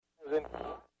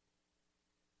Nation.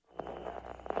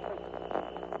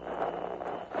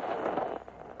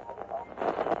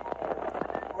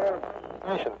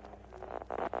 Nation.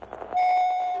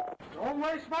 Don't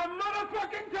waste my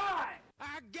motherfucking time!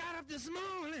 I got up this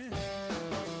morning,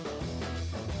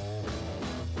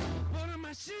 put on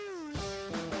my shoes,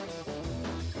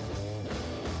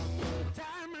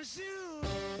 tied my shoes,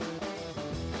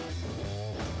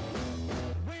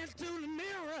 went to the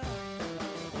mirror,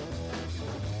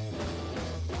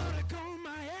 put a comb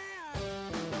my hair,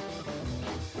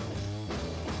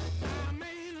 I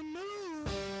made a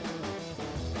move,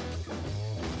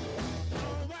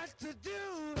 know what to do.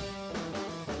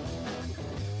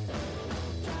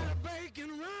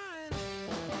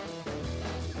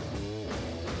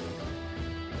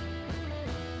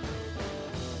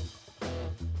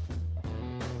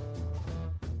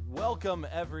 Welcome,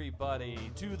 everybody,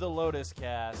 to the Lotus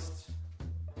Cast.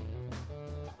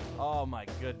 Oh, my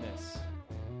goodness.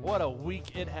 What a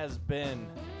week it has been.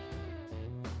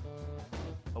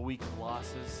 A week of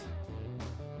losses.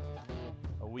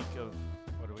 A week of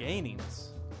gainings.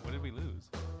 What did we lose?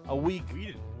 A week. We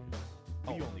didn't.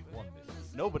 We only won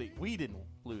this. We didn't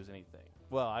lose anything.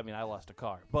 Well, I mean, I lost a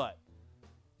car. But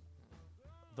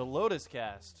the Lotus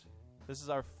Cast, this is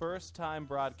our first time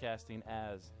broadcasting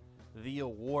as the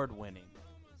award-winning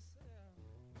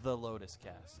The Lotus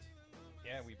Cast.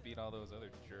 Yeah, we beat all those other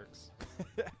jerks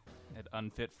at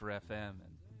Unfit for FM and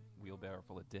Wheelbarrow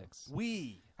Full of Dicks.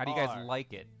 We How do you guys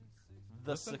like it?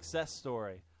 The success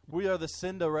story. We are the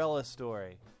Cinderella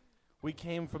story. We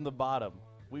came from the bottom.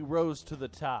 We rose to the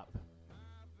top.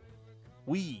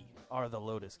 We are the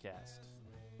Lotus Cast.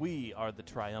 We are the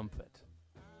triumphant.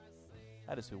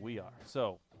 That is who we are.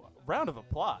 So, round of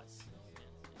applause.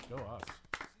 Go us.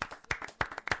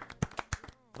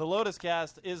 The Lotus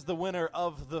Cast is the winner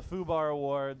of the Fubie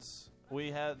Awards.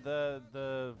 We had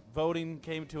the voting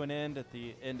came to an end at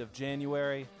the end of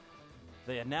January.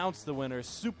 They announced the winner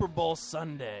Super Bowl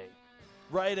Sunday,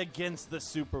 right against the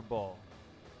Super Bowl.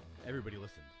 Everybody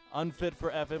listened. Unfit for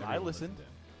FM. Everyone I listened. in.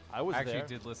 I was I actually there.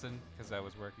 did listen because I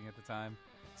was working at the time.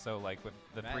 So, like, with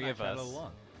the Matt three and of I chatted us.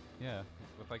 along. Yeah,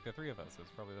 with, like, the three of us.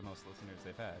 It's probably the most listeners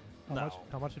they've had.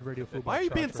 How much did Radio Fubie Why are you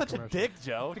charge being for such a commercial? dick,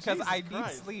 Joe? Because Jesus I need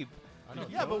Christ. sleep. I know,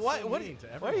 Yeah, but Joe's why? so What? mean to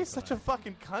Why are everyone you such a tonight.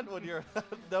 fucking cunt when you're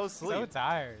no sleep? So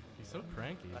tired. He's so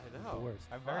cranky. I The know. worst.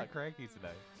 I'm very Fuck. cranky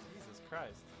today. Jesus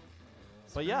Christ.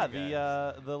 Screw But yeah, you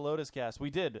guys. the Lotus Cast, we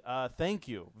did. Thank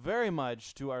you very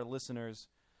much to our listeners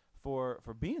for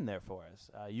being there for us.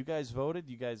 You guys voted.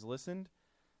 You guys listened.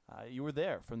 You were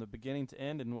there from the beginning to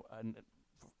end. And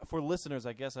for listeners,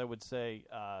 I guess I would say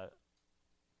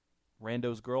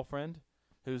Rando's girlfriend,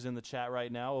 who's in the chat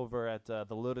right now over at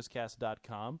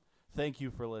thelotuscast.com. Thank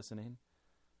you for listening.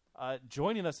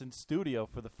 Joining us in studio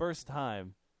for the first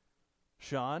time,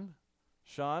 Sean.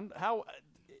 Sean, how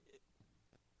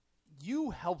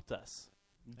you helped us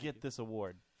get this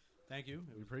award. Thank you.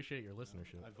 We appreciate your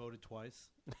listenership. I voted twice.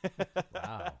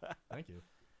 Wow. Thank you.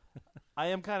 I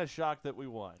am kind of shocked that we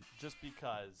won, just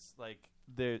because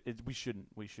we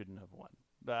shouldn't have won.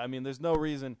 I mean, there's no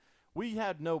reason. We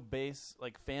had no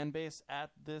fan base at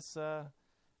this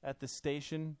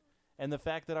station, and the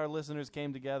fact that our listeners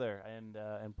came together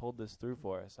and pulled this through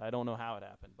for us. I don't know how it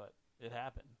happened, but it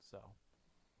happened.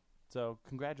 So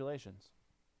congratulations.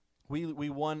 We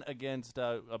won against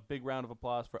a big round of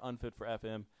applause for Unfit for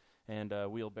FM and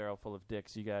Wheelbarrow Full of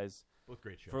Dicks. You guys Both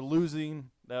great shows. for losing.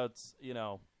 That's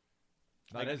Not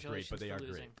as great, but they are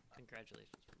great.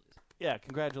 Congratulations for losing. Yeah,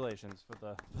 congratulations for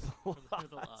the For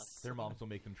the loss. Their moms will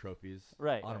make them trophies.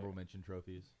 Right. Honorable mention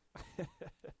trophies.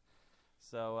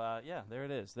 So, yeah, there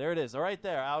it is. There it is. Right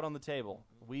there, out on the table.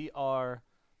 We are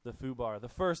the Fubie, the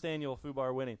first annual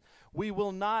Fubie winning. We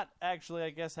will not actually, I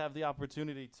guess, have the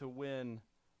opportunity to win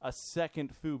a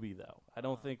second Fubie, though. I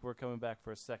don't think we're coming back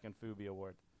for a second Fubie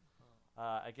award.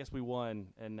 I guess we won,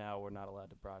 and now we're not allowed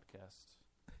to broadcast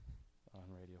on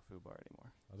Radio Fubie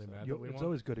anymore. Are they mad that we It's won?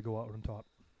 always good to go out on top.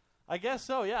 I guess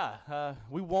so, yeah.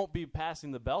 We won't be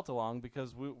passing the belt along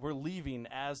because we're leaving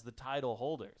as the title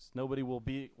holders. Nobody will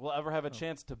ever have a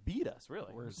chance to beat us,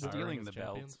 really. We're Sorry, stealing as the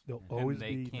champions. belt. They'll And always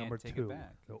they be can't number take it two.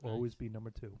 back. They'll Nice. always be number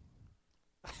two.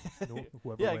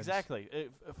 Whoever Yeah, wins. exactly.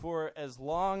 For as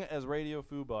long as Radio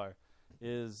Fubie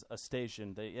is a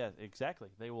station, exactly.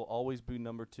 They will always be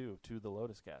number two to the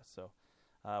Lotus Cast. So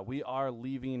we are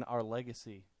leaving our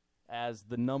legacy as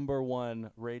the number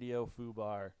one Radio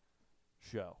Fubie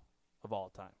show of all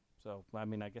time. So, I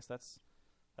mean, I guess that's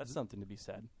something to be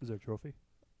said. Is there a trophy?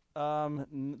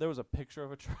 There was a picture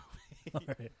of a trophy. All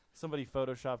right. Somebody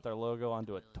photoshopped our logo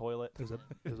onto a toilet.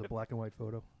 There's a black and white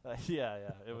photo. Yeah.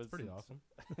 It That's was pretty awesome.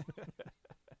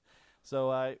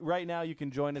 So right now you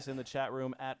can join us in the chat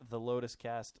room at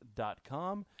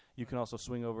thelotuscast.com. You can also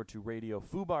swing over to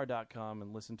radiofubar.com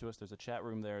and listen to us. There's a chat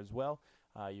room there as well.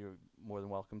 You're more than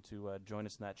welcome to join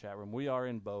us in that chat room. We are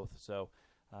in both, so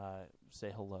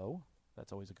say hello.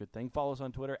 That's always a good thing. Follow us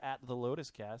on Twitter at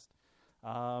thelotuscast.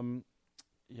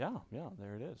 Yeah,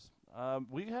 there it is.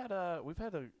 We've had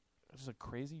just a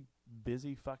crazy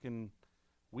busy fucking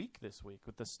week this week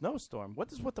with the snowstorm.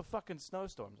 What is with the fucking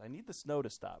snowstorms? I need the snow to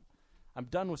stop. I'm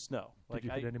done with snow. Did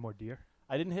you hit any more deer?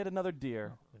 I didn't hit another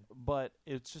deer, Oh, okay. but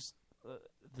it's just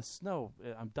the snow.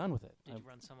 I'm done with it. Did you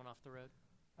run someone off the road?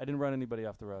 I didn't run anybody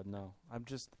off the road. No,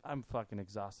 I'm fucking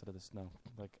exhausted of the snow.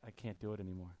 Like I can't do it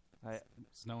anymore.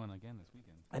 Snowing again this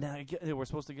weekend. And we're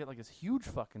supposed to get like this huge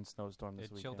fucking snowstorm this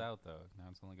It weekend. chilled out though. Now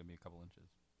it's only gonna be a couple inches.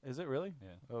 Is it really? Yeah.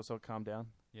 Oh, so calm down.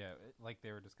 Yeah, like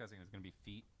they were discussing, it was gonna be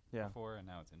feet Yeah. before, and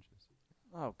now it's inches.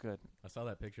 Oh, good. I saw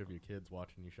that picture of your kids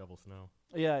watching you shovel snow.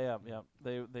 Yeah.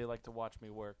 They like to watch me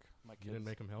work. My kids. You didn't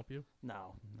make them help you?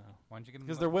 No. Why don't you get them?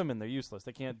 Because they're women. They're useless.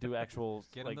 They can't do actual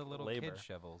Get like them the little labor. kid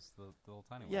shovels, the little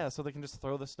tiny Yeah, ones. so they can just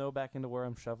throw the snow back into where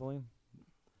I'm shoveling.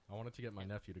 I wanted to get my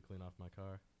nephew to clean off my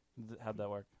car. How'd that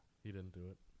work? He didn't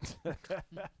do it.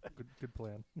 Good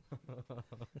plan.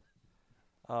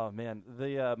 Oh man,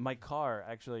 my car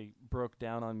actually broke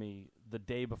down on me the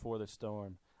day before the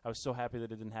storm. I was so happy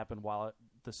that it didn't happen while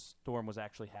the storm was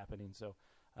actually happening. So,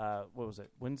 what was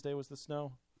it? Wednesday was the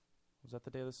snow? Was that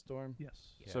the day of the storm?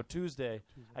 Yes. Yeah. So Tuesday,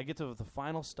 I get to the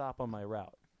final stop on my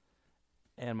route,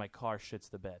 and my car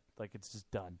shits the bed. Like, it's just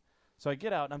done. So I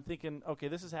get out, and I'm thinking, okay,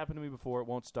 this has happened to me before. It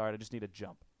won't start. I just need a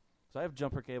jump. So I have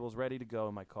jumper cables ready to go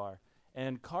in my car.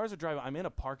 And cars are driving. I'm in a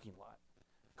parking lot.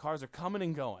 Cars are coming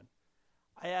and going.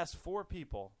 I asked 4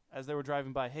 people as they were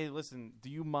driving by, hey, listen, do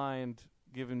you mind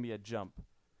giving me a jump?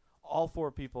 All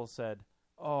 4 people said,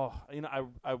 oh,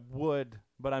 I would,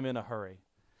 but I'm in a hurry.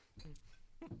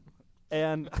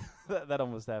 And that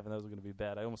almost happened. That was going to be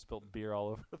bad. I almost spilled beer all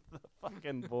over the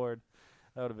fucking board.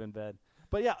 That would have been bad.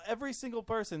 But yeah, every single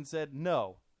person said,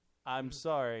 no, I'm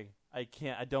sorry. I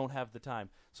can't. I don't have the time.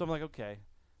 So I'm like, okay.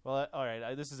 Well, all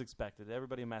right. This is expected.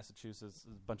 Everybody in Massachusetts is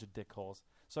a bunch of dickholes.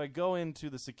 So I go into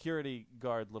the security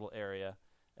guard little area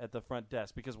at the front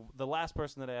desk because the last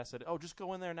person that I asked said, oh, just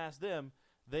go in there and ask them.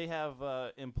 They have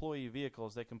employee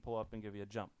vehicles. They can pull up and give you a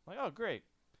jump. I'm like, oh, great.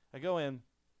 I go in.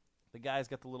 The guy's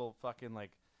got the little fucking,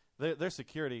 like, their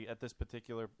security at this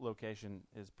particular location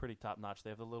is pretty top-notch. They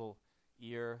have the little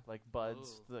ear, like,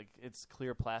 buds. Ooh. Like, it's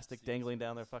clear plastic dangling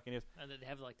down their fucking ears. And they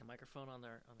have like the microphone on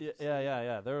their.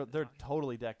 Yeah. They're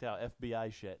totally decked out.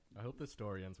 FBI shit. I hope this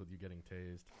story ends with you getting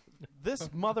tased. This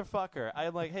motherfucker,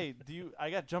 I'm like, hey, I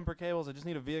got jumper cables. I just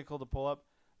need a vehicle to pull up.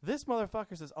 This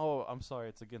motherfucker says, oh, I'm sorry,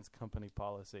 it's against company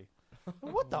policy.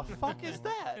 What the fuck is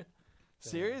that?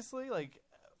 Seriously? Like,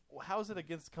 how is it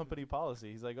against company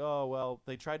policy? He's like, oh, well,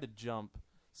 they tried to jump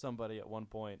somebody at one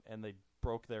point, and they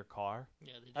broke their car.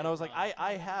 Yeah, they did And I was like, wrong.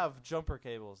 I have jumper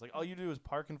cables. Like, all you do is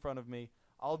park in front of me.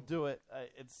 I'll do it.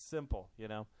 It's simple,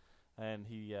 And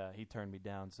he turned me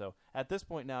down. So at this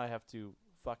point now I have to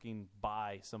fucking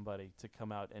buy somebody to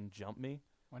come out and jump me.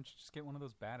 Why don't you just get one of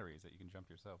those batteries that you can jump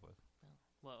yourself with?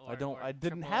 Well, I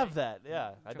didn't AAA? have that.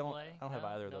 Yeah, I don't AAA? have No?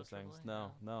 either of No those things.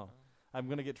 AAA? No. I'm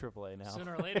gonna get AAA now.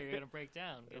 Sooner or later, you're gonna break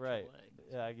down. Get Right.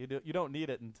 AAA. Yeah, you don't need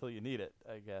it until you need it,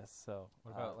 I guess. So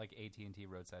What about like AT&T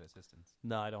roadside assistance?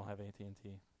 No, I don't have AT&T. Is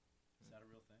that a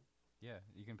real thing? Yeah,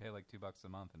 you can pay like $2 a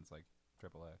month, and it's like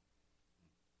AAA.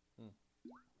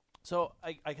 So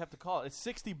I have to call it. It's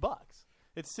 $60.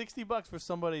 It's $60 for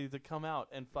somebody to come out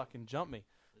and fucking jump me.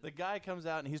 The guy comes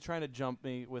out and he's trying to jump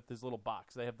me with his little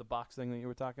box. They have the box thing that you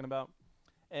were talking about,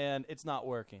 and it's not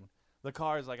working. The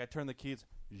car is like, I turn the keys,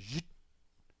 zhit,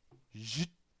 zhit,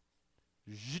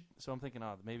 zhit. So I'm thinking,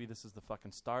 oh, maybe this is the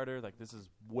fucking starter. Like, this is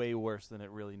way worse than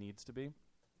it really needs to be.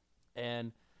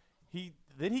 And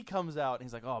then he comes out and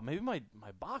he's like, oh, maybe my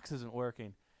box isn't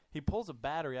working. He pulls a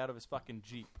battery out of his fucking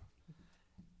Jeep.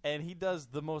 And he does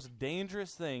the most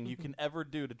dangerous thing you can ever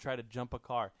do to try to jump a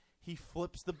car. He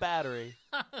flips the battery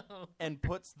and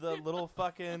puts the little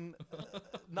fucking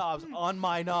knobs on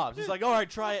my knobs. He's like, all right,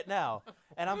 try it now.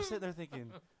 And I'm sitting there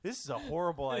thinking, this is a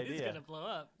horrible idea. It's gonna blow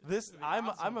up.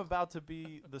 I'm about to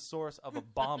be the source of a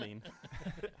bombing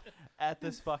at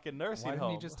this fucking nursing Why didn't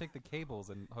home. he just take the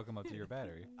cables and hook them up to your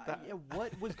battery?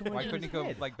 What was going Why on? couldn't he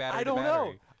go like battery I don't to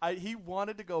know. battery? He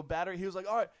wanted to go battery. He was like,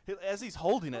 all right. As he's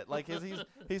holding it, like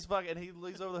he's fucking. He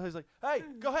leans over there. He's like, hey,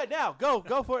 go ahead now. Go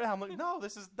for it now. I'm like, no,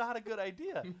 this is not a good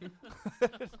idea.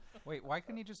 Wait, why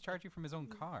couldn't he just charge you from his own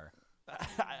car?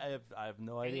 I have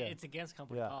no idea. It's against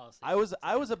company Yeah. policy.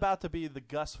 I was about to be the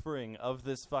Gus Fring of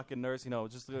this fucking nursing home.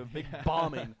 Just a big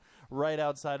bombing right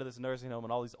outside of this nursing home,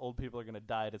 and all these old people are gonna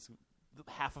die. It's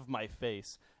half of my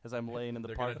face as I'm laying in the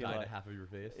They're parking gonna die lot. to half of your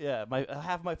face. Yeah,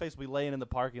 half of my face will be laying in the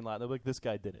parking lot. They're like, "This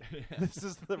guy did it." This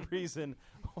is the reason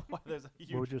why there's a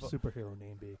huge. What would your superhero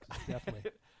name be? 'Cause it's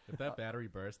definitely. If that battery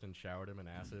burst and showered him in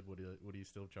acid, would he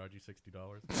still charge you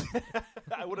 $60?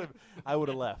 I would have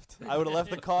left. I would have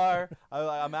left the car.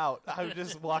 I'm out. I would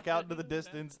just walk out into the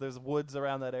distance. There's woods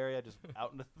around that area. Just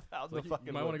out in the fucking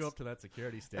You might want to go woods. up to that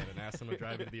security stand and ask them to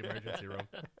drive you to the emergency room.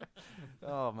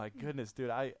 Oh my goodness,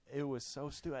 dude! It was so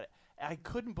stupid. I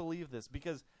couldn't believe this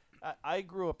because I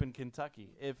grew up in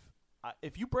Kentucky.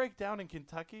 If you break down in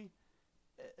Kentucky,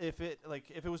 if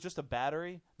it was just a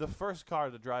battery, the first car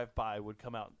to drive by would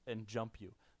come out and jump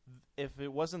you. If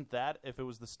it wasn't that, if it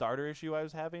was the starter issue I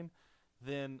was having,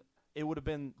 then it would have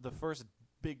been the first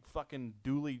big fucking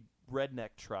dually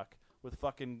redneck truck with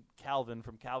fucking Calvin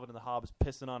from Calvin and the Hobbes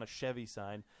pissing on a Chevy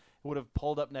sign. Would have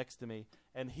pulled up next to me,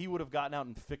 and he would have gotten out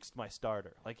and fixed my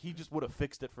starter. Like, he just would have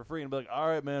fixed it for free and be like, "All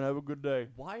right, man, have a good day."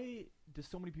 Why do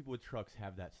so many people with trucks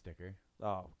have that sticker?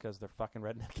 Oh, because they're fucking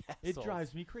redneck assholes. It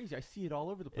drives me crazy. I see it all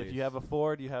over the place. If you have a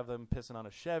Ford, you have them pissing on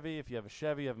a Chevy. If you have a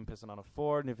Chevy, you have them pissing on a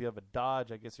Ford. And if you have a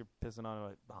Dodge, I guess you're pissing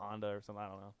on a Honda or something. I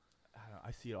don't know. I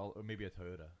see it all, or maybe a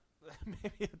Toyota.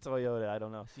 Maybe a Toyota. I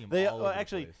don't know. I see 'em They all over the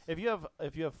actually, place.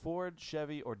 if you have Ford,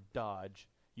 Chevy, or Dodge,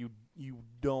 you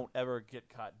don't ever get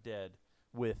caught dead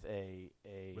with a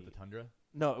With the Tundra?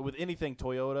 no, with anything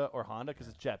Toyota or Honda because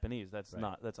it's Japanese. That's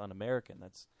Right. that's un-American.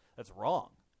 That's wrong.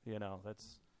 You know,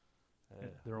 that's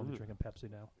They're only ooh. drinking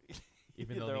Pepsi now.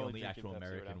 Even though They're the only only drinking actual Pepsi right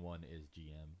American now. one is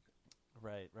GM.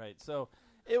 Right. So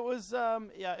it was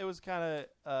it was kind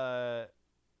of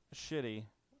shitty.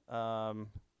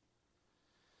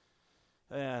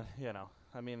 And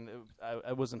I mean,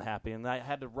 I wasn't happy, and I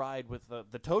had to ride with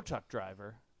the tow truck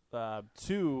driver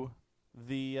to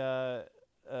the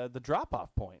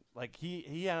drop-off point. Like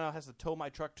he has to tow my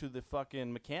truck to the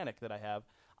fucking mechanic that I have.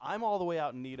 I'm all the way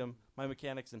out in Needham. My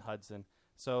mechanic's in Hudson,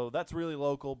 so that's really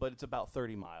local, but it's about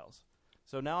 30 miles.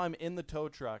 So now I'm in the tow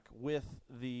truck with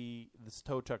this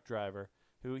tow truck driver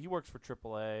who he works for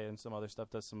AAA and some other stuff.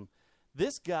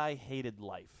 This guy hated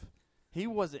life. He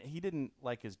didn't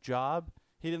like his job.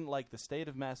 He didn't like the state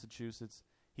of Massachusetts.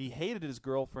 He hated his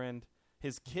girlfriend.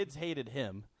 His kids hated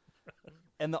him.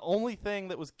 And the only thing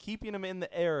that was keeping him in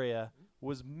the area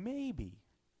was maybe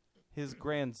his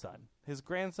grandson. His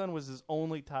grandson was his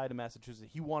only tie to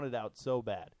Massachusetts. He wanted out so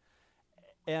bad.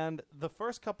 And the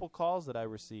first couple calls that I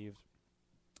received,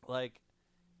 the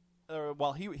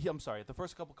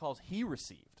first couple calls he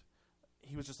received,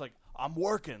 he was just like, "I'm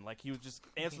working." Like, he would just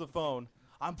answer the phone.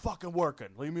 "I'm fucking working.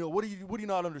 Leave me alone. What do you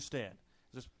not understand?"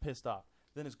 Just pissed off.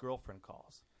 Then his girlfriend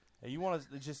calls. And you want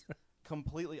to just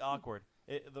completely awkward.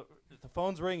 The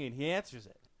phone's ringing. He answers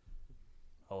it.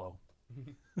 "Hello."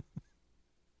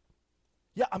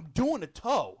 "Yeah, I'm doing a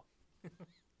tow."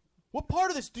 "What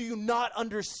part of this do you not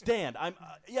understand?"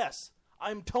 Yes,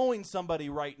 I'm towing somebody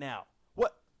right now."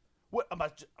 What I'm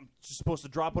just supposed to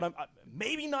drop when I'm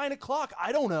maybe 9 o'clock.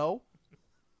 I don't know."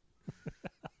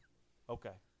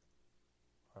 "Okay.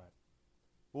 All right.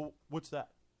 Well, what's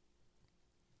that?"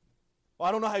 "Well,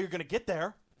 I don't know how you're going to get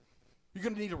there. You're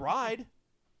going to need a ride."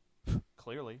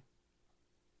 "Clearly."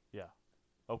 "Yeah.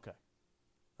 Okay.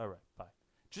 All right. Bye."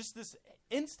 Just this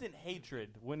instant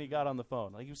hatred when he got on the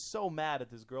phone. Like, he was so mad at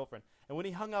his girlfriend. And when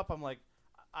he hung up, I'm like,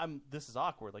 this is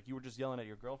awkward. Like, you were just yelling at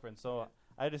your girlfriend. So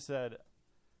I just said,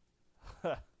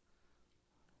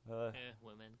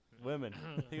 Women. "Women."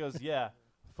 He goes, "Yeah,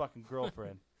 fucking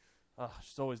girlfriend.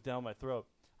 She's always down my throat."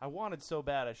 I wanted so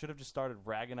bad. I should have just started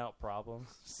ragging out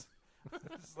problems.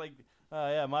 It's like,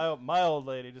 yeah, my old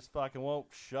lady just fucking won't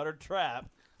shut her trap.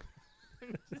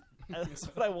 That's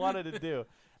what I wanted to do.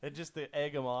 And just to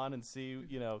egg him on and see,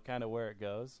 kind of where it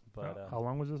goes. But How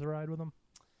long was this ride with him?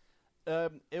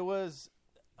 it was,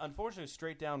 unfortunately,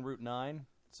 straight down Route 9.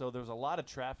 So there was a lot of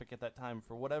traffic at that time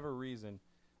for whatever reason,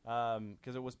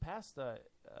 because it was past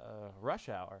rush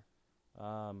hour.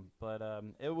 But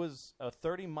it was a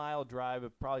 30-mile drive.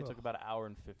 It probably took about an hour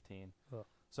and 15. Ugh.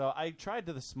 So I tried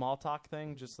to the small talk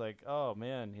thing, just like, "Oh,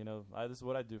 man, this is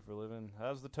what I do for a living.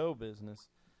 How's the tow business?"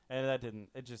 And that didn't.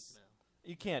 It just,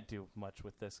 you can't do much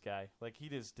with this guy. Like, he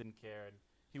just didn't care, and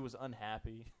he was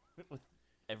unhappy with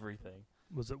everything.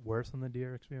 Was it worse than the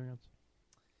deer experience?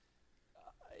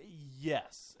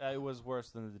 Yes, it was worse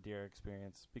than the deer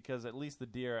experience, because at least the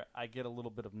deer, I get a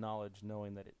little bit of knowledge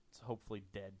knowing that it's hopefully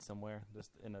dead somewhere,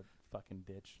 just in a fucking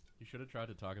ditch. You should have tried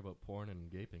to talk about porn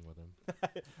and gaping with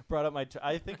him. Brought up my.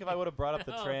 I think if I would have brought up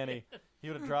the Oh, tranny, he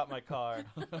would have dropped my car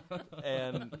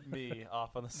and me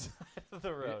off on the side of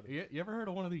the road. You ever heard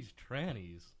of one of these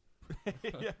trannies?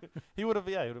 Yeah, he would have.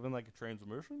 Yeah, he would have been like a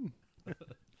transmission.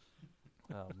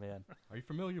 Oh man, Are you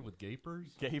familiar with gapers?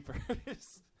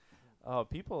 gapers. Oh,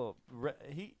 people.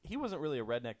 He wasn't really a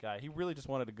redneck guy. He really just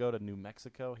wanted to go to New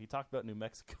Mexico. He talked about New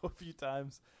Mexico a few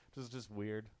times. It was just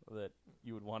weird that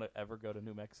you would want to ever go to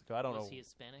New Mexico. I don't know. Was he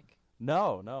Hispanic?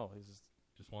 No. He's just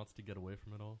Wants to get away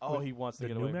from it all. Oh, he wants to The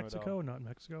get New away Mexico, from it not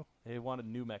Mexico. all. He wanted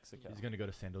New Mexico. He's going to go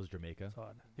to Sandals, Jamaica. It's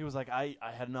odd. He was like, I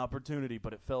had an opportunity,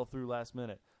 but it fell through last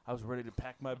minute. I was ready to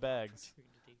pack my bags.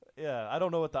 Yeah, I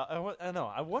don't know what I know.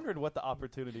 I wondered what the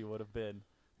opportunity would have been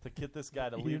to get this guy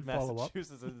to He leave didn't follow up?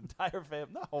 Massachusetts. His entire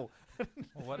family. No, Well,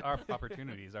 what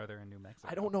opportunities are there in New Mexico?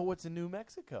 I don't know what's in New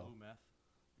Mexico.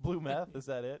 Blue meth, is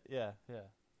that it? Yeah.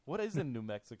 What is in New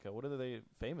Mexico? What are they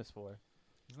famous for?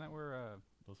 Isn't that where?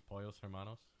 Those pollos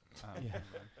hermanos. Yeah.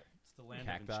 It's the land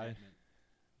Cacti. of enchantment.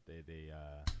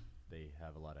 They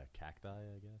have a lot of cacti,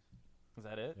 I guess. Is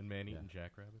that it? And man-eating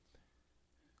jackrabbits.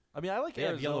 I mean, I like They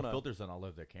have yellow Arizona. filters on all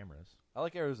of their cameras. I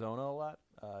like Arizona a lot.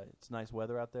 It's nice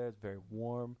weather out there. It's very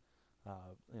warm.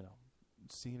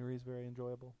 Scenery is very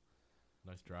enjoyable.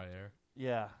 Nice dry air.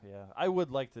 Yeah. I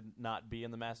would like to not be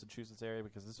in the Massachusetts area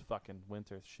because this fucking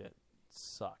winter shit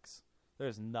sucks.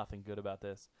 There's nothing good about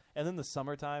this. And then the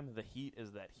summertime, the heat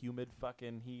is that humid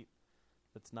fucking heat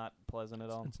that's not pleasant at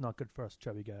all. It's not good for us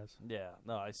chubby guys. Yeah,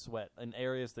 no, I sweat in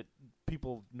areas that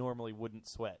people normally wouldn't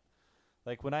sweat.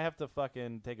 Like when I have to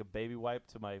fucking take a baby wipe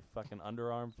to my fucking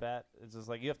underarm fat, it's just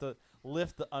like you have to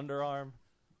lift the underarm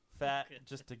fat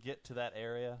just to get to that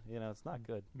area. You know, it's not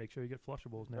good. Make sure you get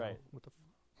flushables now. Right. What the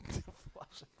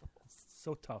Flushables.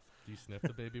 so tough. Do you sniff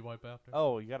the baby wipe after?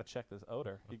 Oh, you got to check this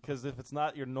odor because if it's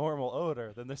not your normal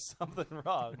odor, then there's something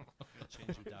wrong.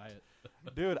 Change your diet.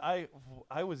 Dude,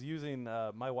 I was using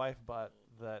my wife bought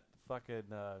that fucking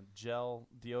gel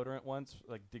deodorant once,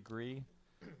 like Degree,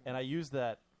 and I used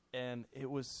that. And it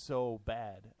was so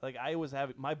bad. Like I was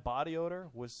having my body odor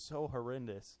was so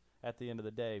horrendous at the end of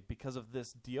the day because of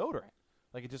this deodorant.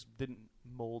 Like it just didn't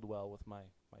mold well with my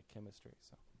chemistry.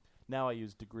 So now I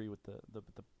use Degree with the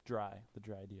dry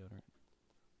deodorant.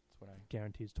 That's what I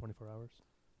Guarantees 24 hours.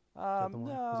 that the one?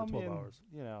 no, Is it 12 I mean, hours?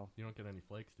 You know, You don't get any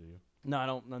flakes, do you? no, I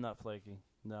don't. I'm not flaky.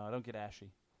 No, I don't get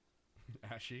ashy.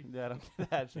 Ashy? Yeah, I don't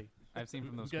get ashy. I've seen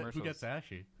from those Who commercials. gets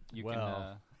ashy? You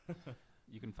Well.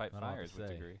 you can fight I don't know what fires to with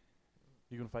say. Degree.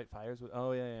 You can fight fires with.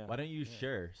 Oh yeah. Why don't you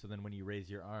share? So then when you raise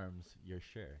your arms, you're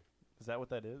share. Is that what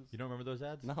that is? You don't remember those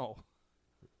ads? No.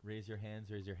 Raise your hands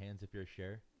if you're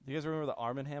share. Do you guys remember the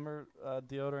Arm & Hammer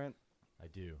deodorant? I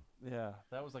do. Yeah,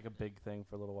 that was like a big thing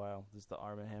for a little while. Just the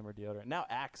Arm & Hammer deodorant. Now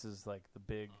Axe is like the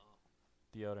big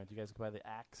deodorant. You guys buy the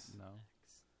Axe? No.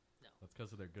 That's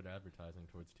because of their good advertising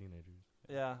towards teenagers.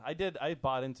 Yeah, I did. I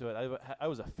bought into it. I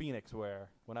was a Phoenix wearer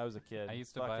when I was a kid. I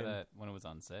used to buy that when it was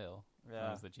on sale. Yeah.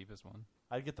 That was the cheapest one.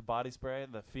 I'd get the body spray,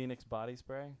 the Phoenix body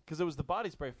spray, because it was the body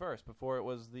spray first before it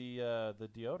was the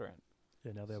deodorant.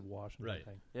 Yeah, now they have wash and Right.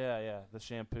 everything. Yeah. The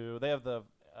shampoo. They have the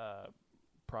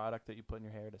product that you put in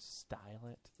your hair to style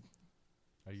it.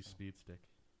 I use Speed Stick.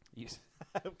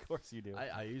 Of course you do.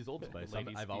 I use Old Spice.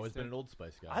 Ladies I've always been Easter. an Old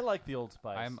Spice guy. I like the Old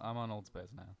Spice. I'm on Old Spice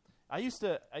now. I used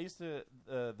to.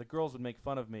 The girls would make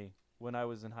fun of me when I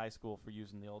was in high school for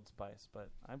using the Old Spice, but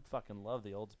I fucking love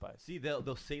the Old Spice. See,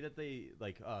 they'll say that they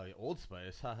like Old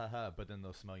Spice, ha ha ha, but then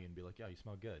they'll smell you and be like, yeah, you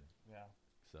smell good. Yeah.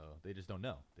 So they just don't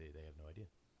know. They have no idea.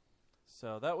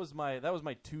 So that was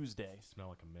my Tuesday, Smell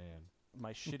like a man.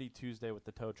 my shitty Tuesday with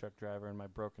the tow truck driver and my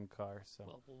broken car. So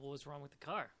Well, what was wrong with the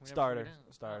car? We never starter. figured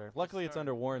out. Starter. Oh, Luckily, it's starter.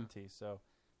 under warranty, so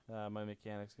my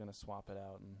mechanic's gonna swap it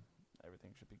out, and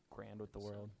everything should be grand with the So-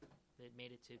 world. It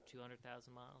made it to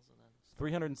 200,000 miles, and then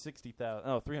 360,000.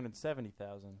 Oh,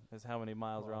 370,000 is how many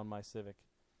miles are Wow. on my Civic.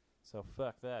 So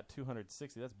fuck that.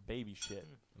 260. That's baby shit.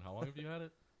 And how long have you had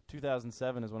it?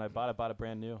 2007 is when I bought it. Bought it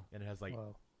brand new. And it has like,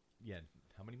 Wow. yeah,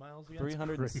 how many miles again?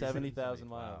 370,000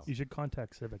 Wow. miles. You should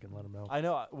contact Civic and let them know. I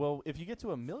know. Well, if you get to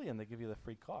 1 million, they give you the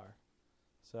free car.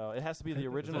 So it has to be the Is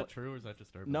original. that true or is that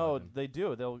just urban No, legend? they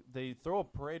do. They throw a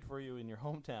parade for you in your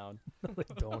hometown. No, they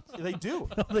don't. They do.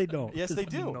 No, they don't. Yes, they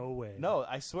There's do. No way. No,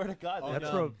 I swear to God. they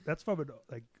That's do. from an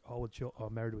like all with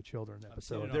Married with Children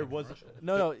episode. There was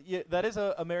No. Yeah, that is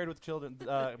a Married with Children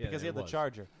because he there had the was.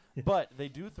 Charger. But they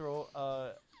do throw.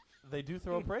 They do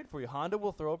throw a parade for you. Honda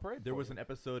will throw a parade. There for was you. an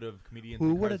episode of Comedians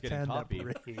Who in would Cars Getting attend that Coffee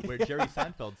parade? where Jerry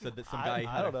Seinfeld said that some I- guy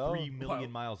I had don't know. 3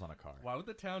 million Wow. miles on a car. Why would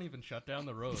the town even shut down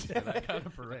the roads for that kind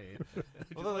of parade?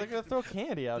 Well, they're gonna throw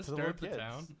candy out to the little Disturb the kids.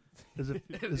 town. Is it?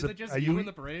 Is it just are you in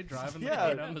the parade driving the Yeah.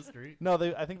 car down the street? No,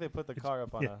 I think they put the car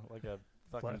up on yeah. a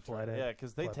fucking Flat yeah,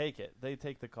 because they flat. take it. They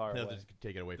take the car They'll away. just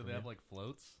take it away Do from they you. have like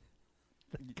floats,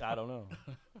 I don't know.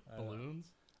 balloons?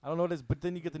 I don't know what it is, but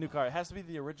then you get the new car. It has to be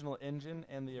the original engine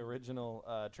and the original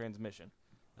transmission.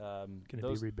 Can it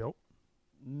those- be rebuilt?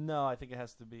 No, I think it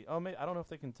has to be. Oh, I don't know if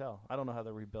they can tell. I don't know how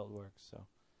the rebuild works. So,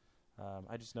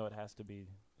 I just know it has to be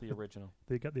the original.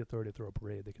 They got the authority to throw a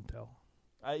parade. They can tell.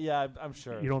 Yeah, I'm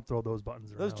sure. You don't throw those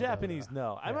buttons around. Those without, Japanese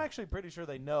know. I'm yeah. actually pretty sure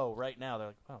they know right now. They're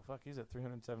like, oh fuck, he's at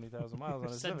 370,000 miles on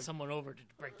his Send Civic. someone over to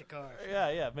break the car.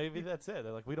 Yeah, maybe that's it.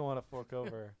 They're like, we don't want to fork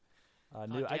over.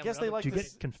 New. I damn, guess they another- like Do you to.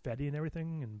 get confetti and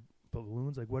everything and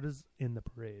balloons? Like, what is in the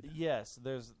parade? Yes,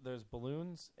 there's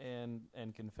balloons and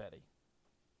confetti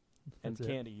and That's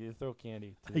it. candy. You throw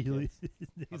candy. To the You- kids. Are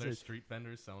he's there like, street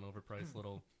vendors selling overpriced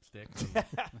little sticks and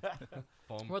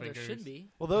foam Well, fingers? there should be.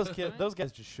 Well, those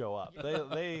guys just show up.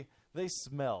 They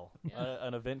smell Yeah.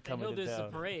 An event They coming know to there's town.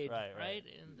 a parade, Right.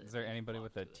 And Is there anybody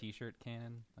with a T-shirt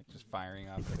cannon, like just firing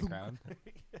off to the crowd?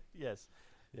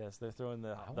 Yes, they're throwing the.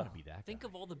 I want to be that Think guy.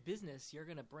 of all the business you're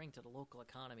going to bring to the local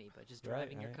economy by just Right,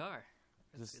 driving your right. car.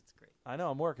 Just- It's great. I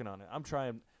know. I'm working on it. I'm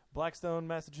trying. Blackstone,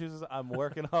 Massachusetts. I'm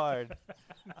working hard.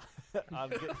 I'm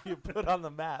getting you put on the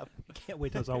map. can't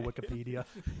wait till it's on Wikipedia.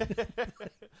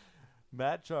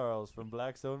 Matt Charles from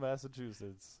Blackstone,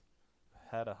 Massachusetts,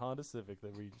 had a Honda Civic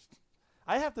that reached.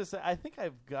 I have to say, I think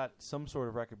I've got some sort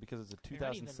of record because it's a You're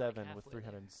not even, like, 2007 with halfway there.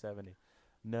 370.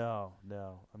 No,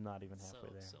 I'm not even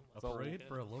halfway there. So A much parade good.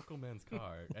 for a local man's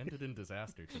car ended in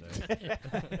disaster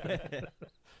today.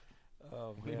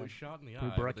 Oh He man, was shot in the Can we eye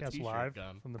with a broadcast t-shirt live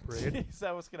gun. from the parade? is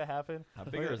that what's gonna happen? How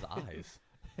big are his eyes?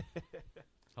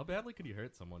 How badly could you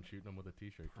hurt someone shooting them with a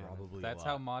t-shirt cannon? Probably. That's a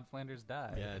how lot. Maud Flanders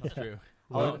died. Yeah, it's true.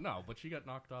 Well, no, but she got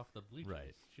knocked off the bleachers.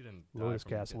 Right. She didn't die Lotus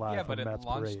from gas it. live Yeah, from but it Matt's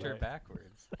launched parade. her Right.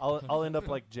 backwards. I'll end up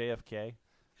like JFK.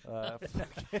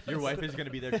 Your wife is going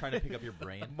to be there trying to pick up your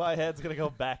brain. My head's gonna go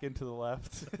back into the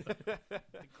left. The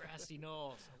grassy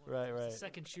knolls. Right, right.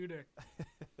 Second shooter.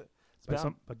 By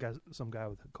Down- some guy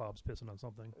with Cobbs pissing on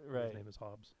something. Right. His name is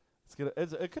Hobbs.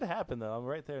 It could happen though. I'm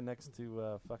right there next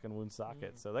to fucking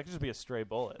Woonsocket, so that could just be a stray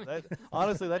bullet.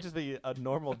 Honestly, that just be a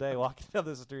normal day walking down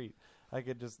the street. I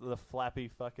could just the flappy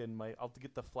fucking I'll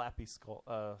get the flappy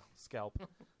scalp.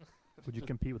 Would you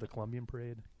compete with the Colombian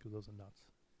parade? Because those are nuts.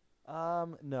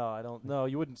 No, I don't. No,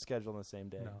 you wouldn't schedule on the same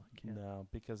day. No, you can't. No,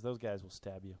 because those guys will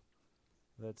stab you.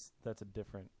 That's a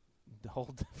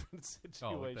whole different Oh, like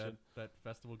situation. that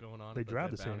festival going on. They at the drive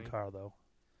Dead the same Bounty? car, though.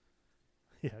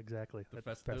 Yeah, exactly. The That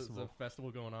there's festival a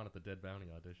festival going on at the Dead Bounty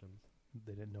auditions.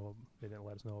 they didn't know. They didn't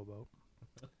let us know about.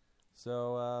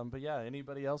 So, but yeah,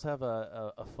 anybody else have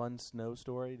a fun snow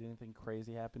story? Did anything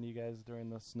crazy happen to you guys during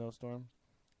the snowstorm?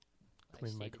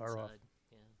 Cleaned my stayed car off. inside,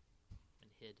 yeah,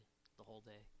 and hid the whole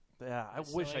day. Yeah, I It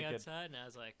was wish I snowing could. outside, and I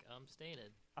was like, I'm staying in.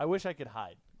 I wish I could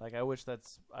hide. Like I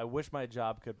wish my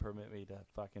job could permit me to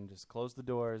fucking just close the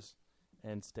doors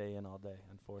and stay in all day.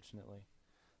 Unfortunately,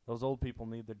 those old people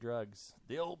need their drugs.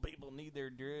 The old people need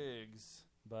their drugs.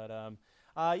 But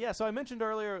yeah. So I mentioned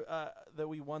earlier that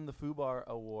we won the Fubar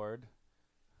Award,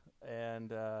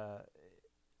 and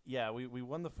yeah, we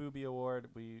won the Fubie Award.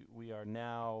 We are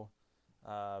now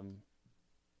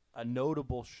a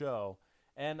notable show,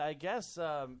 and I guess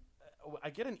I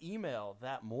get an email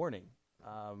that morning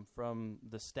from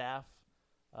the staff,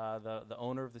 the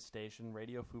owner of the station,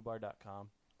 radiofubar.com,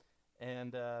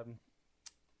 and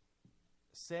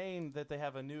saying that they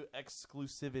have a new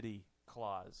exclusivity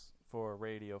clause for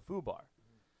Radio Fubar.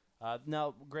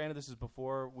 Now, granted, this is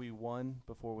before we won,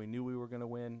 before we knew we were going to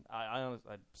win. I'm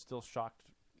still shocked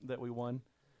that we won.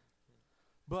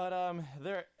 But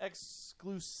their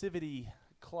exclusivity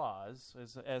clause,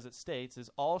 as it states, is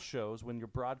all shows when you're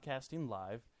broadcasting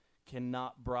live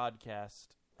cannot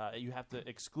broadcast. You have to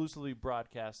exclusively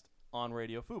broadcast on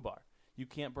Radio Fubar. You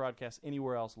can't broadcast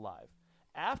anywhere else live.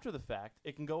 After the fact,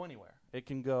 it can go anywhere. It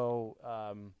can go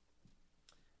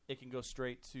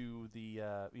straight to the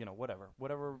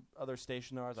whatever other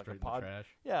station there is, like Straight a in the pod. trash.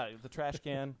 Yeah, the trash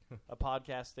can, a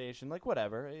podcast station, like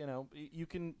whatever. You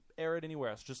can air it anywhere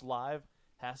else. Just live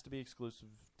has to be exclusive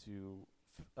to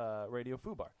Radio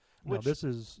Fubar. No, this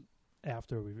is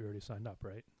after we've already signed up,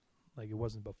 right? Like it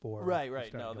wasn't before. Right. we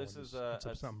started No, going. this is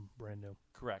It's something brand new.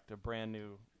 correct. A brand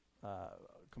new,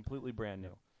 completely brand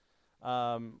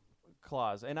new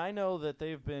clause. And I know that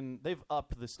they've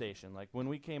upped the station. Like when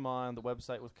we came on, the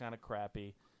website was kind of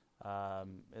crappy,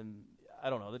 and I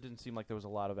don't know. It didn't seem like there was a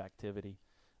lot of activity.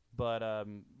 But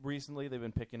recently, they've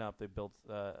been picking up.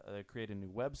 They created a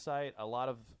new website. A lot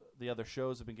of the other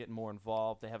shows have been getting more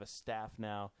involved. They have a staff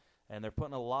now, and they're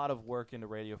putting a lot of work into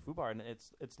Radio Fubar, and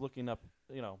it's looking up,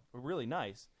 really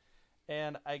nice.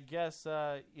 And I guess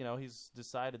he's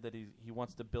decided that he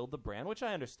wants to build the brand, which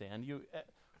I understand.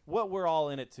 What we're all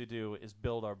in it to do is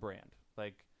build our brand.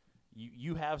 Like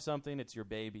you have something, it's your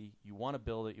baby. You want to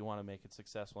build it, you want to make it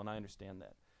successful, and I understand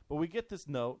that. But we get this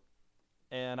note,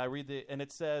 and I read and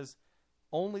it says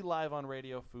only live on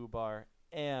Radio Fubar,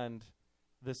 and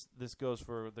this goes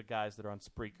for the guys that are on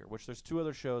Spreaker, which there's 2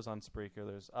 other shows on Spreaker.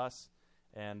 There's us,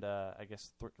 and I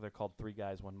guess they're called 3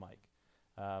 Guys, 1 Mic.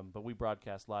 But we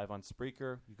broadcast live on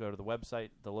Spreaker. You go to the website,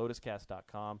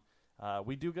 thelotuscast.com.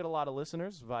 We do get a lot of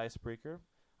listeners via Spreaker.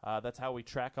 That's how we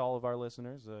track all of our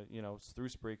listeners. It's through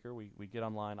Spreaker. We get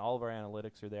online. All of our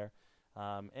analytics are there.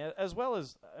 As well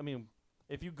as,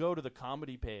 if you go to the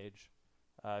comedy page,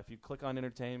 if you click on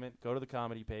entertainment, go to the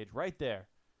comedy page, right there,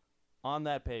 on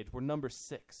that page, we're number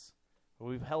 6.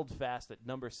 We've held fast at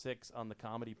number 6 on the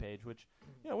comedy page, which,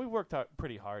 we've worked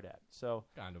pretty hard at. So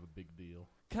Kind of a big deal.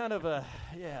 Kind of let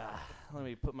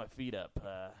me put my feet up.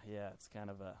 It's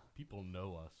kind of a... People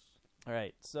know us. All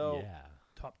right, so... Yeah.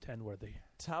 Top 10 worthy.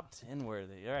 Top 10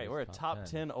 worthy. All right, Yes, we're a top top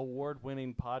 10 10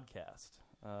 award-winning podcast.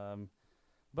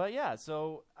 But yeah,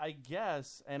 so I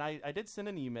guess, and I did send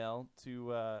an email to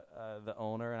the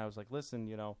owner, and I was like, listen,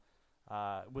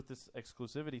 with this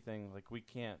exclusivity thing, like we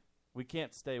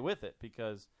can't stay with it,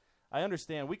 because I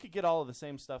understand we could get all of the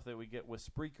same stuff that we get with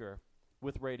Spreaker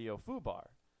with Radio Fubar.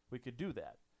 We could do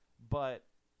that, but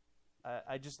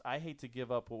I hate to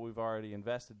give up what we've already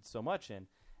invested so much in.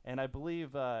 And I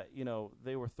believe,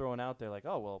 they were throwing out there like,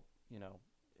 oh, well,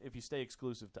 if you stay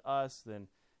exclusive to us, then,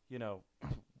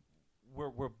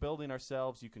 we're building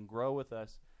ourselves. You can grow with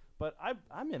us. But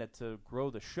I'm in it to grow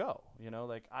the show.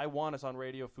 Like I want us on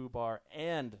Radio Fubar,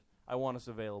 and I want us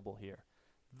available here.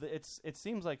 It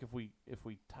seems like if we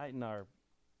tighten our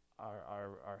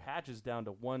hatches down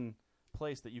to one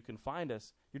place that you can find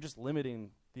us, you're just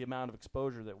limiting the amount of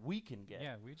exposure that we can get.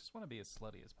 Yeah, we just want to be as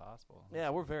slutty as possible.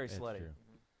 Yeah, we're very It's slutty. true.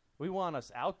 We want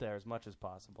us out there as much as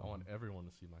possible. I want everyone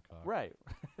to see my cock. Right.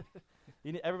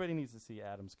 Everybody needs to see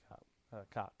Adam's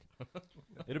cock.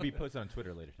 It'll be posted on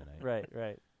Twitter later tonight.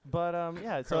 Right. But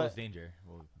so Carl's Danger.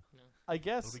 Well, I It'll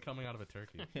guess be coming out of a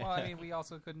turkey. Well, we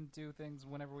also couldn't do things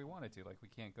whenever we wanted to. Like, we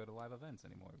can't go to live events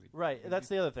anymore. right. That's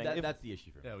the other thing. that's the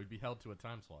issue for me. Yeah, we'd be held to a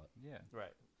time slot. Yeah.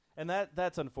 Right. And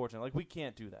that's unfortunate. Like we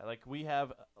can't do that. Like we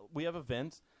have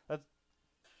events.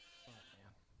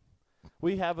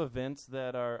 We have events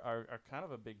that are kind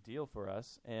of a big deal for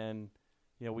us, and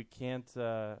we can't.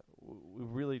 We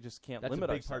really just can't That's limit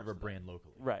a big ourselves part of our to that. brand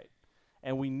locally. Right.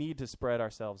 And we need to spread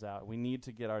ourselves out. We need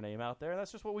to get our name out there, and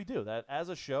that's just what we do. That as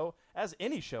a show, as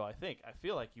any show, I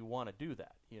feel like you want to do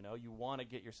that. You want to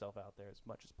get yourself out there as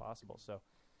much as possible. So,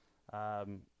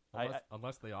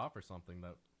 Unless they offer something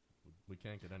that we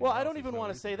can't get. Well, I else, don't there's even no want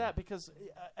to reason say that, because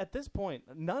at this point,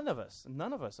 none of us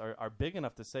are big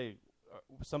enough to say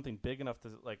something big enough to,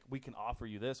 like, we can offer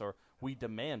you this or we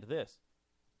demand this.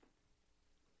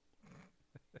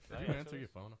 Did you answer your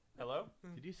phone? Hello?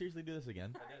 Did you seriously do this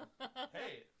again?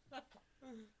 Hey.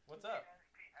 What's up?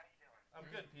 I'm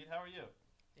good, Pete. How are you?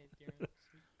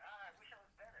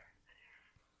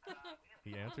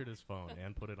 He answered his phone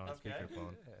and put it on Okay.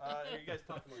 speakerphone You guys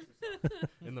talk amongst yourselves.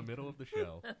 in the middle of the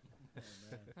show.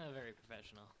 Very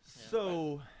professional. Yeah.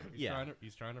 So,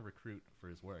 He's trying to recruit for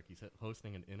his work. He's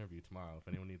hosting an interview tomorrow if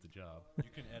anyone needs a job. You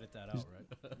can edit that out,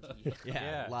 right?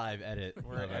 yeah, live edit.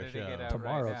 We're of our editing show. it out.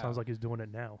 Tomorrow, right it sounds now. like he's doing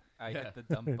it now. I hit the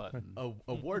dump button.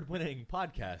 Award-winning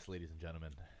podcast, ladies and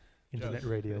gentlemen. Internet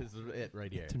radio. This is it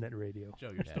right here. Internet radio.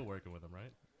 Joe, you're Yeah. still working with him,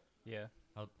 right? Yeah.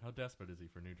 How desperate is he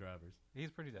for new drivers?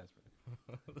 He's pretty desperate.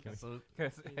 So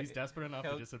Because he's desperate enough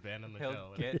to just abandon the he'll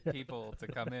show. get people to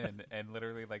come in and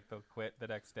literally, like, they'll quit the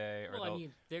next day. Or Well, they'll, I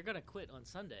mean, they're gonna quit on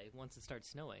Sunday once it starts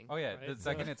snowing. oh, yeah. right? The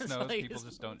second So it it's snows, like- people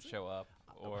just don't show up.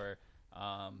 Or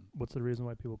What's the reason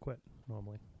why people quit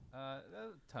normally? a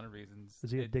ton of reasons.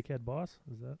 Is he a dickhead boss?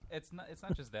 Is that? It's not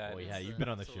just that. Oh yeah, It's, you've been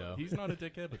on the It's a show. lot. He's not a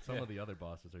dickhead, but some Yeah. of the other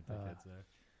bosses are dickheads there.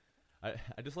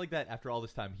 I just like that after all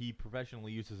this time, he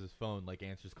professionally uses his phone, like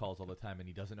answers calls all the time, and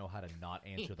he doesn't know how to not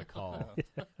answer the call.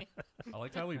 I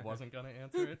liked how he wasn't going to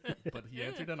answer it, but he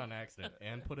answered it on accident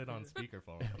and put it on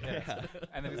speakerphone. Yeah.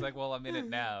 And then he's like, well, I'm in it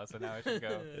now, so now I should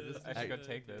go. I should go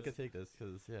take I this. could take this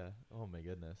because oh my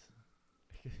goodness.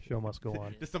 Show must go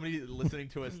on. Just somebody listening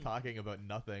to us talking about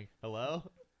nothing. Hello.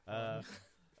 No,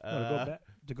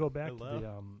 to go back to hello?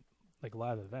 the like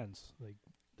live events, like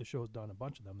the show's done a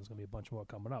bunch of them. There's gonna be a bunch more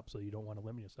coming up, so you don't want to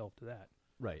limit yourself to that.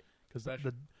 Right. Because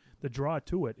Especially- the draw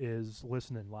to it is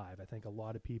listening live. I think a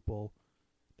lot of people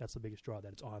That's the biggest draw,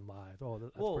 that it's on live. Oh,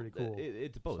 that's well, pretty cool.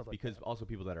 It's both Stuff like because that. also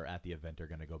people that are at the event are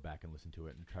going to go back and listen to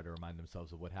it and try to remind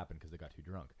themselves of what happened because they got too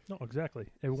drunk. No, exactly.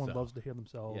 Everyone So, loves to hear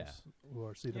themselves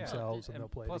or see themselves, and they'll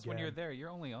play plus, it again. when you're there,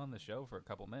 you're only on the show for a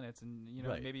couple minutes, and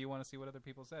Right. maybe you want to see what other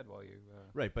people said while you.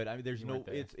 Right, but I mean, there's you no. weren't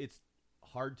there. It's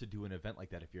hard to do an event like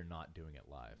that if you're not doing it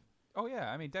live. Oh yeah,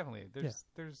 I mean definitely. There's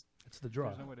It's the draw.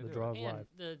 There's no way to The do draw it. is And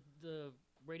live. the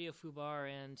Radio Fubar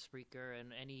and Spreaker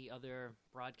and any other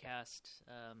broadcast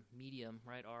medium,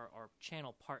 right, are our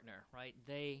channel partner, right?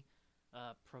 They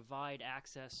provide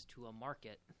access to a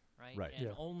market, right? Right. And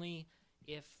Yeah. only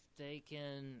if they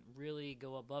can really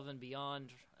go above and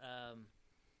beyond,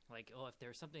 if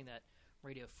there's something that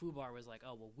Radio Fubar was like,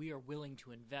 oh, well, we are willing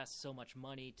to invest so much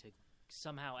money to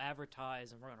somehow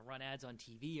advertise and we're going to run ads on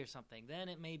TV or something, then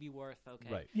it may be worth, okay.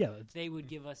 Right. Yeah, They would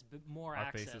give us more Our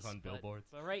access. faces on but- billboards.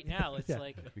 But right now, it's Yeah.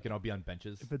 like, We can all be on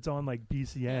benches. if it's on like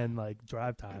BCN, like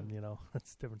drive time,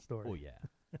 that's a different story. Oh yeah.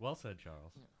 Well said,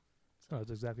 Charles. No,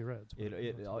 that's exactly right. It's what-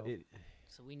 It, that's what-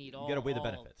 so we need you all. got to weigh the all-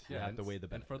 benefits. You have and to weigh the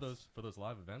and benefits. for those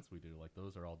live events we do, like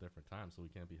those are all different times, so we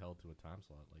can't be held to a time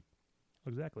slot. Like,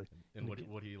 exactly. and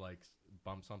would he like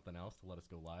bump something else to let us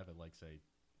go live at like say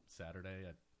Saturday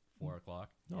at 4 o'clock?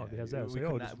 No, if he Yeah, has that, we say,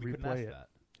 couldn't just a- we couldn't replay ask it. that.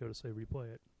 He'll just say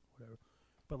replay it, whatever.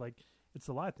 But like, it's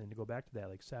the live thing. To go back to that,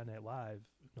 like Saturday Night Live.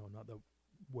 No, not that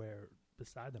we're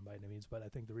beside them by any means, but I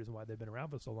think the reason why they've been around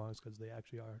for so long is because they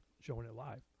actually are showing it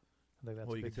live. I think that's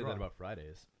Well, a you big could say draw. that about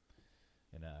Fridays,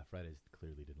 and Fridays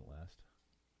clearly didn't last.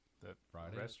 the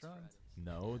Friday? restaurant.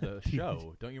 No, the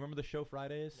show. Don't you remember the show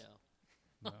Fridays?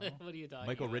 No. No. What are you talking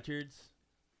Michael about? Richards.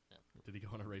 Did he go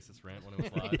on a racist rant when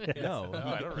it was live? No, No, I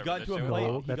don't he remember got the into a show. fight.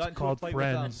 No, he that's got into called a fight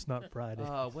Friends, not Friday.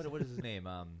 what is his name?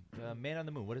 Man on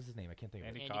the Moon. What is his name? I can't think of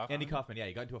Andy it. Kaufman. Andy Kaufman. Yeah,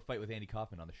 he got into a fight with Andy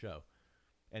Kaufman on the show,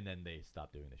 and then they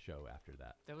stopped doing the show after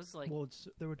that. That was like Well,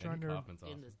 they were trying Andy to Kaufman's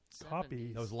awesome. in the copy.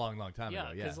 70s. That was a long, long time Yeah,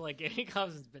 ago. Yeah, because like Andy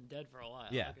Kaufman's been dead for a while.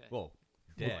 yeah. Okay. Well,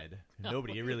 dead.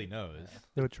 Nobody really knows.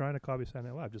 They were trying to copy Saturday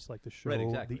Night Live, just like the show. Right,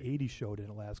 exactly. The '80s show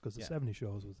didn't last because the Yeah. '70s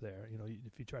shows was there.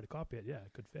 If you try to copy it, yeah,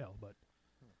 it could fail, but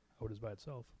how it is by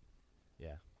itself.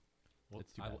 Yeah. Well,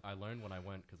 It's too bad. I learned when I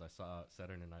went because I saw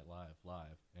Saturday Night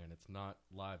Live, and it's not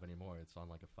live anymore. It's on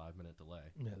like a 5-minute delay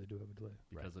Yeah, they do have a delay.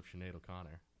 because of Sinead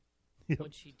O'Connor.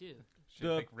 What'd she do? Should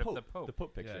like rip the Pope. The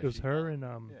Pope picture. Yeah, It was she- her and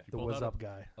She the pulled What's out Up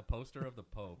guy. A poster of the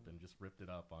Pope and just ripped it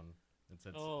up on and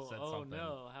said Oh something.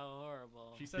 no, how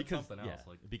horrible. She said because something else. yeah,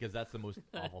 Like because that's the most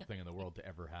awful thing in the world to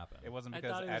ever happen. It wasn't I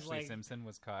because thought it was Ashley like- Simpson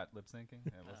was caught lip syncing.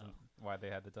 It wasn't why they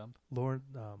had the dump. Lauren,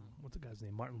 what's the guy's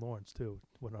name? Martin Lawrence too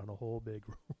went on a whole big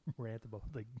rant about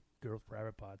like girls'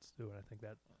 private parts too, and I think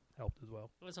that helped as well.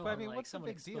 It was But I all mean, like what's the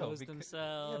someone big deal? exposed Because,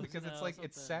 themselves. yeah, because it's like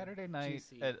it's something Saturday night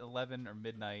juicy. at 11 or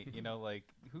midnight. Like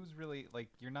who's really like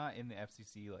you're not in the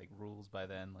FCC like rules by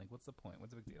then. Like what's the point?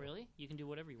 What's the big deal? Really? You can do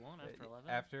whatever you want after 11?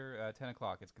 After 10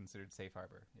 o'clock, it's considered safe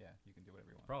harbor. Yeah, you can do whatever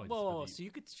you want. probably Whoa, just, so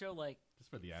you could show like just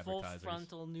for the full advertisers.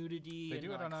 frontal nudity They and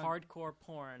do it like on, hardcore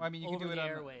porn Well, I mean, you can over do it the on-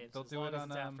 airwaves they'll as do long it as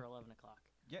on, it's after 11 o'clock.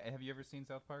 Yeah, have you ever seen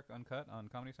South Park Uncut on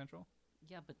Comedy Central?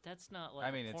 Yeah, but that's not like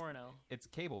I mean, a porno. It's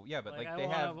cable. Yeah, but Like, like I they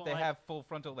wanna, have like- full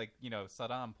frontal like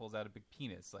Saddam pulls out a big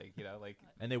penis like like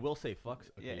And they will say fucks.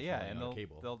 yeah, occasionally and on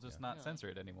cable. they'll just Yeah. not Yeah. censor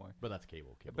it anymore. But that's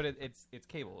cable. But it's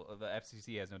cable. The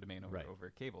FCC has no domain over, Right. over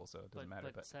cable, so it doesn't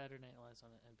matter. But Saturday Night Live's on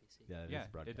NBC. Yeah, yeah, is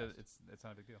broadcast. it does. It's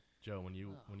not a big deal. Joe, when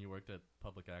you Oh. worked at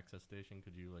public access station,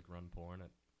 could you like run porn at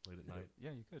late at night?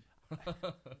 Yeah, you could.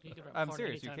 You could run I'm porn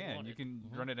serious. You anytime can. wanted. You can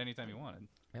Mhm. run it anytime you wanted.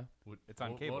 It's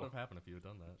on What cable. would have happened if you had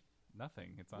done that?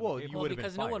 Nothing. It's on Well, cable. you Well, would've been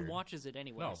because no one fired. watches it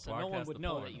anyway, No, so no one broadcast would the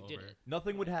know porn that you did over- it.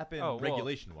 Nothing would happen Oh, well,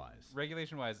 regulation-wise.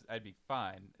 Regulation-wise, I'd be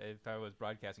fine. If I was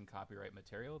broadcasting copyright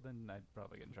material, then I'd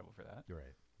probably get in trouble for that. You're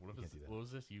right. What Can't if do that. what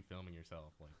was this? You filming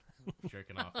yourself, like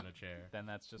jerking off in a chair? Then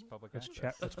that's just public That's access.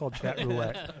 chat. That's called chat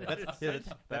roulette. That's half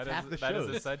the that is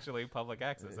shows. essentially public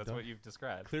access. That's Don't- what you've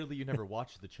described. Clearly, you never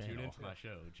watched the channel. Tune into my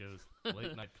show, Joe's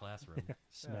late night classroom,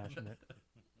 Smashing it.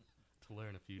 to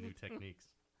learn a few new techniques.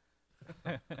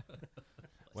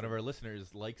 One of our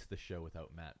listeners likes the show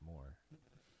without Matt more.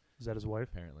 Is that his wife?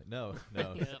 Apparently, no.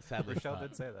 Yeah. Sadly, it's Rochelle not.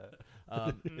 did say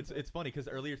that. It's funny because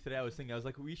earlier today I was thinking, I was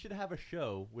like, we should have a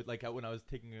show with like when I was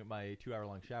taking my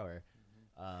 2-hour-long shower.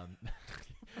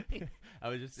 I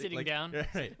was just Sitting like, down?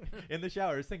 right, in the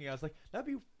shower. I was thinking, I was like, that'd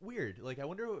be weird. Like, I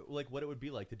wonder like what it would be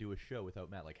like to do a show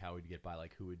without Matt. Like, how we'd get by.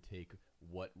 Like, who would take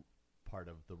what part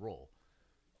of the role.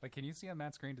 Like, can you see on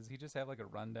Matt's screen? Does he just have like a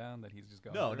rundown that he's just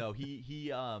going? No, through? no, he He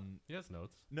has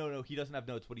notes. No, he doesn't have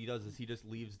notes. What he does is he just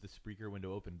leaves the Spreaker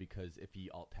window open because if he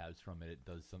alt tabs from it, it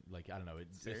does some like I don't know.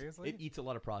 It Seriously? it eats a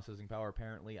lot of processing power.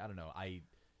 Apparently, I don't know.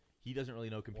 he doesn't really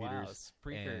know computers.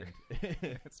 Wow, Spreaker.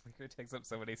 and- Spreaker takes up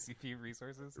so many CPU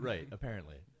resources. right,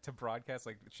 apparently. To broadcast,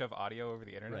 like shove audio over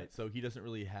the internet. Right, so he doesn't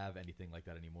really have anything like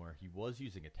that anymore. He was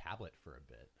using a tablet for a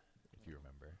bit, if you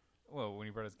remember. Whoa, when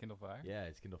he brought his Kindle Fire? Yeah,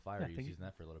 his Kindle Fire. Yeah, I he was think using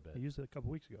that for a little bit. I used it a couple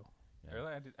weeks ago. Yeah.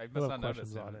 Really? I We'll must have not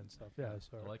questions notice on him. it and stuff. Yeah,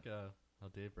 so I like how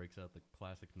Dave breaks out the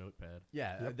classic notepad.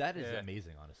 Yeah, Yep. that is Yeah.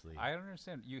 amazing, honestly. I don't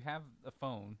understand. You have a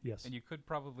phone. Yes. And you could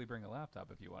probably bring a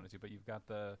laptop if you wanted to, but you've got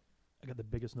the... I got the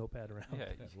biggest notepad around. Yeah.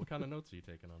 Yeah, what kind of notes are you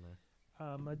taking on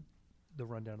there? The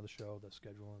rundown of the show, the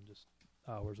schedule, and just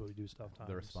hours where we do stuff. Times.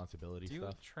 the responsibility Do you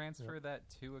stuff. transfer that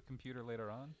to a computer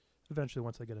later on? Eventually,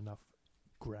 once I get enough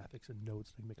graphics and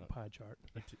notes, I can make a pie chart.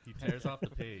 He tears off the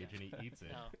page and he eats it.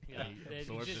 No, And yeah. he He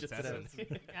absorbs just its sits it out.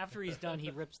 essence. After he's done, he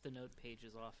rips the note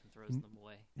pages off and throws them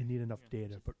away. You need enough Yeah.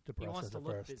 data to He wants process to it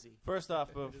look first. busy. First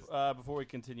off, before we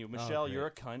continue, Michelle, great. you're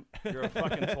a cunt. You're a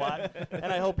fucking twat, and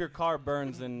I hope your car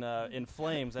burns in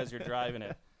flames as you're driving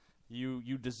it.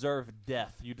 You deserve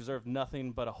death. You deserve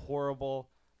nothing but a horrible,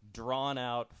 drawn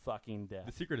out fucking The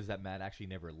death. secret is that Matt actually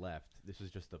never left. This was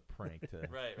just a prank to.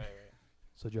 Right.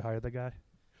 So did you hire the guy?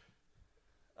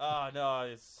 Oh no,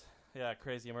 it's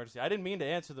crazy emergency. I didn't mean to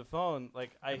answer the phone.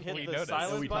 Like I hit we the noticed.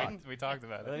 silent button. We talked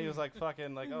about And then it. he was like,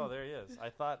 fucking, like, oh, there he is. I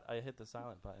thought I hit the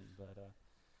silent button, but,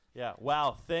 yeah.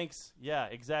 Wow, thanks. Yeah,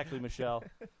 exactly, Michelle.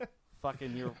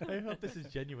 Fucking your I hope this is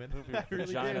genuine. your I really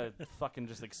do. vagina fucking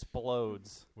just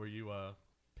explodes. Were you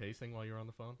pacing while you were on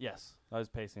the phone? Yes, I was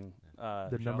pacing. The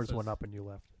Michelle numbers went says- up and you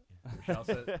left.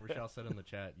 Rochelle said in the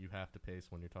chat you have to pace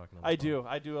when you're talking on the I phone. do.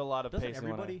 I do a lot of Doesn't pacing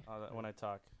everybody? when I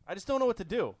talk. I just don't know what to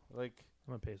do. Like,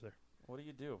 I'm a pacer. what do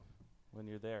you do when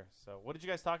you're there? So, what did you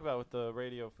guys talk about with the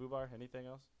radio Fubar? Anything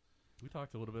else? We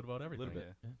talked a little bit about A everything. little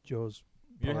bit. Yeah. Joe's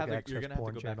You're, public you're access gonna have to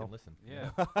porn go channel. back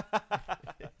and listen.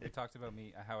 Yeah. We talked about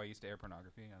how I used to air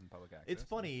pornography on public access. It's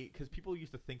funny because people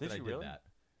used to think Did that I you did really? that.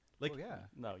 Like, Well, yeah.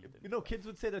 No, you didn't. you know, kids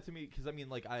would say that to me because I mean,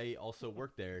 like, I also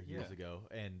worked there years Yeah. ago,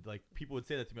 and like people would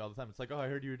say that to me all the time. It's like, oh, I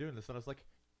heard you were doing this, and I was like,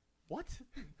 what?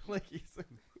 like,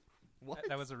 what?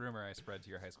 That was a rumor I spread to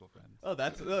your high school friends. Oh,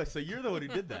 that's so you're the one who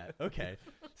did that. Okay.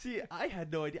 See, I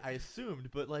had no idea. I assumed,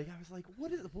 but like I was like,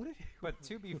 what is? But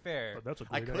to be fair, Oh, that's a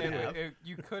I great could idea. have.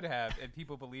 you could have, and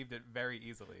people believed it very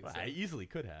easily. So. I easily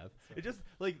could have. It just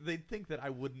like they'd think that I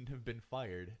wouldn't have been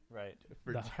fired Right.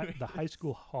 for doing The high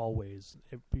school hallways,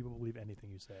 if people believe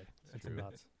anything you say. It's true.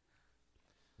 nuts.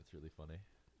 It's really funny.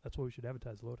 That's why we should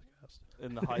advertise Loadcast.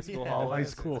 In the high school Yeah. High hallways.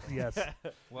 school, yes.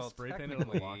 Well, Spray painted on the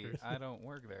technically, lockers. I don't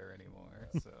work there anymore.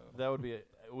 So That would be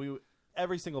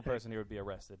every single person here would be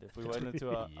arrested if we went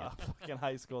into a fucking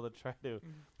high school to try to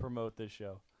promote this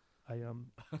show.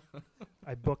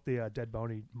 I booked the Dead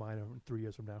Bounty minor 3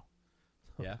 years from now.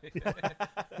 Yeah.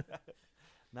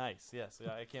 Nice, yes.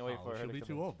 Yeah, I can't wait for her She'll to be come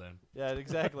too in. old then. Yeah,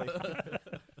 exactly.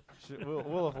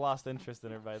 We'll have lost interest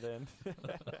in her by then.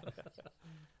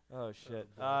 Oh shit.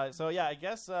 So yeah, I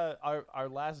guess our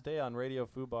last day on Radio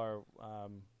Fubar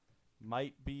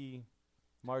might be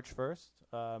March 1st.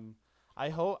 I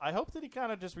hope that he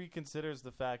kind of just reconsiders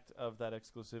the fact of that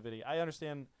exclusivity. I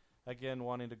understand again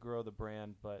wanting to grow the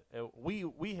brand, but we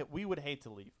would hate to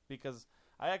leave because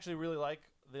I actually really like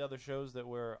the other shows that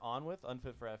we're on with,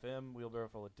 Unfit for FM, Wheelbarrow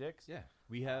Full of Dicks. Yeah.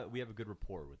 We have a good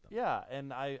rapport with them. Yeah,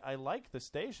 and I like the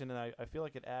station, and I feel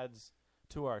like it adds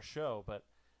to our show. But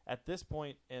at this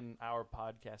point in our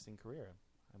podcasting career,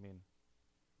 I mean,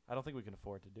 I don't think we can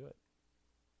afford to do it.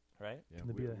 Right? Yeah, Can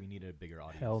there be a we need a bigger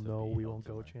audience. Hell to no, be we held won't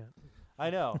to go our- chant. I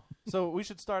know. So we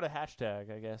should start a hashtag,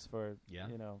 I guess, for Yeah.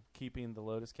 keeping the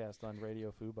Lotus Cast on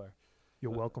Radio Fubar.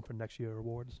 You're welcome for next year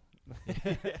awards.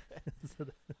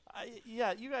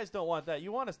 Yeah, you guys don't want that.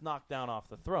 You want us knocked down off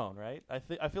the throne, right? I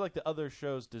feel like the other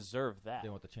shows deserve that. They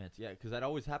want the chance, yeah, because that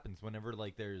always happens whenever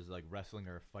like there's like wrestling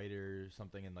or a fighter or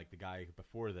something, and like the guy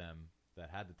before them that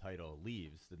had the title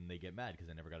leaves, then they get mad because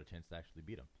they never got a chance to actually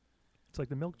beat him. It's like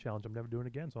the milk challenge. I'm never doing it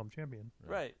again, so I'm champion.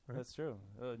 Right, Right. that's true.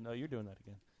 No, you're doing that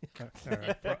again. All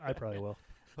right, I probably will.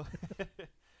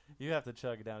 You have to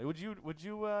chug it down. Would you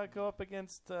go up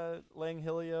against Lang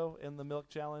Hilio in the milk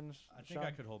challenge? I think Sean?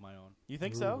 I could hold my own. You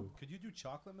think so? Ooh. Could you do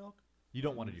chocolate milk? You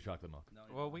don't want to do chocolate milk. No.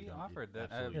 well, we You don't- you offered that.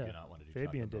 Absolutely Yeah. do not want to do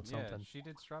Fabian chocolate did milk. Yeah, something. she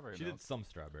did strawberry She milk. did some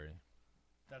strawberry.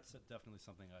 That's definitely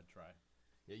something I'd try.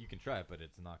 Yeah, you can try it, but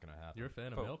it's not going to happen. You're a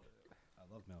fan of Oh. milk?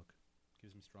 I love milk.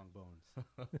 Gives me strong bones.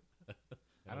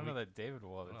 I don't know that David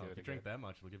will ever Oh, do if it you drink again. that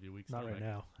much, it'll give you a weak Not stomach. right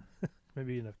now.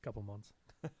 Maybe in a couple months.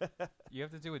 You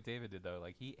have to do what David did though.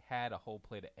 Like he had a whole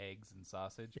plate of eggs and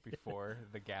sausage before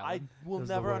the I gallon. will This is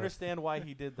the never worst. understand why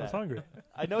he did I was that. hungry.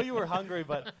 I know you were hungry,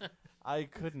 but I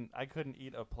couldn't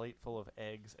eat a plate full of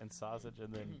eggs and sausage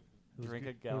and then was drink good.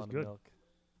 a It was gallon of good. milk.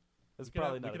 That's We could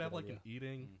probably have, not we could a have good like idea. an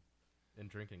eating in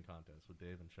drinking contests with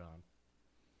Dave and Sean.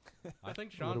 I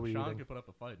think What are we Sean eating? could put up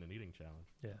a fight in an eating challenge.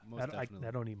 Yeah, Most definitely.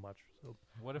 I don't eat much, so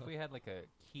What if we had like a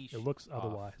quiche? It looks off?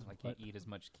 otherwise, Like you but- eat as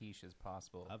much quiche as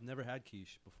possible. I've never had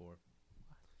quiche before.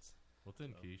 What's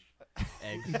in quiche?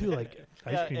 Eggs. you do like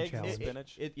ice Yeah, cream eggs and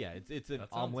challenge. spinach. It's an That sounds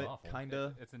omelet awful.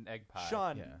 kinda. It's an egg pie.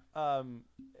 Sean, Yeah.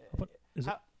 But is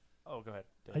it oh, go ahead.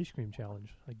 Dave. ice cream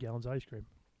challenge? Like Gallon's ice cream.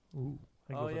 Ooh,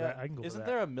 I can Oh go for yeah, that. I can go isn't for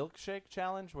there that. a milkshake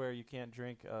challenge where you can't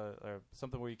drink, or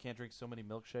something where you can't drink so many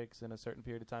milkshakes in a certain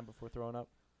period of time before throwing up?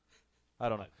 I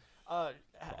don't know.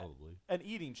 Probably. An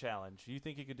eating challenge. You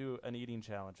think you could do an eating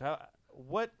challenge? How?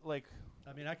 What like?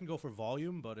 I mean, I can go for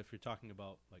volume, but if you're talking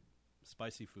about like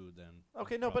spicy food, then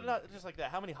Okay, no, but not just like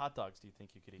that. How many hot dogs do you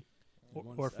think you could eat?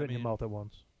 Or fit in your mouth at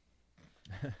once.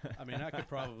 I mean, I could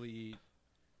probably eat.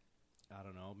 I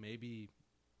don't know, maybe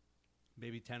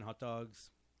 10 hot dogs.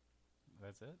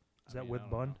 That's it. Is that with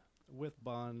bun? With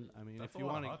bun. I mean, That's if a you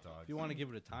lot of want hot to, dogs. if you want to give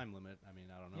it a time limit, I mean,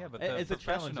 I don't know. Yeah, but It's the a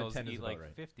challenge at professionals 10 is eat about like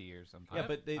right. 50 or something. Yeah,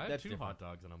 but I have that's 2 different. hot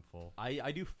dogs and I'm full.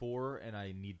 I do 4, and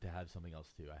I need to have something else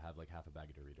too. I have like half a bag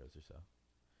of Doritos or so,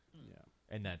 Yeah,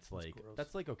 and that's like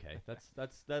gross. okay.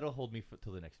 That'll hold me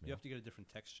till the next meal. you have to get a different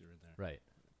texture in there. Right.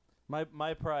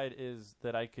 My pride is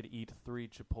that I could eat 3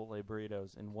 Chipotle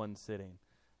burritos in one sitting,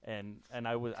 and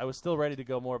I was still ready to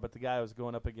go more, but the guy I was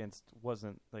going up against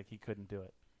wasn't like he couldn't do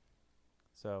it.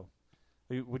 So,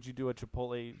 would you do a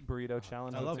Chipotle burrito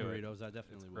challenge? I love do it. burritos. I It's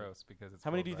definitely would. gross because it's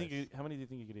How many full do you of think? rice. How many do you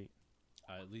think you could eat?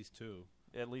 At least 2.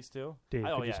 At least 2. Dave,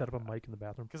 Oh, could you yeah. set up a mic in the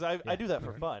bathroom? Because I Yeah. do that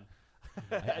for fun.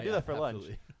 I do that for lunch.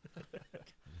 Absolutely.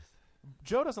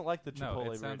 Joe doesn't like the No,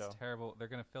 Chipotle it sounds burrito. terrible. They're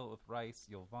gonna fill it with rice.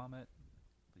 You'll vomit.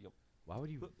 Why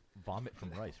would you vomit from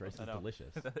rice? Rice I is know.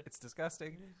 delicious. It's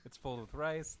disgusting. It's full with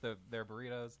rice. Their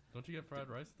burritos. Don't you get fried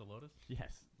rice at the Lotus?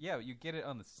 Yes. Yeah, you get it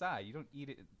on the side. You don't eat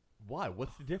it Why?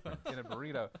 What's the difference? in a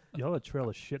burrito. Y'all have a trail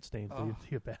of shit stains to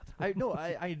your bathroom.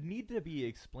 I need to be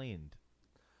explained.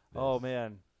 Oh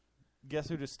man, guess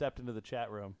who just stepped into the chat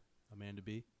room? Amanda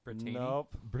B. Brittany.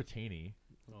 Nope, Brittany.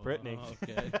 Oh, Brittany.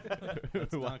 Okay,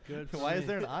 that's not good. for Why is me.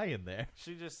 there an I in there?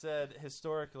 She just said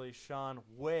historically, Sean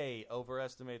way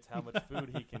overestimates how much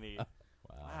food he can eat.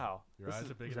 Wow, Your This eyes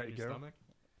is- are bigger is that than your your girl? stomach?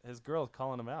 his girl's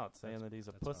calling him out, saying That's- that he's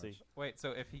a that's pussy. harsh. Wait,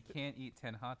 so if he can't eat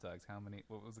 10 hot dogs, how many?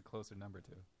 What was the closer number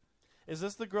to? Is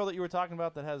this the girl that you were talking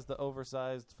about that has the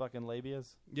oversized fucking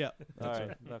labias? Yeah, All that's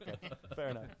right, okay, fair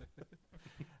enough.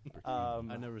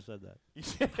 I never said that.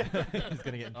 He's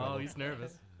gonna get in trouble. Oh, he's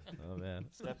nervous. Oh man.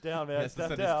 Step down, He man. has to Step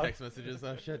send down. his text messages.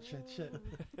 Oh shit.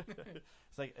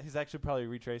 It's like he's actually probably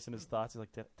retracing his thoughts. He's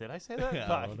like, did I say that? Yeah,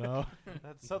 Fuck. oh no.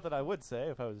 That's something I would say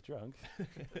if I was drunk.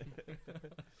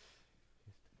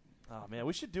 Oh man,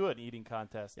 we should do an eating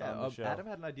contest Yeah, on the show. Adam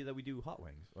had an idea that we do hot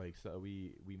wings. Like, so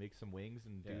we make some wings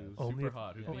and Yeah, do. Only super if-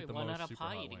 hot. Who Oh, can wait, eat the why most not a super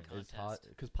pie hot eating wings? It's hot contest?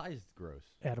 because pie is gross.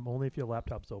 Adam, only if your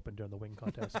laptop's open during the wing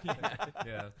contest.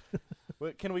 Yeah,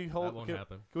 Wait, can we that hold? won't Can,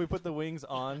 happen. can we put the wings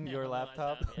on your Never mind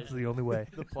laptop? that, yeah. It's the only way.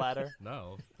 The platter.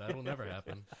 No, that will never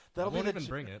happen. That'll I won't be the even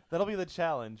bring it. That'll be the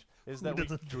challenge. Is Who that we,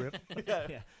 doesn't drip?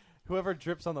 yeah, whoever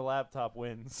drips on the laptop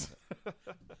wins.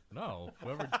 No,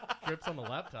 whoever drips on the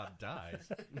laptop dies.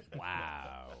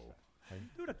 Wow.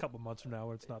 Do it a couple months from now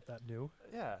where it's not that new.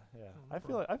 Yeah. I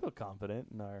feel confident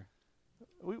in our.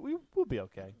 We'll be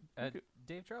okay.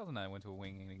 Dave Charles and I went to a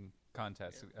wing eating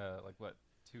contest. Like what?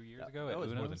 2 years That- ago? that at was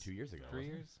more than Uno's? 2 years ago. 3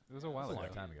 wasn't it? years? It was a while That was a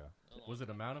ago. long time ago. Was it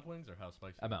amount of wings or how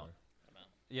spicy? they Amount. were?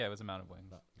 Yeah, it was amount of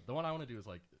wings. The one I want to do is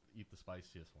like eat the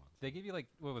spiciest ones. They give you like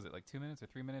what was it, like 2 minutes or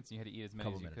 3 minutes? And you had to eat as many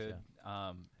Couple as you minutes,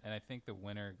 could. And I think the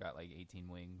winner got like 18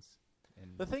 wings.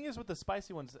 And The thing is with the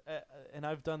spicy ones, and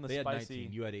I've done the They had spicy.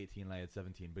 19. You had 18. And I had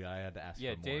 17. But I had to ask.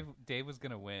 yeah, for more. Dave was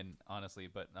gonna win honestly,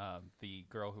 but the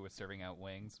girl who was serving out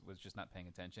wings was just not paying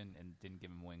attention and didn't give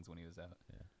him wings when he was out.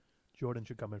 Jordan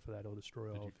should come in for that. He'll destroy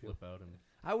Did all you of you. flip out and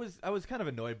I was kind of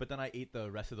annoyed, but then I ate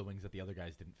the rest of the wings that the other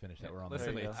guys didn't finish that were on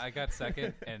Listen, the There you I got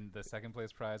second, and the second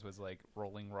place prize was like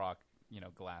Rolling Rock,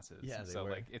 glasses. Yeah, they so were.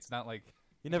 like it's not like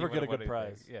You never you get a would've good won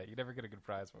anything. prize. Yeah, you never get a good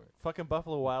prize for it. Fucking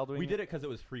Buffalo Wild Wings. We did it because it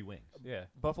was free wings. Yeah,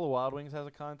 Buffalo Wild Wings has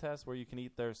a contest where you can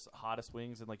eat their hottest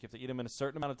wings, and like you have to eat them in a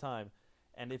certain amount of time.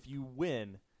 And if you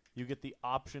win, you get the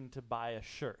option to buy a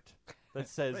shirt that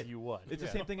says Right. you won. It's the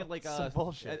same thing at like Some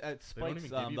bullshit. at They don't Spike's, even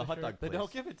give you the the hot shirt? dog They place.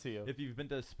 don't give it to you. If you've been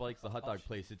to Spike's, the hot dog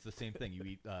place, it's the same thing. You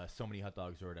eat so many hot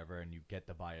dogs or whatever, and you get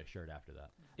to buy a shirt after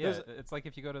that. yeah. It's like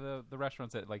if you go to the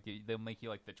restaurants that like they'll make you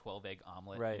like the 12-egg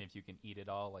omelet, Right. and if you can eat it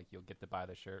all, like you'll get to buy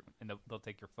the shirt, and they'll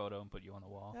take your photo and put you on the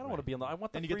wall. I don't want to be on the. I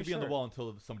want the And you get free to be on the shirt. wall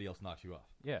until somebody else knocks you off.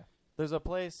 Yeah, There's a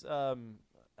place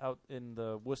out in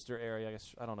the Worcester area. I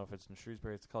guess I don't know if it's in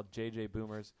Shrewsbury. It's called JJ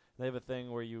Boomers. They have a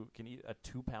thing where you can eat a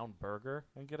 2-pound burger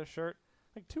and get a shirt.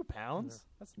 Like 2 pounds?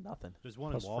 That's nothing. There's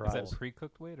one Plus in fries. Is Walpole. that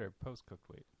pre-cooked weight or post-cooked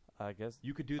weight? I guess.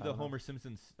 You could do I the don't know. Homer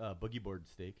Simpson's boogie board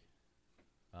steak.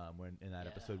 When in that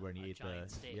Yeah, episode when he a ate giant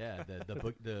the steak.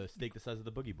 the steak the size of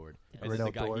the boogie board, Yeah. and Right then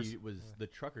the guy outdoors. he was the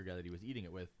trucker guy that he was eating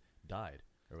it with died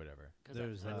or whatever. Because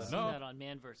There's, I've seen No. that on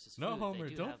Man vs. No, Food. They Homer,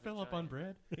 do don't have a fill up on giant-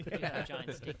 bread. They do have a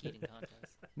giant steak eating contest.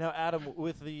 Now, Adam,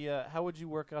 with the how would you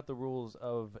work out the rules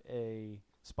of a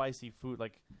spicy food?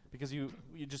 Like, because you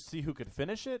just see who could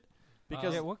finish it.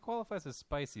 Because Yeah, what qualifies as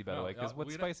spicy, by the No, way? Because what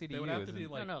we'd spicy do they you would have use? to be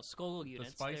And- like no, Scoville units.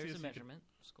 There's spiciest a you could- measurement.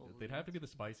 Scoville they'd have to be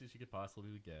units. the spiciest you could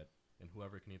possibly get, and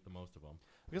whoever can eat the most of them.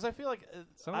 because I feel like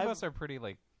Some of us are pretty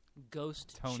like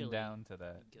Ghost toned chili. down to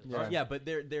that. Ghost. Yeah. Yeah, but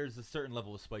there's a certain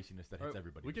level of spiciness that hits Or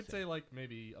everybody. We the could same. say like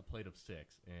maybe a plate of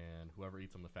 6, and whoever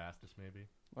eats them the fastest, maybe.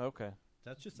 okay.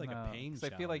 That's just like No, a pain 'cause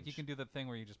I feel like you challenge. can do the thing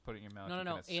where you just put it in your mouth. No, and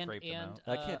no, no, kinda scrape them out.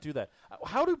 I can't do that.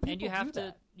 How do people and you have do to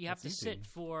that? you have That's to sit easy.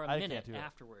 for a I can't minute do that.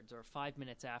 afterwards or 5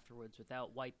 minutes afterwards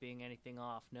without wiping anything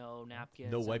off. No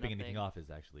napkins. no no wiping nothing. anything off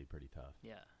is actually pretty tough.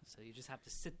 Yeah, so you just have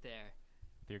to sit there.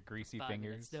 With your greasy 5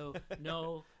 fingers. minutes.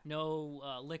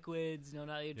 No liquids. No,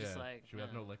 not. You're just like. should we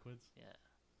have no liquids? Yeah,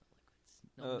 no liquids.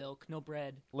 No milk. No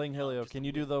bread. Ling No, Hilio, just can the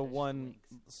you do wing- the just one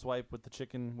wings. swipe with the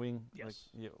chicken wing? Yes.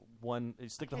 Like, you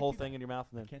stick the can't whole do thing that. in your mouth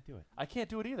and I then. can't do it. I can't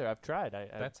do it either. I've tried.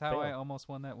 That's how I failed. almost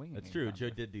won that wing. That's eating true. Joe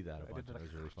contest. did do that I a did bunch. that That a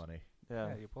was really funny. Yeah.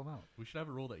 Yeah, you pull them out. We should have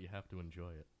a rule that you have to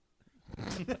enjoy it.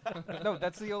 No,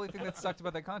 that's the only thing that sucked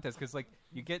about that contest because like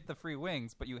you get the free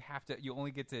wings, but you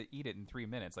only get to eat it in 3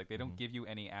 minutes. Like they don't give you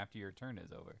any after your turn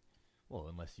is over. Well,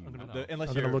 unless you I'm gonna- the- unless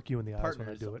I'm your gonna look you in the eyes when I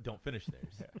partners do it. don't finish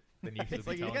theirs. Then you Should it's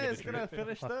be like you telling you guys the gonna truth.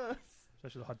 finish this.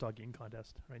 Especially the hot dog eating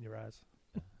contest, right in your eyes.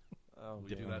 Oh, We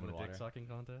Dip do them that in in the water. dick sucking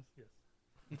contest.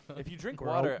 if you drink We're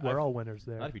water, all, we're all winners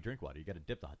there. Not if you drink water. You got to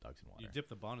dip the hot dogs in water. You dip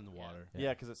the bun in the Yeah. water. yeah,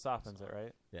 because it softens it,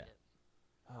 right? Yeah.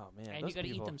 Oh man, And those you got to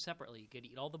eat people- them separately. You got to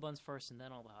eat all the buns first and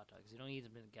then all the hot dogs. You don't eat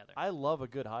them together. I love a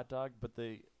good hot dog, but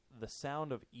the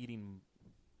sound of eating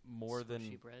more than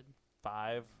Squishy bread.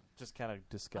 5 just kind of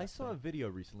disgusting. I saw a video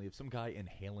recently of some guy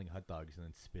inhaling hot dogs and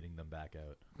then spitting them back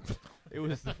out. It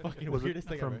was the fucking Was it weirdest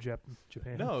thing from ever.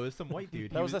 Japan? No, it was some white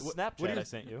dude. that He was a what- Snapchat what he I was-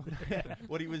 sent you.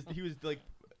 what he was like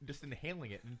just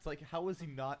inhaling it, and it's like, how was he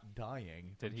not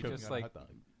dying? Did from he choking just on a like hot dog?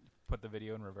 put the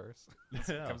video in reverse? No.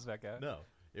 It comes back out. No,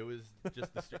 it was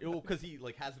just because he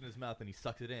like has it in his mouth and he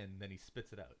sucks it in, then he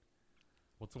spits it out.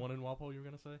 What's the one in Walpole you were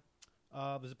gonna say?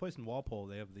 There's a place in Walpole.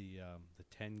 They have the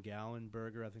 10-gallon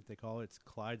burger, I think they call it. It's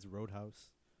Clyde's Roadhouse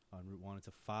on Route 1. It's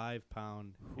a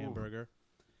 5-pound hamburger.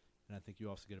 And I think you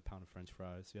also get a pound of French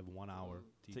fries. You have 1 hour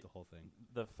to So- eat the whole thing.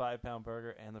 The 5-pound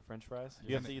burger and the French fries.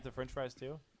 You have to eat the French fries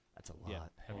too. That's a lot. Yeah.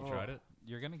 Have you Oh. tried it?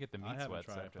 You're gonna get the meat I haven't sweats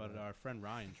tried it, after but that. our friend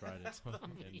Ryan tried it.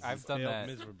 and I've he done failed that.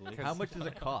 miserably. Because How much does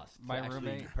it cost my to actually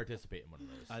roommate- participate in one of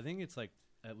those? I think it's like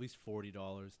at least $40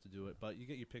 to do it, but you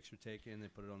get your picture taken. They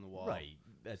put it on the wall. Right.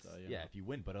 That's So, you yeah. know. If you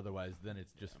win, but otherwise, then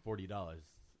it's just $40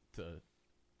 to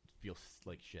feel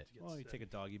like shit. Well, you take a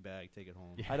doggy bag, take it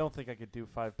home. Yeah. I don't think I could do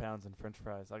 5 pounds in French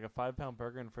fries. Like a 5-pound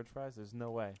burger and French fries. There's no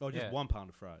way. Oh, just Yeah. 1 pound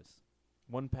of fries.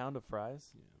 1 pound of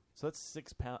fries. Yeah. So that's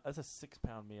 6 pound. That's a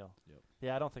 6-pound meal. Yep.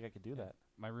 Yeah, I don't think I could do that.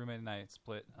 My roommate and I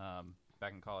split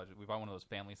back in college. We bought one of those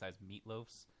family-sized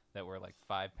meatloafs that were like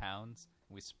 5 pounds.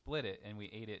 We split it and we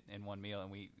ate it in one meal.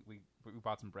 And we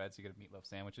bought some bread so you get meatloaf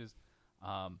sandwiches.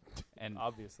 And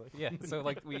Obviously. yeah, so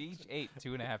like we each ate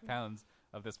 2.5 pounds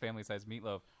of this family-sized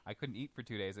meatloaf. I couldn't eat for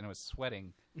 2 days and I was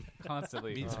sweating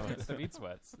constantly. Meat sweats. The meat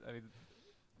sweats. I mean,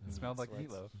 it smelled like sweats.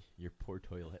 meatloaf. Your poor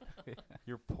toilet.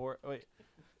 Your poor. Wait.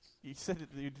 You said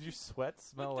did your sweat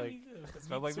smell like? It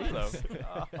smelled like meatloaf.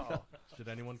 Oh. Should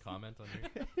anyone comment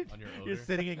on your odor? You're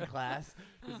sitting in class.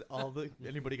 All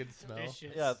anybody can smell.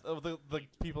 Yeah, the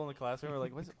people in the classroom are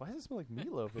like, why does it smell like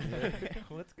meatloaf in here?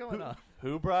 What's going on?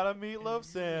 Who brought a meatloaf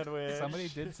sandwich? Somebody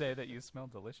did say that you smell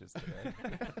delicious today.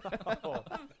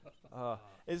 Oh.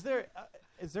 Is there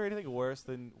anything worse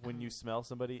than when you smell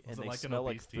somebody and Was it they like an smell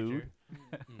like obese food?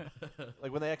 teacher?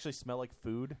 Like when they actually smell like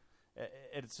food?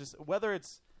 It's just whether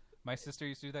it's My sister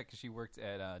used to do that because she worked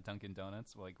at Dunkin'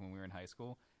 Donuts, like when we were in high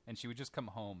school, and she would just come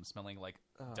home smelling like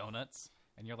donuts,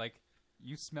 and you're like,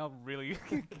 "You smell really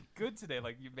good today.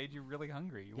 Like you made you really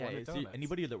hungry. You wanted see, donuts."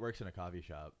 anybody that works in a coffee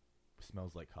shop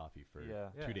smells like coffee for Yeah.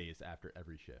 2 Yeah. days after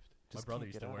every shift. My just brother can't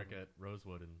used get to out work of it. at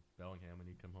Rosewood in Bellingham, and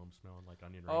he'd come home smelling like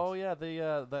onion rings. Oh yeah,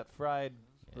 the that fried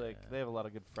Yeah. they have a lot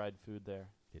of good fried food there.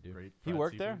 They do. Great He fried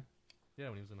worked seafood. there? Yeah,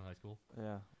 when he was in high school.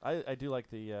 Yeah, I do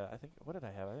like the I think what did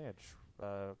I have? I think I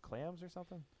had clams or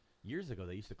something. Years ago,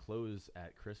 they used to close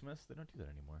at Christmas. They don't do that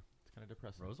anymore. It's kind of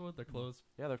depressing. Rosewood, they're closed.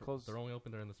 Yeah, they're closed. They're only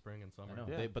open during the spring and summer. I know.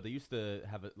 Yeah. But they used to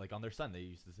have it like on their sign. They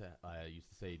used to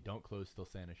say, "Don't close till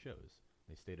Santa shows."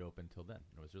 They stayed open till then.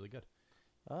 It was really good.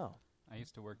 Oh. I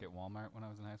used to work at Walmart when I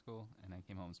was in high school, and I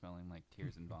came home smelling like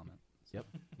tears and vomit. Yep.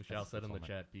 Michelle said in the Walmart.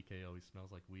 chat, BK always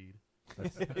smells like weed.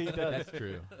 He does. That's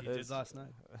true. He did last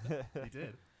night. He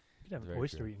did. You could have an Very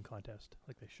oyster true. eating contest.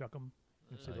 Like they shuck them.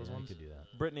 You see Oh, those yeah, you ones? could do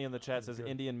that. Brittany in the chat That's says good.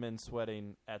 Indian men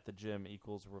sweating at the gym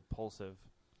equals repulsive.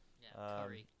 Yeah,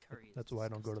 curry. Curry. Is That's why I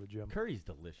don't go to the gym. Curry's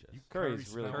delicious.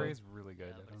 Curry's really Curry's good. really good.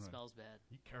 Yeah, I but don't it know. smells bad.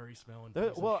 You curry smelling.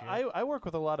 Well, I work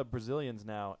with a lot of Brazilians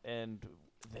now, and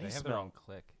they have smell. their own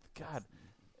clique. God,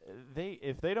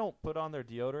 if they don't put on their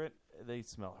deodorant, they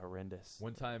smell horrendous.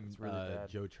 One time, It's really bad.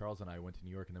 Joe, Charles, and I went to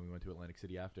New York, and then we went to Atlantic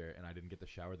City after, and I didn't get the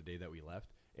shower the day that we left.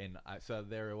 And so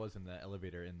there it was in the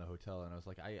elevator in the hotel, and I was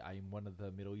like, I'm one of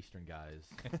the Middle Eastern guys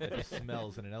that just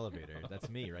smells in an elevator. That's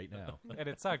me right now. And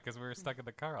it sucked because we were stuck in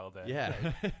the car all day. Yeah.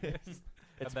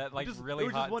 And that like really it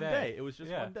was hot just one day. It was just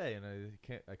Yeah. one day, and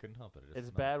I couldn't help it. It just It's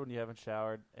smelled. bad when you haven't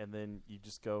showered, and then you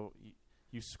just go.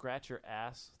 You scratch your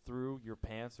ass through your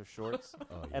pants or shorts,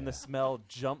 Oh, and the yeah. smell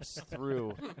jumps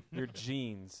through your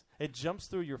jeans. It jumps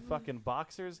through your fucking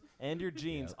boxers and your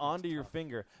jeans onto your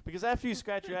finger. Because after you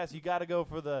scratch your ass, you got to go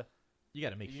for the. You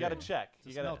got to make sure. You got to check. It's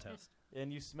You a got smell to test.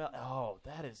 And you smell. Oh,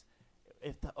 that is.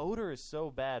 If the odor is so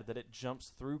bad that it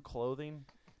jumps through clothing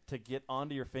to get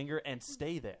onto your finger and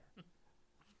stay there,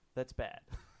 that's bad.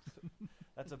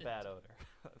 That's a bad odor.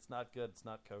 It's not good. It's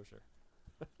not kosher.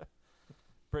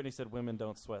 Brittany said women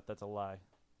don't sweat. That's a lie.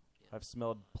 I've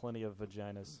smelled plenty of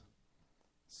vaginas.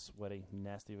 Sweaty,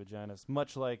 nasty vaginas.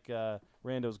 Much like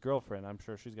Rando's girlfriend. I'm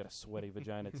sure she's got a sweaty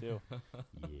vagina, too.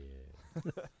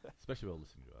 Yeah. Especially while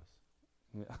listening to us.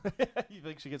 Yeah. You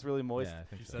think she gets really moist? Yeah, I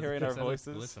think He so. said, Hearing he our said it's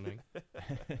voices. glistening.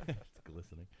 It's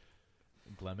glistening.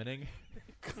 Glemening?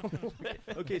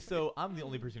 Okay, so I'm the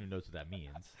only person who knows what that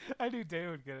means. I knew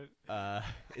Dave would get it.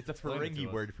 It's a Explain it to Ferengi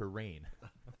us. word for rain.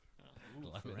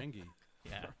 Ferengi.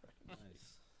 Yeah. Nice.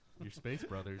 Your space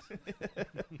brothers.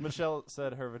 Michelle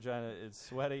said her vagina is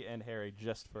sweaty and hairy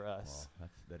just for us. Well,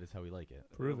 that is how we like it.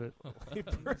 Prove it.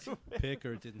 Pick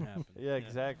or it didn't happen. Yeah,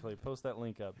 exactly. Post that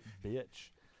link up,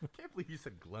 bitch. I can't believe you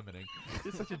said glemening.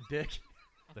 You're such a dick.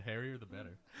 The hairier, the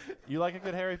better. You like a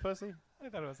good hairy pussy? I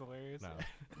thought it was hilarious. No,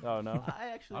 Oh no. I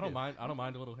actually I don't do. mind. I don't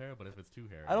mind a little hair, but if it's too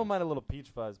hairy, I don't mind a little peach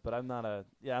fuzz, but I'm not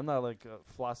like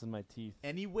flossing my teeth.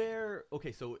 Anywhere,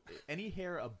 okay, so any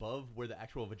hair above where the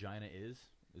actual vagina is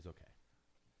okay.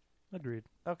 Agreed.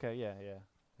 Okay, yeah.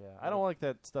 I don't like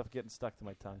that stuff getting stuck to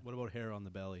my tongue. What about hair on the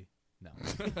belly? No.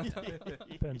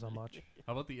 Depends on much.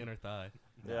 How about the inner thigh?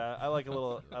 Yeah, I like a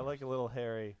little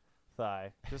hairy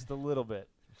thigh, just a little bit.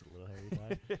 Just a little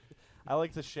hairy thigh. I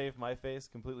like to shave my face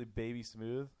completely baby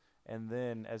smooth, and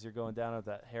then as you're going down with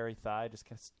that hairy thigh, just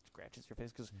kind of scratches your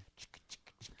face because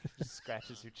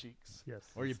scratches your cheeks. Yes.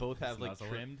 Or you both have like Nuzzle it.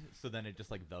 trimmed, so then it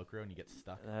just like Velcro and you get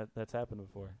stuck. That's happened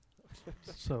before.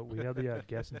 So we have the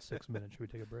guess in 6 minutes. Should we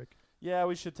take a break? Yeah,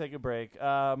 we should take a break.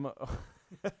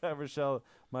 Rochelle,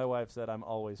 my wife said I'm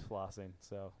always flossing.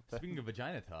 So Speaking of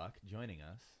vagina talk, joining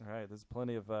us. all right, there's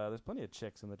plenty of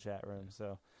chicks in the chat room.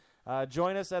 So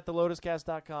join us at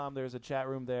thelotuscast.com. There's a chat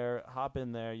room there. Hop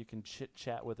in there. You can chit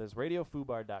chat with us.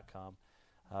 RadioFubar.com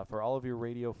for all of your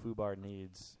Radio Fubar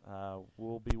needs.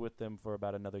 We'll be with them for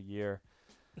about another year.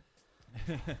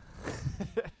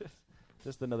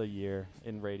 Just another year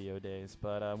in radio days.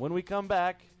 But when we come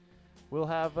back, we'll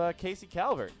have Casey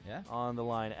Calvert Yeah? on the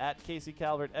line at Casey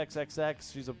Calvert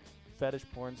XXX. She's a fetish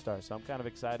porn star, so I'm kind of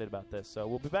excited about this. So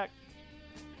we'll be back.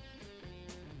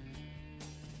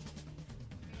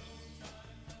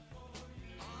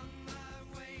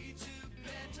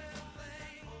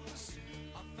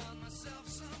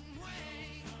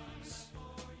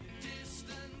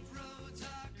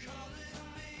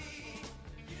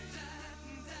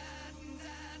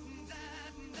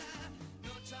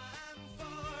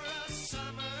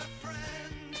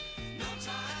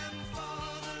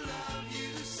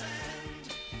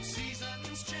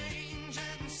 Seasons change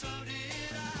and so do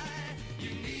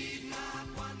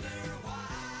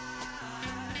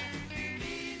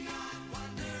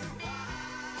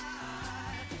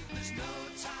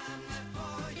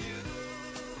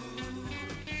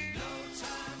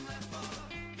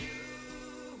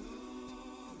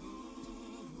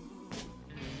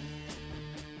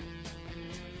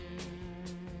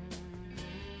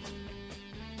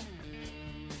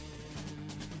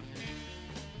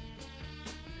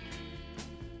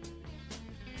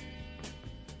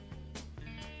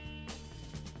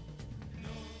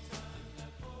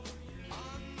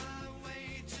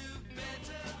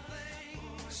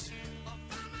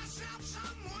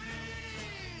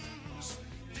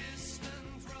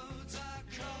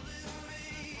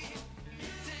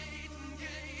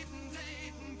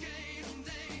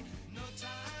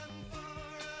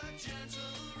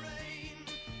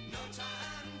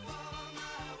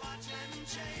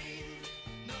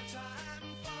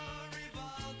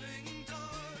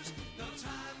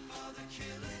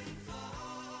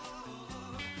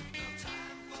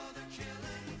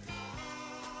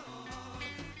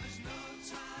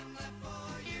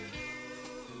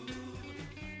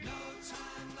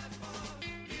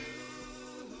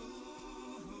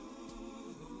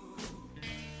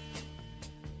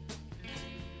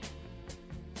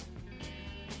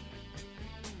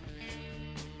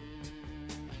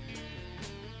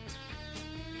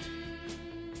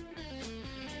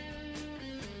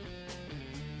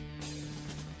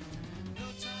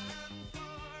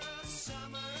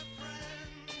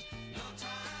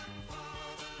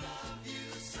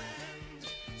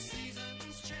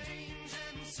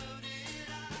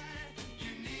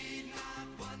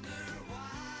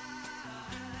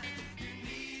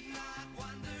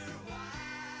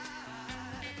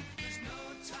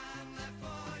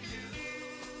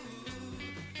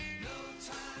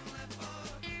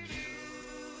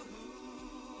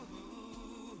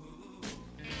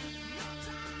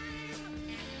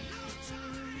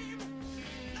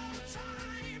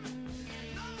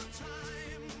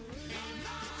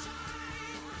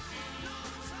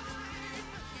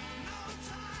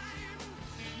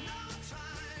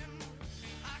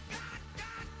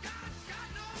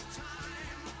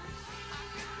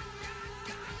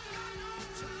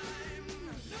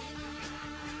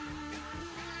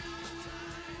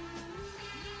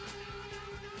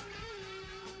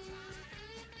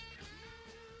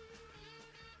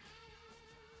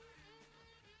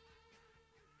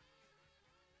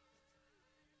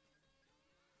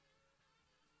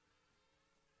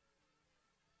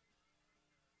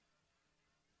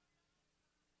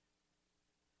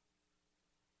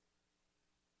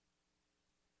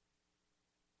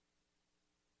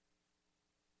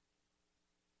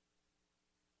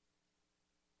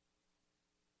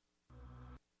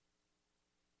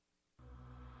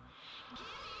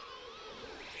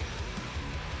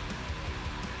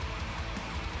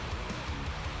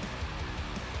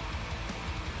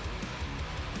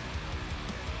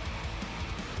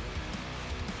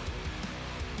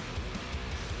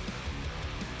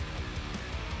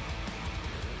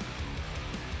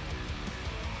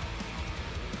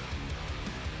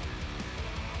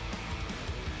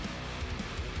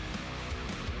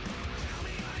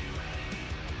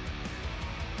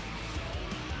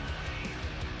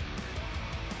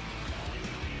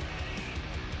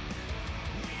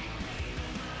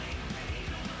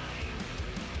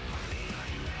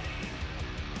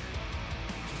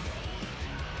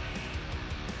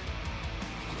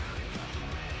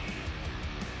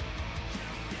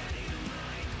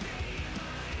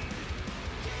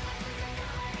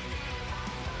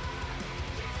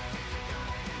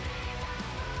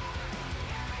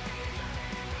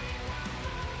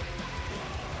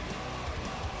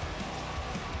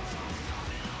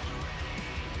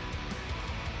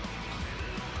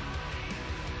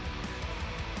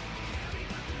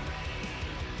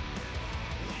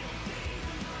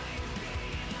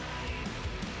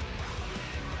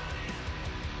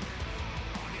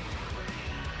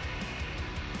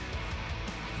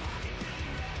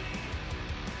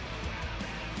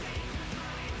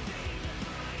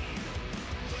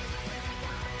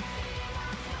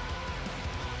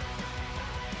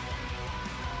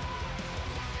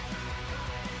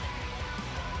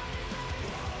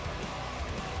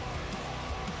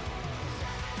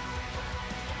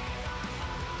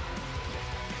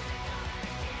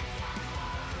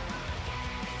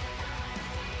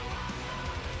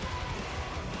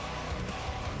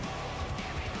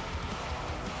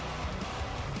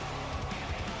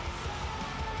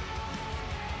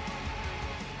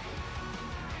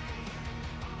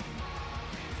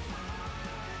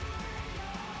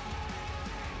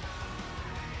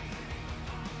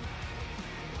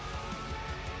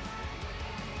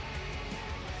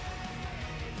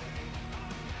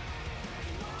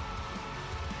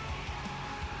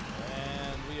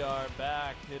are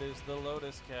back. It is the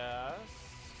Lotus Cast.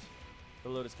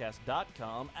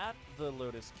 TheLotusCast.com, at the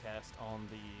Lotus Cast on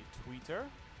the Twitter.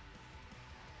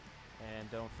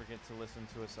 And don't forget to listen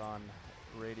to us on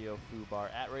Radio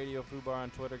Fubar, at Radio Fubar on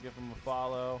Twitter. Give them a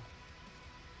follow.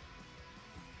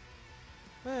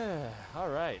 All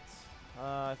right.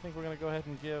 I think we're going to go ahead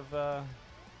and give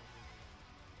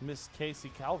Miss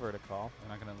Casey Calvert a call. We're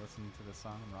not going to listen to the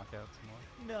song and rock out some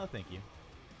more? No, thank you.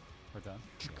 We're done?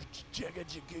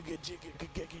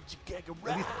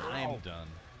 I'm done.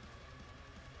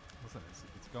 Listen,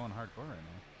 it's going hardcore right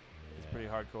now. It's pretty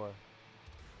hardcore.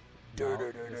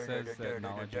 It says that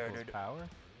knowledge equals power,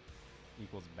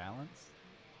 equals balance.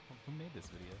 Who made this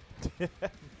video?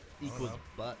 Equals know.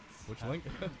 butts. Which link?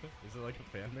 Is it like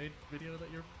a fan-made video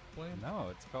that you're playing? No,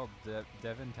 it's called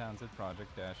Devin Townsend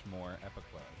Project More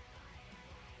Epicloud.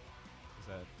 Is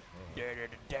that?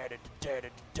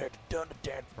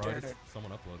 Probably just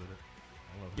someone uploaded it.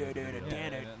 I don't know who made the video. Yeah,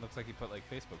 and it looks like he put like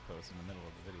Facebook posts in the middle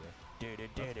of the video.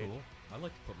 That's cool. I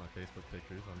like to put my Facebook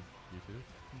pictures on YouTube.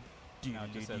 Now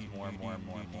it just says more. I think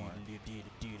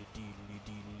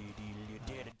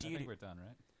we're done,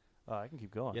 right? I can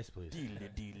keep going. Yes, please.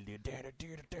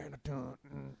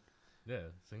 Yeah,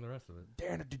 sing the rest of it.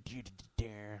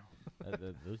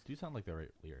 Those do sound like the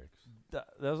right lyrics.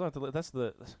 Those aren't the. That's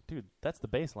the dude. That's the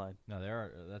bass line. No, there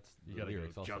are. That's You the gotta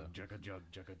lyrics go also. jug, jug.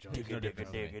 There's no difference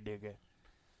to me.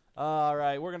 All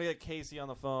right, we're gonna get Casey on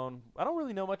the phone. I don't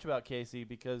really know much about Casey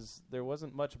because there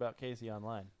wasn't much about Casey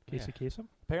online. Casey Kasem?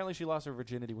 Apparently, she lost her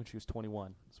virginity when she was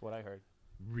 21. That's what I heard.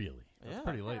 Really? That's Yeah.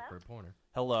 pretty late for a porner.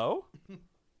 Hello.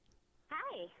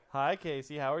 Hi, Hi,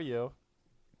 Casey. How are you?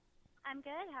 I'm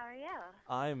good. How are you?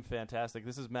 I'm fantastic.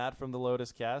 This is Matt from the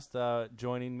Lotus Cast.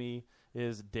 Joining me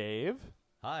is Dave.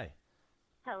 Hi.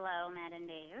 Hello, Matt and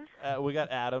Dave. We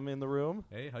got Adam in the room.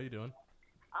 Hey, how you doing?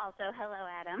 Also, hello,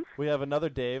 Adam. We have another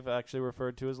Dave, actually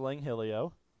referred to as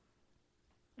Langhilio.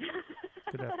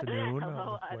 Good afternoon. Hello,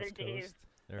 on the other West Dave. Coast.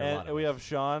 There are a lot And of we us. have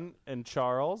Sean and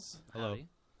Charles. Hello. Howdy.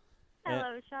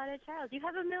 Hello, Sean and Charles. You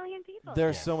have a million people.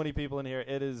 There's so many people in here.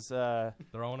 It is. They're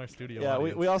all in our studio. Yeah,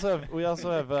 audience. we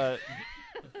also have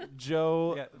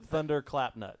Joe Yeah. Thunder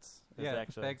Clapnuts. is Yeah,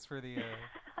 actually. thanks for the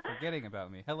forgetting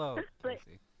about me. Hello, But-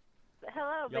 Casey.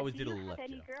 Hello, You but always do did a you little have left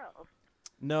any joke. girls?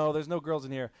 No, there's no girls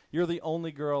in here. You're the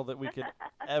only girl that we could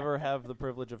ever have the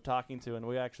privilege of talking to, and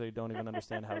we actually don't even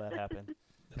understand how that happened.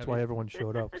 That's why everyone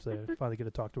showed up. So finally get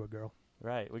to talk to a girl.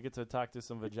 Right, we get to talk to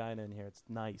some vagina in here. It's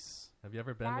nice. Have you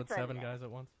ever been with That's what 7 it is. guys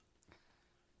at once?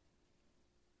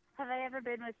 Have I ever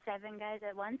been with 7 guys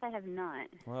at once? I have not.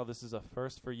 Well, this is a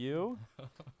first for you.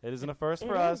 It isn't a first It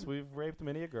for us. is. We've raped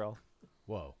many a girl.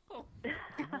 Whoa.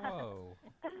 Whoa.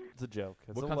 It's a joke.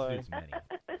 It's What a lie. constitutes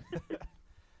many?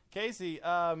 Casey,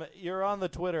 you're on the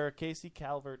Twitter, Casey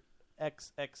Calvert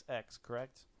XXX,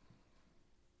 correct?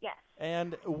 Yes.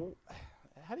 And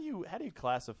how do you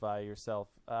classify yourself?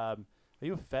 Are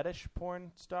you a fetish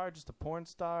porn star? Just a porn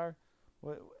star?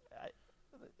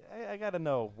 I got to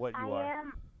know what you are.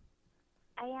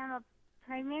 I am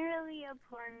primarily a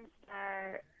porn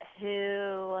star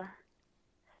who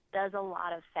does a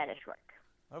lot of fetish work.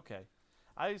 Okay.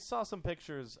 I saw some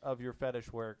pictures of your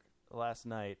fetish work last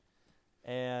night,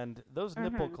 and those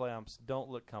nipple clamps don't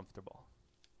look comfortable.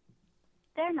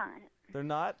 They're not. They're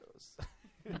not?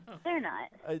 They're not.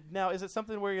 Now, is it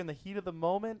something where you're in the heat of the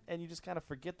moment and you just kind of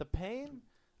forget the pain?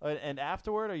 And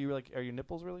afterward, are your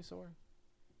nipples really sore?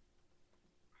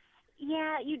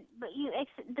 Yeah,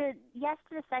 yes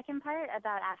to the second part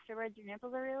about afterwards your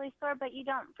nipples are really sore, but you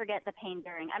don't forget the pain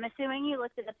during. I'm assuming you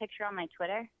looked at the picture on my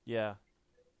Twitter. Yeah.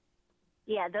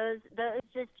 Yeah, those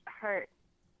just hurt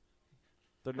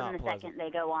They're from not the pleasant. second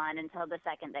they go on until the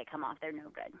second they come off. They're no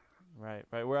good. Right.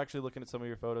 We're actually looking at some of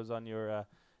your photos on your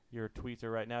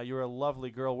Twitter right now. You're a lovely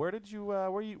girl. Where do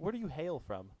you hail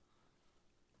from?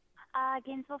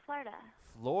 Gainesville, Florida.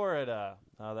 Florida.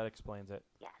 Oh, that explains it.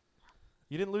 Yes.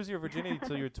 You didn't lose your virginity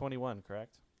until you were 21,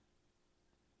 correct?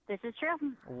 This is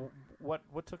true.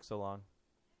 What took so long?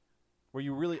 Were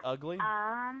you really ugly?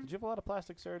 Did you have a lot of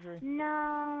plastic surgery?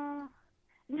 No.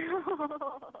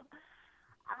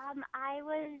 I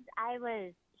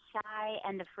was shy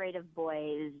and afraid of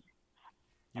boys.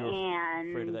 You were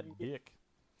and afraid of that dick.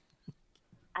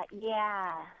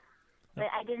 Yeah, but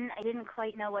I didn't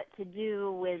quite know what to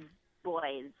do with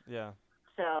boys. Yeah.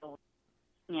 So,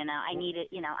 I needed.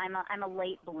 I'm a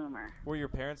late bloomer. Were your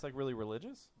parents like really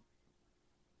religious?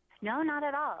 No, not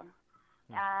at all.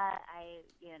 I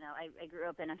grew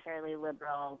up in a fairly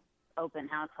liberal, open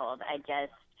household. I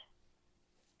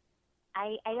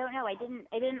don't know. I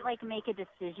didn't like make a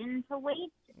decision to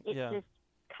wait. It just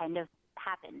kind of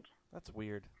happened. That's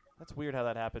weird. That's weird how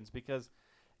that happens because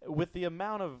with the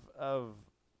amount of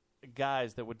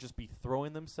guys that would just be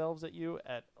throwing themselves at you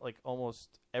at like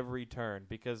almost every turn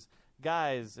because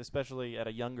guys, especially at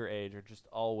a younger age, are just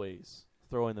always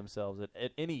throwing themselves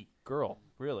at any girl,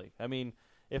 really. I mean,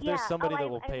 if there's somebody that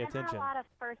will pay attention. I went on a lot of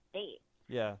first dates.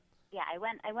 Yeah. Yeah, I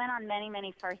went on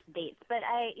many first dates, but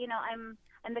I'm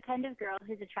the kind of girl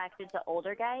who's attracted to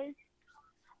older guys.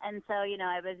 And so,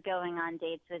 I was going on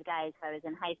dates with guys who I was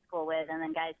in high school with and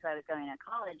then guys who I was going to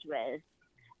college with.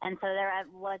 And so there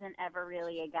wasn't ever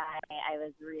really a guy I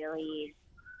was really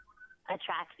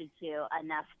attracted to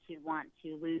enough to want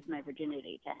to lose my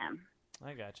virginity to him.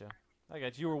 I gotcha.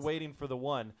 You were waiting for the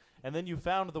one, and then you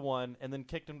found the one, and then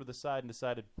kicked him to the side and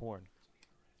decided porn.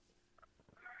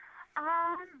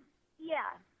 Yeah.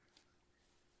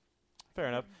 Fair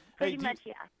enough. Pretty Hey, much,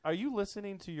 yeah. are you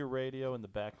listening to your radio in the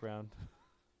background?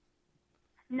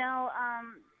 No,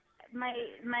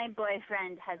 my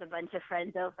boyfriend has a bunch of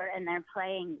friends over, and they're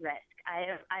playing Risk.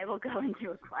 I will go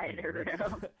into a quieter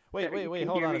room. Wait, so you can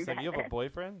hold hear on a me second. You have better. a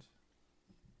boyfriend?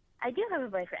 I do have a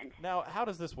boyfriend. Now, how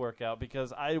does this work out?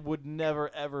 Because I would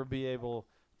never, ever be able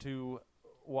to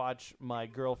watch my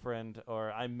girlfriend,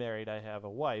 or I'm married, I have a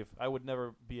wife. I would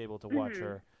never be able to watch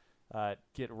her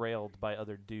get railed by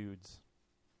other dudes.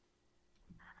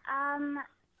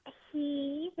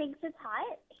 He thinks it's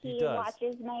hot. He He does.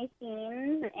 watches my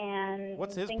scenes and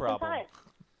What's his thinks problem? It's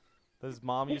Does his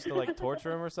mom used to, like,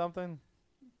 torture him or something?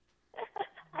 hot.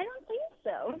 I don't think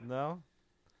so. No?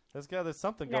 There's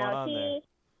something No, going on there. he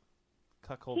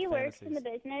Cuckold he works fantasies. in the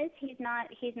business.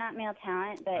 He's not male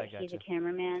talent, I but he's gotcha. a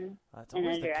cameraman It's and a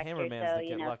always the director. cameramans So that you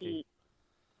get know lucky.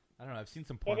 I don't know. I've seen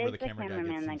some porn It where is the the camera guy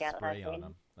cameraman gets some that got spray lucky. on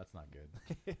him. That's not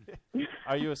good.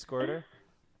 Are you a squirter?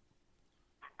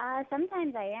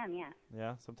 Sometimes I am, yeah.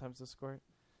 Yeah, sometimes a squirt.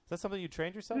 Is that something you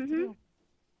trained yourself Mm-hmm. to do?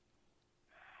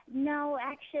 No,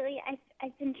 actually,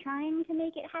 I've been trying to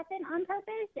make it happen on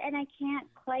purpose, and I can't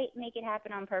quite make it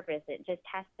happen on purpose. It just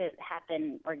has to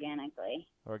happen organically.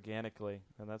 Organically,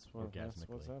 and that's what's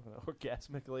happening.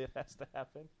 Orgasmically, it has to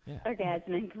happen. Yeah.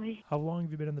 Orgasmically. How long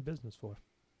have you been in the business for?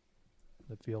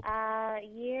 The field.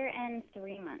 Year and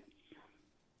 3 months.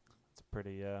 It's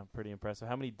pretty impressive.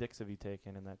 How many dicks have you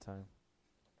taken in that time?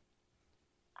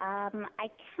 I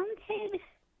counted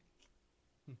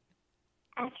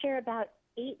after about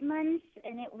 8 months,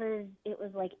 and it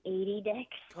was like 80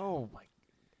 dicks. Oh my!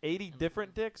 80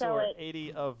 different dicks, So or it-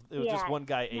 80 of it was yeah, just one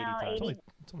guy 80 no, times. 80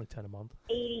 It's only 10 a month.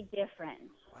 80 different.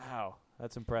 Wow,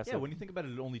 that's impressive. Yeah, when you think about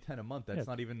it, only 10 a month. That's Yeah.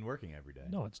 not even working every day.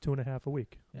 No, it's 2.5 a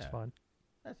week. It's Yeah. fine.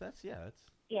 That's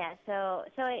Yeah, so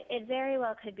it very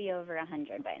well could be over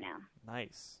 100 by now.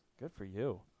 Nice, good for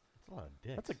you. that's a lot of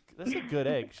dicks. That's a good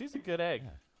egg. She's a good egg. Yeah.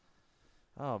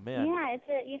 Oh man. Yeah,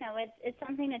 it's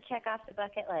something to check off the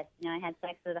bucket list. I had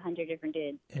sex with 100 different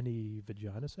dudes. Any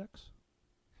vagina sex?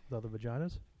 With other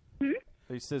vaginas?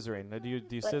 Are you scissoring? Do you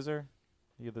What? scissor?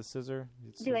 You the scissor?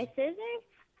 Do I scissor?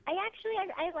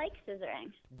 I like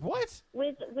scissoring What?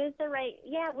 with the right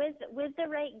with the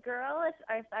right girl.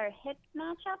 If our hips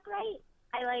match up right,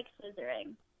 I like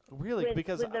scissoring. Really? With-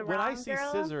 Because with the when I wrong see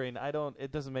girl? scissoring,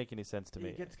 it doesn't make any sense to me.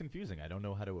 It gets confusing. I don't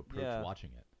know how to approach Yeah.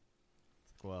 watching it.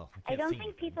 It's like, well, I don't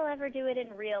think people ever do it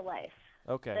in real life.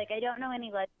 Okay. Like I don't know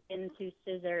any lesbians who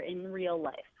scissor in real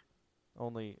life.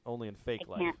 Only in fake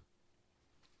I life. can't.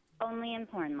 Only in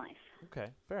porn life.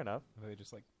 Okay, fair enough. Do they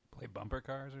just like play bumper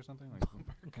cars or something?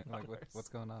 Like what's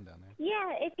going on down there?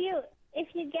 Yeah, if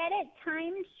you get it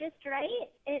timed just right,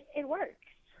 it works.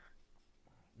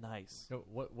 Nice. So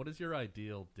what is your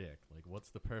ideal dick? Like, what's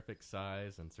the perfect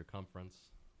size and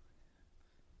circumference?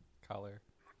 Color.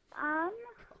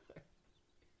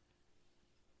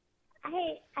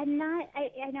 I'm not.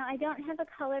 I know I don't have a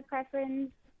color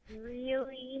preference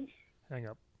really, Hang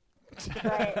up.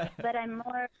 but I'm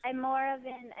more of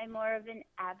an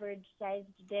average sized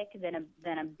dick than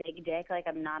a big dick. Like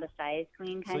I'm not a size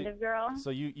queen kind of girl. So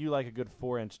you like a good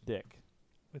 4-inch dick?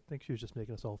 I think she was just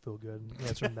making us all feel good and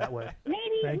answering that way.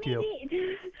 Maybe you.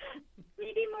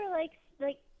 maybe more like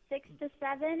 6 to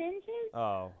 7 inches.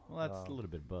 Oh, Well, that's a little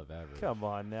bit above average. come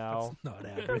on now. Not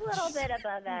Just average. a little bit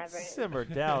above average. Simmer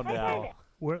down now.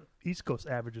 We're East Coast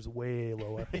average is way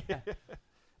lower.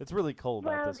 It's really cold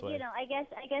out Well, this way. I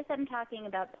guess I'm talking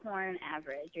about porn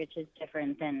average, which is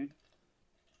different than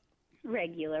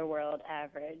regular world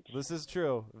average. This is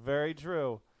true. Very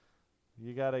true.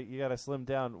 You gotta slim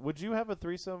down. Would you have a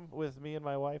threesome with me and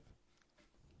my wife?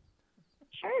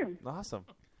 Sure. Awesome.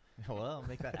 Well,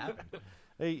 make that happen.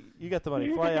 Hey, you got the money.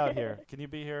 Fly out here. Can you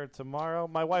be here tomorrow?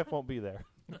 My wife won't be there.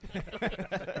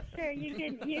 Sure, you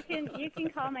can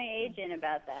call my agent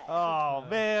about that. Oh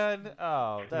man.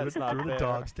 Oh, that's not Threw fair. the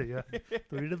dogs to you.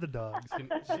 3 to the dogs.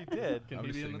 She did. Can I'm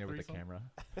he just be in sitting the there with the threesome? camera.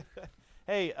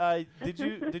 Hey,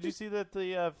 did you see that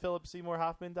the Philip Seymour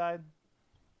Hoffman died?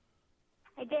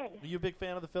 I did. Are you a big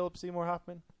fan of the Philip Seymour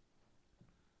Hoffman?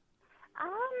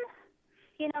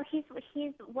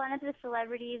 He's one of the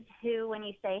celebrities who, when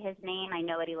you say his name, I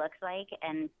know what he looks like,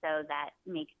 and so that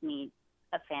makes me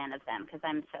a fan of them because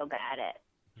I'm so bad at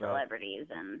celebrities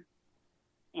and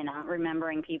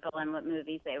remembering people and what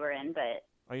movies they were in. But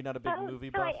Are you not a big movie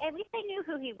so buff? at least I knew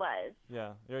who he was.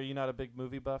 Yeah. Are you not a big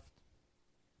movie buff?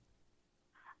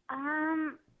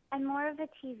 I'm more of a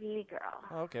TV girl.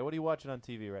 Oh, okay. What are you watching on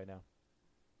TV right now?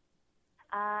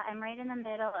 I'm right in the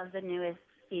middle of the newest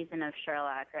season of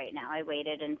Sherlock right now. I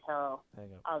waited until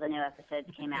all the new episodes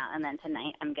came out, and then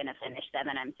tonight I'm going to finish them,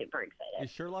 and I'm super excited.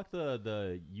 Is Sherlock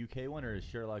the UK one or is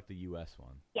Sherlock the US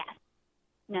one? Yes.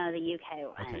 No, the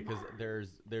UK one. Okay,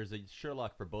 because there's a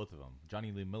Sherlock for both of them.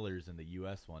 Johnny Lee Miller's in the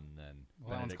US one, and then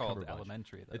that one's called Cumberbatch.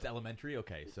 Elementary. Though. It's Elementary.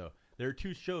 Okay, so there are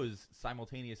two shows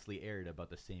simultaneously aired about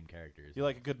the same characters. You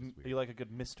like a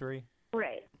good mystery?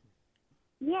 Right.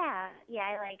 Yeah,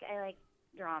 I like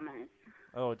dramas.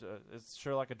 Oh, is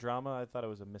Sherlock a drama? I thought it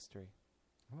was a mystery.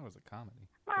 I thought it was a comedy.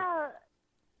 Well,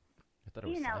 I thought it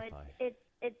was sci-fi.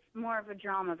 it's more of a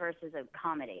drama versus a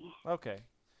comedy. Okay.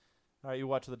 All right, you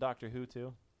watch the Doctor Who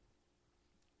too?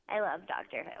 I love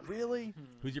Doctor Who. Really?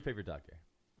 Who's your favorite Doctor?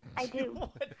 I do.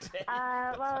 Well,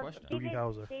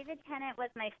 David Tennant was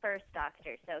my first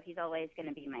Doctor, so he's always going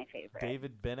to be my favorite.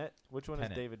 David Bennett? Which one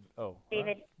Tennant. is David? Oh,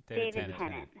 David Tennant.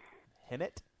 Tennant?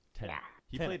 Tennant.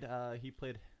 Yeah. He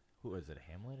played who was it?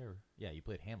 Hamlet or he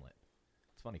played Hamlet.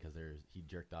 It's funny because he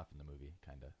jerked off in the movie,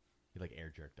 kind of. He like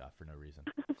air jerked off for no reason.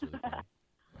 It's really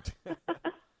funny.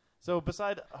 So,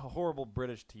 beside horrible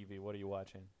British TV, what are you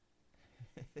watching?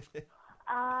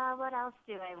 What else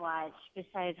do I watch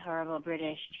besides horrible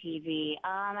British TV?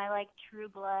 I like True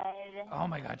Blood. Oh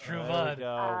my God, True There Blood! we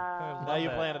go. Now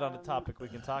you've landed on a topic we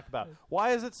can talk about.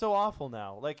 Why is it so awful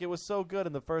now? Like, it was so good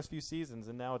in the first few seasons,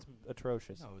 and now it's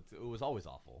atrocious. No, it was always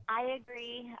awful. I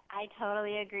agree. I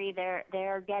totally agree.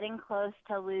 They're getting close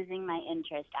to losing my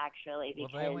interest, actually,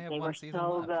 because they only have they one were season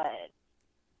so left. good.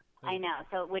 I know,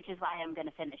 so which is why I'm going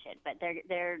to finish it. But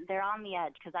they're on the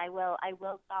edge because I will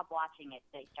stop watching it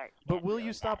if they start. To But get will really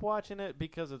you stop bad. watching it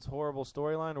because it's horrible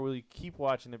storyline, or will you keep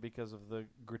watching it because of the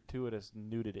gratuitous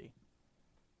nudity?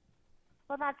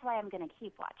 Well, that's why I'm going to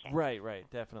keep watching. Right,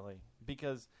 definitely.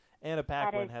 Because Anna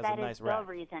Paquin has a nice That rap. is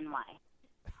the reason why.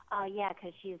 Oh, yeah,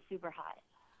 because she is super hot.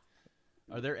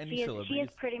 Are there any She celebrities? is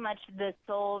pretty much the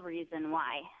sole reason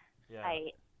why Yeah. I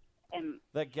am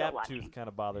That still gap watching. tooth kind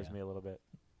of bothers me a little bit.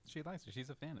 She likes it. She's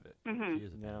a fan of it. Mm-hmm. She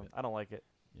is a fan Yeah, of it. I don't like it.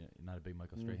 Yeah, you're not a big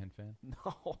Michael Strahan fan?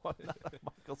 No, I'm not a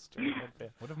Michael Strahan fan.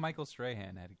 What if Michael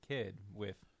Strahan had a kid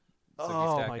with? Oh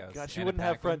Sookie my Stackhouse, God, she Anna wouldn't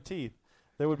have Paquin? front teeth.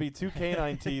 There would be two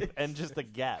canine teeth and just a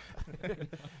gap.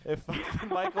 If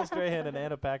Michael Strahan and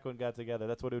Anna Paquin got together,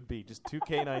 that's what it would be. Just two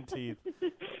canine teeth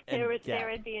and There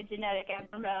gap. would be a genetic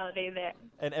abnormality there.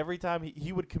 And every time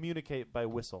he would communicate by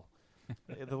whistle.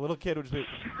 The little kid would just be,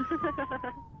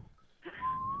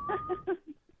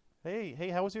 hey,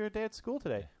 how was your day at school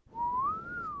today?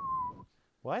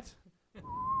 What?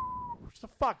 What the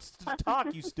fuck? Just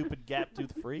talk, you stupid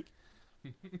gap-toothed freak.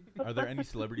 Are there any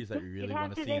celebrities that you really They'd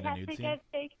want have to see in a have nude to scene? get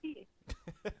fake teeth.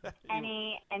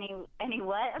 Any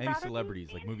what? Any about a celebrities,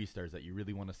 nude like scene? movie stars, that you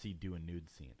really want to see do a nude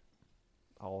scene?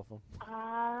 All of them.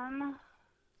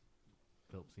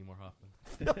 Philip Seymour Hoffman.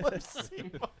 Philip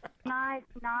Seymour. Not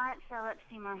Philip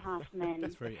Seymour Hoffman.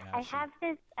 That's very I ashy.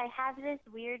 have this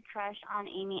weird crush on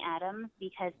Amy Adams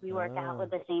because we work out with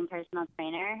the same personal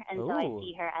trainer, and so I Ooh.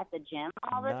 see her at the gym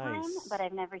all the time, Nice. but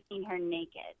I've never seen her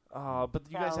naked. But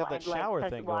you guys So have that I'd like shower to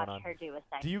thing watch going on. her do a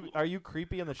sex scene. Are you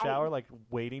creepy in the shower, like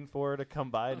waiting for her to come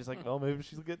by, just like, oh, maybe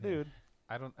she'll get nude?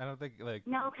 I don't think like.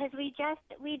 No, because we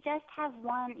just have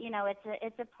one. You know,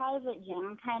 it's a private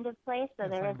gym kind of place, so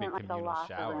there It's not isn't gonna be a like a communal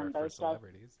locker shower room. for There's just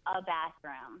celebrities. a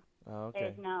bathroom. Oh,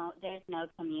 okay. There's no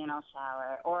communal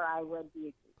shower, or I would be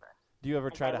a keeper. Do you ever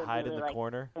Like, try I to would hide in really the like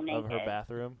corner the of her naked.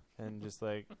 bathroom and just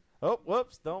like, oh,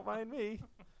 whoops, don't mind me?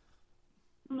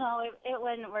 No, it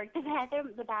wouldn't work. The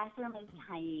bathroom is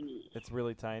tiny. It's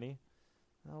really tiny.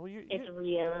 Oh, well, It's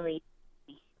really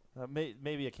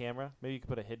maybe a camera. Maybe you could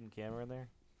put a hidden camera in there.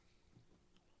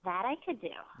 that I could do.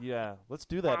 Yeah, let's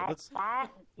do that.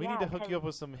 We need to hook you up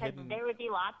with some 'cause hidden. There would be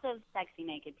lots of sexy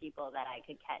naked people that I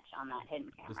could catch on that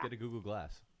hidden camera. Just get a Google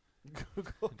Glass.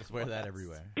 Google Just wear that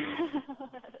everywhere.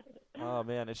 Oh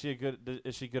man, is she good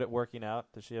at working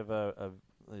out? Does she have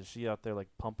is she out there like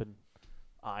pumping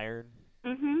iron?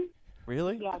 Mhm.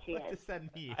 Really? Yeah, she What is. does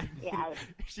that mean? Yeah. Is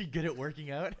she good at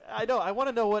working out? I know. I want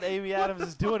to know what Amy Adams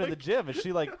is doing in the gym. Is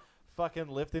she like fucking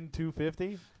lifting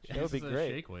 250? That would be This is a great.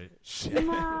 shake weight.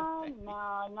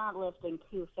 No, not lifting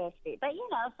 250, but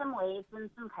some weights and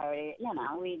some cardio.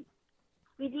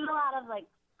 We do a lot of like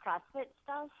CrossFit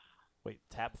stuff. Wait,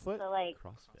 tap foot? So like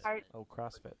CrossFit. Oh,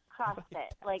 CrossFit. CrossFit,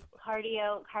 like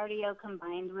cardio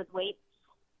combined with weights.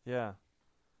 Yeah.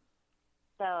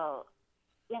 So,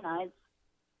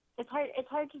 it's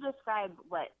hard to describe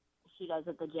what she does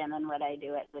at the gym and what I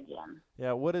do at the gym.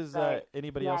 Yeah. What is But,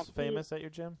 anybody yeah, else famous at your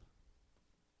gym?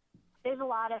 There's a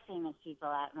lot of famous people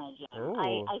at my gym.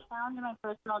 Oh. I found my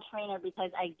personal trainer because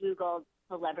I Googled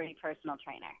celebrity personal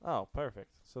trainer. Oh, perfect.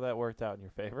 So that worked out in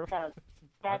your favor. So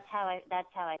that's how I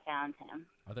found him.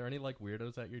 Are there any like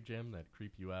weirdos at your gym that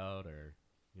creep you out, or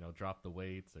drop the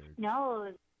weights, or?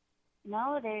 No,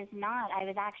 there's not. I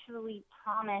was actually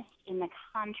promised in the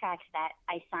contract that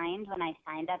I signed when I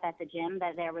signed up at the gym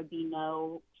that there would be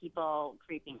no people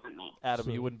creeping on me. Adam,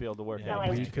 you wouldn't be able to work Yeah,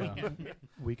 out.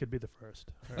 We could be the first.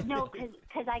 No,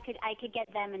 because I could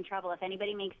get them in trouble. If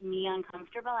anybody makes me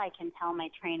uncomfortable, I can tell my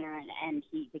trainer and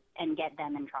get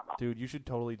them in trouble. Dude, you should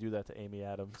totally do that to Amy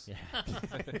Adams. Yeah.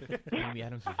 Amy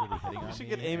Adams is really hitting on You should me,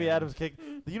 get Amy and- Adams kicked.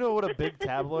 Do you know what a big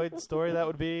tabloid story that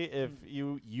would be if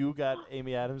you got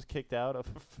Amy Adams kicked out of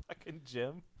a fucking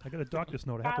gym? I got a doctor's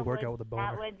note. I have to work out with a boner.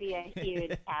 That would be a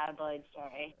huge tabloid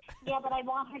story. Yeah, but I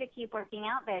want her to keep working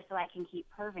out there so I can keep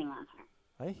perving on her.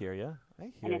 I hear you.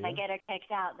 And if I get her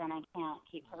kicked out, then I can't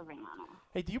keep perving on her.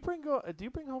 Hey, do you bring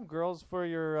home girls for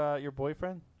your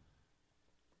boyfriend?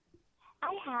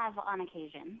 I have on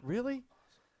occasion. Really?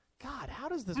 God, how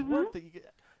does this work? That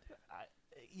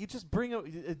you just bring him?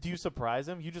 Do you surprise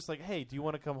him? You just like, hey, do you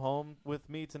want to come home with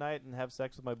me tonight and have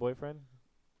sex with my boyfriend?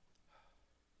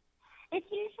 It's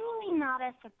usually not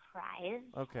a surprise.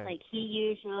 Okay. Like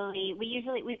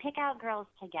we pick out girls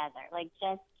together. Like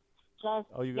just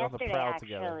Oh, you go on the yesterday prowl actually.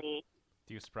 together.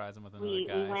 Do you surprise him with another We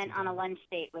guy? went on a lunch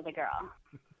date with a girl.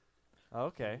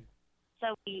 Okay.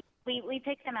 So we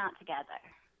picked them out together.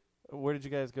 Where did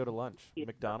you guys go to lunch?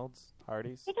 McDonald's?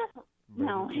 Hardee's? We just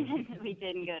no, we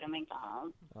didn't go to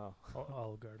McDonald's. Oh.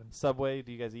 Olive Garden. Subway?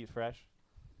 Do you guys eat fresh?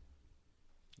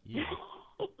 Yeah.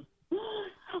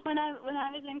 When I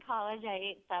was in college, I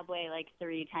ate Subway like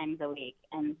 3 times a week,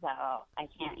 and so I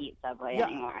can't eat Subway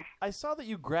anymore. I saw that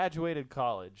you graduated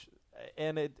college,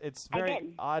 and it's I very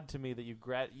did. odd to me that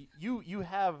you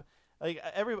have like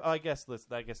I guess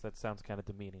that sounds kind of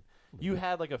demeaning. You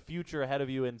had like a future ahead of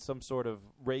you in some sort of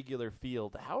regular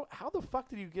field. How the fuck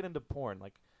did you get into porn?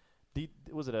 Like,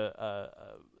 was it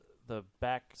the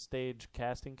backstage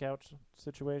casting couch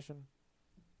situation?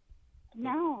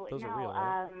 No, Those no. are real,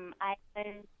 right?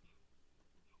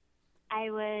 I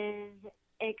was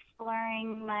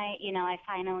exploring my, I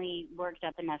finally worked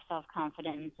up enough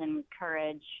self-confidence and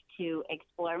courage to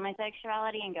explore my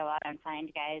sexuality and go out and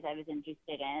find guys I was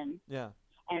interested in. Yeah.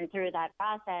 And through that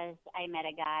process, I met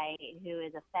a guy who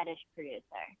is a fetish producer.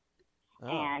 Oh.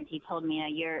 And he told me,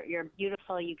 you're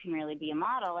beautiful, you can really be a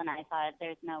model. And I thought,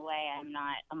 there's no way I'm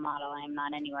not a model. I'm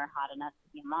not anywhere hot enough to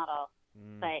be a model.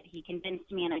 But he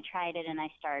convinced me, and I tried it, and I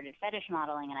started fetish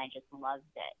modeling, and I just loved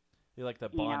it. You like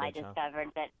that I bondage, discovered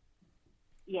that,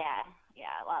 a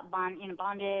lot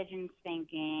bondage and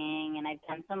spanking, and I've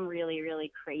done some really, really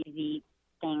crazy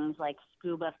things like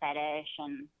scuba fetish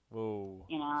and, Whoa.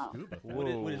 Scuba? What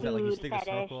is that, like you stick a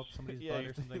snorkel up somebody's butt you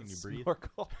or something and you breathe?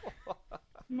 Snorkel.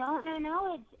 No.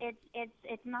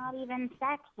 It's not even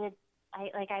sex. It's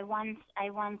I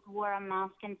once wore a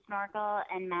mask and snorkel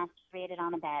and masturbated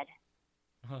on a bed.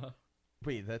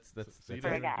 Wait, that's So you For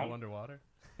a didn't guy. go underwater?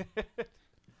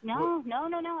 No.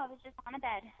 I was just on a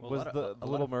bed. Well, Was the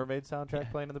Little Mermaid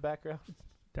soundtrack playing in the background?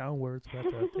 Downwards, but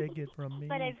take it from me.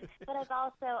 But I've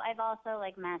also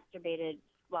like masturbated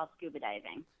while scuba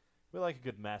diving. We like a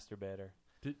good masturbator.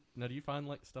 Now, do you find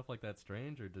like stuff like that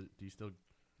strange, or do you still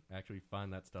actually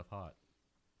find that stuff hot?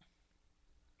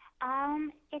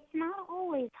 It's not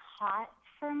always hot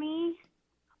for me.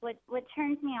 What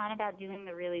turns me on about doing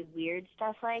the really weird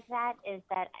stuff like that is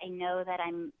that I know that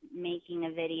I'm making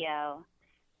a video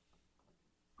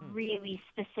really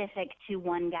specific to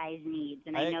one guy's needs,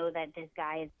 and I know that this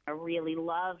guy is gonna really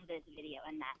love this video,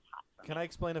 and that's hot for Can me. I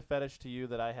explain a fetish to you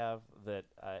that I have that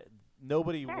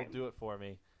nobody Sure. will do it for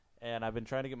me, and I've been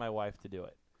trying to get my wife to do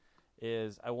it?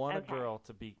 Is I want Okay. a girl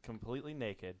to be completely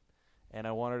naked, and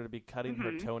I want her to be cutting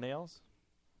her toenails,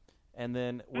 and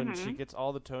then when she gets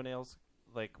all the toenails,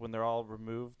 like when they're all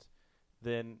removed,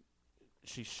 then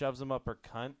she shoves them up her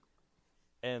cunt,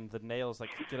 and the nails like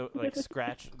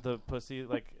scratch the pussy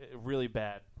like really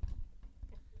bad,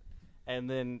 and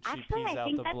then she Actually, pees I out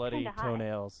think the that's bloody kinda hot.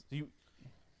 toenails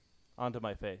onto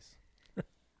my face.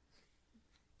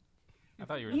 I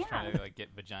thought you were just trying to like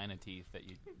get vagina teeth that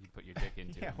you put your dick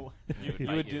into. Yeah, and it You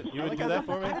bite would do that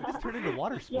for me? It's turned into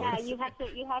water sports. Yeah, you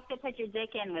have to put your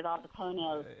dick in with all the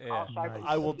toenails all sharp. Nice.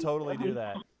 I will totally do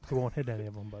that. We won't hit any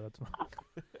of them, but that's fine.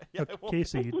 Yeah, Now,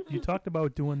 Casey, you talked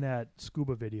about doing that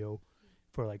scuba video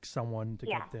for like someone to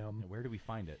get them. Yeah, where do we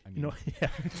find it? I mean,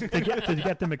 To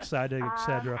get them excited,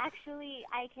 etc. Actually,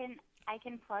 I can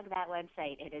plug that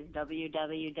website. It is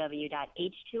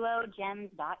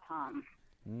www.h2ogems.com.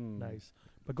 Nice.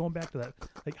 But going back to that,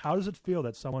 like, how does it feel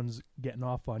that someone's getting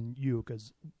off on you?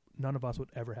 Because none of us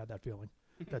would ever have that feeling.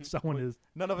 that someone is.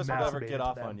 None of us will ever masturbating get to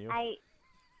off them. on you.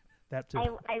 That too.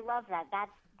 I love that.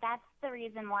 That's the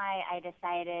reason why I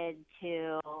decided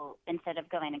to, instead of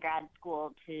going to grad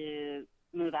school, to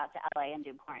move out to LA and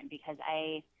do porn, because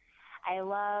I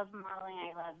love modeling.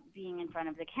 I love being in front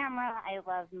of the camera. I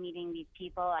love meeting these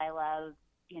people. I love,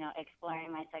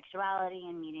 exploring my sexuality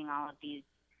and meeting all of these,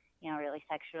 really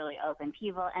sexually open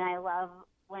people. And I love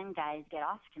when guys get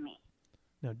off to me.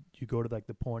 Now, do you go to like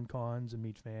the porn cons and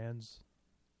meet fans,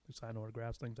 sign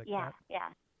autographs, things like that?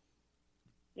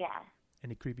 Yeah.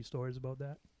 Any creepy stories about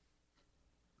that?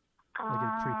 Like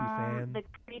a creepy fan?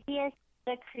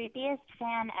 The creepiest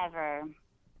fan ever.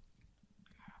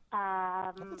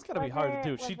 That's gotta be hard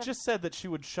to do. She just said that she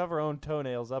would shove her own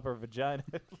toenails up her vagina.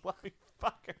 Let me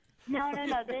fuck her. No.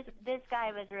 This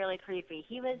guy was really creepy.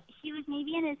 He was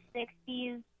maybe in his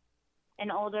 60s,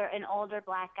 an older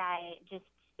black guy, just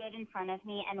stood in front of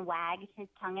me and wagged his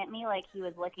tongue at me like he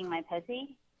was licking my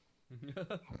pussy.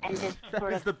 And just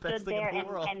sort of stood there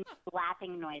and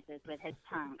lapping noises with his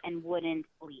tongue and wouldn't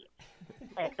leave.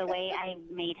 But the way I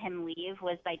made him leave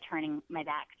was by turning my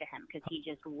back to him because he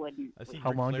just wouldn't leave.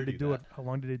 How long did he do it? How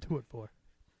long did he do it for?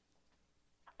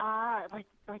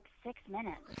 Like 6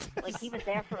 minutes. Like he was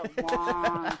there for a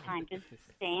long time, just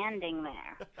standing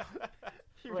there.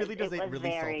 He really does eat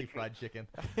really salty fried chicken.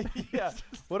 Yeah.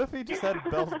 What if he just had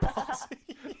Bell's palsy?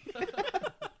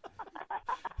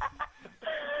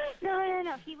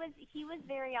 No. He was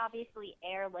very obviously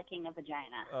air licking a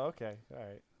vagina. Oh, okay. All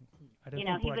right. I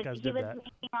didn't think black guys did that.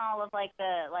 Making all of like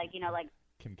the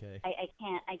Kim K. I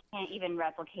can't even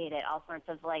replicate it. All sorts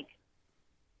of like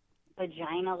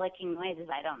vagina licking noises.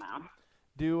 I don't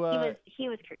know. He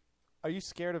was creepy. Are you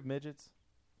scared of midgets?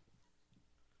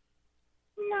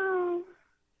 No.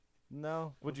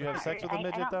 No. Would you have sex with a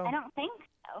midget though? I don't think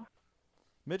so.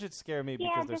 Midgets scare me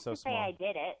because they're so small. Yeah, just to say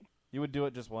I did it. You would do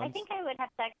it just once? I think I would have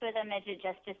sex with a midget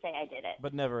just to say I did it.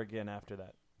 But never again after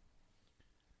that?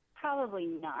 Probably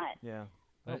not. Yeah,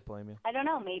 I don't blame you. I don't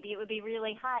know. Maybe it would be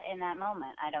really hot in that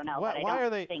moment. I don't know. Why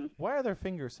are their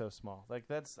fingers so small? Like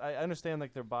I understand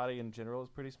like their body in general is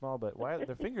pretty small, but why are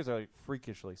their fingers are like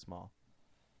freakishly small?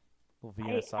 Little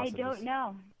Vienna sausages. I don't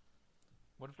know.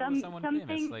 What if it was someone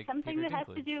famous, like something Peter that has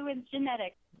to Dinklage? do with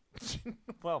genetics.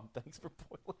 Well, thanks for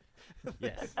spoiling.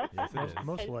 Yes, it is.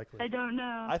 Most likely. I don't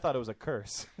know. I thought it was a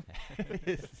curse.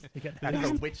 There's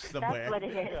a witch somewhere. That's what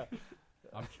it is.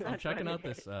 I'm checking out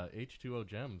this H2O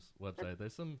Gems website.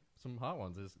 There's some hot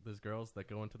ones. There's girls that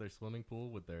go into their swimming pool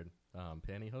with their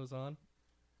pantyhose on.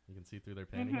 You can see through their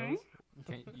pantyhose.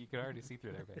 You could already see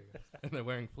through their pantyhose. And they're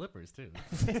wearing flippers too.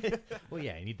 Well,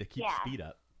 yeah, you need to keep speed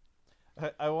up.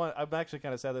 I'm actually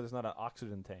kind of sad that there's not an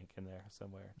oxygen tank in there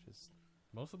somewhere.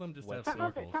 Most of them just Wet have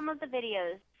snorkels. Some of the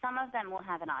videos, some of them will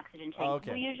have an oxygen tank. Oh, okay.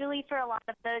 Well, usually for a lot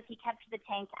of those, he kept the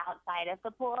tank outside of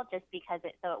the pool just because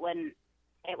it wouldn't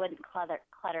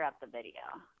clutter up the video.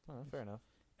 Oh, fair enough.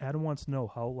 Adam wants to know,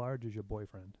 how large is your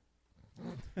boyfriend?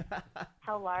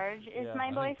 How large is Yeah, my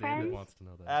I think boyfriend? David wants to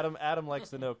know that. Adam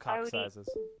likes to know cock sizes.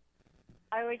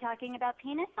 Are we talking about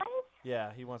penis size?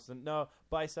 Yeah, he wants to know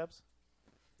biceps.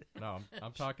 No,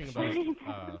 I'm talking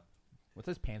about. What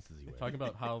size pants does he wear? Talking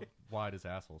about how wide his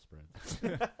asshole spreads.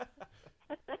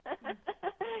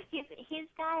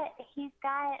 he's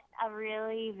got a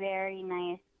really very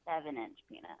nice 7-inch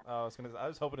penis. Oh, I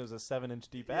was hoping it was a 7-inch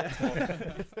deep asshole.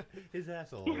 His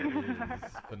asshole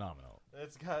is phenomenal.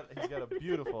 He's got a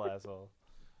beautiful asshole.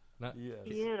 Yes.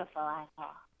 Beautiful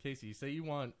asshole. Casey, you say you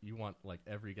want like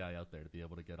every guy out there to be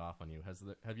able to get off on you.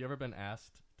 Have you ever been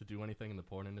asked to do anything in the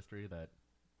porn industry that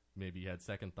maybe you had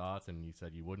second thoughts and you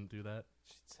said you wouldn't do that?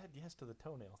 She said yes to the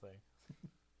toenail thing.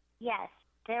 Yes,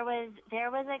 there was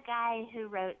a guy who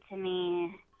wrote to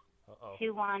me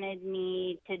who wanted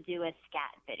me to do a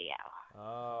scat video.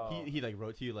 Oh. He like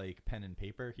wrote to you like pen and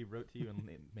paper. He wrote to you and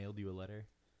mailed you a letter.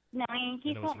 No, he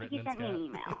And it was sent written in me an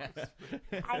scat?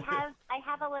 email. I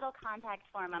have a little contact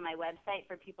form on my website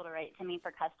for people to write to me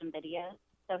for custom videos.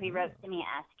 So he wrote to me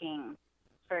asking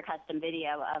for a custom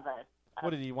video of a.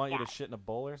 What did he want you to scat. shit in a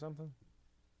bowl or something?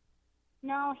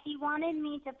 No, he wanted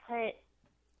me to put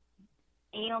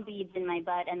anal beads in my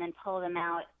butt and then pull them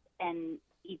out and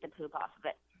eat the poop off of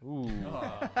it. Ooh.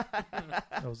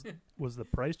 Was the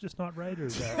price just not right, or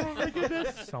is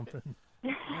that something?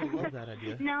 I love that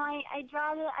idea. No, I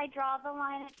draw the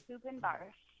line at poop and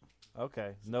barf.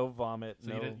 Okay. No vomit. So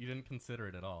no. you didn't consider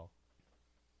it at all.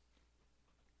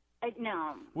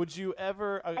 No. Would you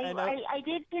ever? I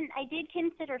did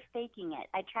consider faking it.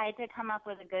 I tried to come up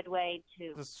with a good way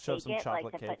to Just shove fake some it, chocolate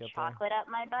like to cake put up there. chocolate up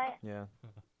my butt. Yeah.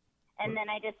 And then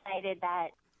I decided that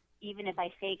even if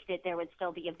I faked it, there would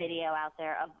still be a video out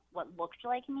there of what looked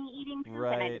like me eating poop, and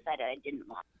I Right. decided I didn't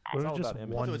want that. Well, all just about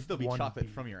image. one, Also, it'd still be one chocolate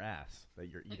piece. from your ass that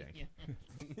you're eating.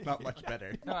 Not much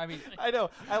better. No, I mean, I know.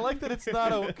 I like that it's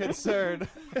not a concern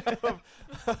of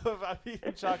I'm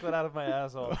eating chocolate out of my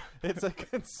asshole. It's a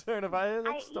concern of I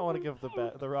just don't want to give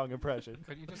the wrong impression.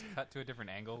 could you just cut to a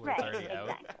different angle where Right, it's already out?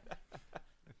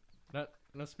 exactly.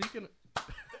 Now speaking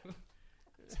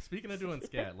of doing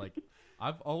scat, like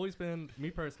I've always been,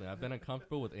 me personally, I've been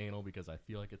uncomfortable with anal because I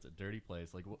feel like it's a dirty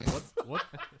place. Like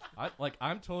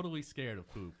I'm totally scared of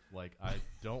poop. Like I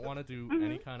don't want to do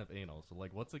any kind of anal. So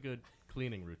like, what's a good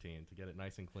cleaning routine to get it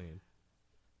nice and clean?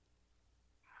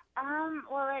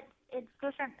 Well, it's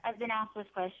different. I've been asked this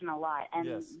question a lot, and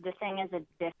Yes. the thing is, it's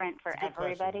different for It's a good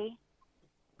question. everybody.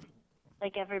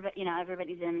 Like everybody,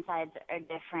 everybody's insides are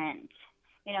different.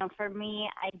 For me,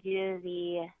 I do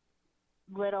the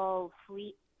little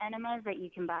sweet enemas that you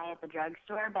can buy at the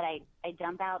drugstore, but I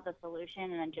dump out the solution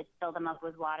and then just fill them up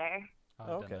with water. Oh, I've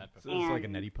done Okay. that So before. it's like a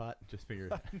And- neti pot. Just figure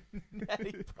it out.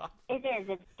 It is.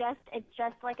 It's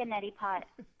just like a neti pot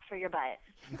for your butt.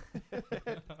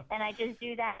 And I just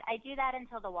do that. I do that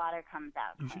until the water comes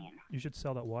out clean. You should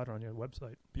sell that water on your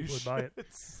website. You People would buy it.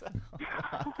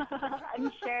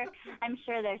 I'm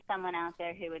sure there's someone out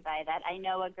there who would buy that. I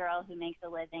know a girl who makes a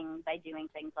living by doing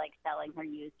things like selling her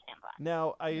used tampons.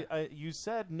 Now, you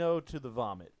said no to the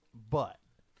vomit, but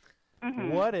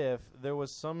Mhm. what if there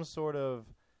was some sort of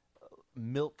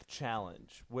milk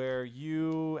challenge where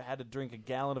you had to drink a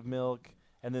gallon of milk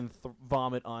and then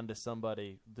vomit onto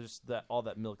somebody? Just all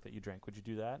that milk that you drank. Would you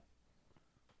do that?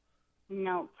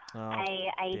 Nope. Oh, I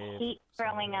Dave, hate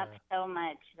throwing up sorry. so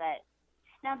much that.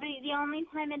 Now, the only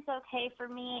time it's okay for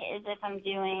me is if I'm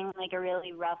doing like a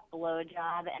really rough blow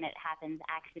job and it happens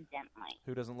accidentally.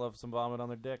 Who doesn't love some vomit on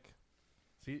their dick?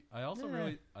 See, I also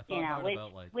Yeah. I thought hard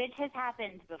about like which has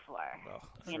happened before. Oh,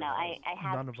 I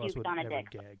have None of us puked would on a ever dick.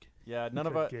 gag. Yeah, We none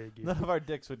of could our gag you. none of our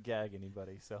dicks would gag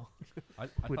anybody. So I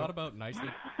We thought don't- about nicely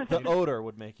the odor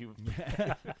would make you.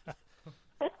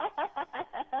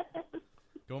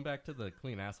 going back to the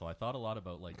clean asshole. I thought a lot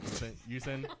about like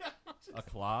using a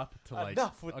cloth to like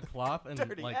Enough with a the cloth and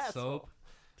dirty like asshole. soap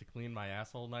to clean my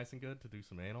asshole nice and good to do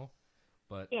some anal.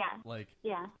 But Yeah. like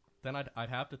Yeah. then I'd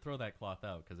have to throw that cloth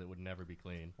out because it would never be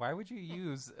clean. Why would you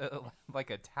use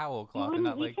like a towel You, cloth and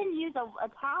not you like? can use a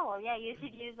towel. Yeah, you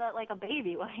should use like a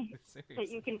baby wipe that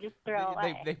Seriously. you can just throw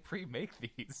away. They pre-make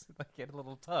these like in a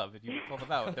little tub, and you pull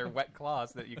them out. They're wet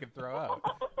cloths that you can throw out.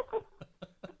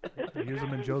 Use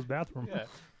them in Joe's bathroom. Yeah,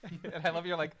 and I love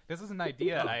you're like, this is an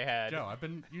idea I had. Joe, I've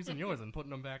been using yours and putting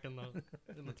them back in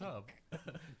the tub.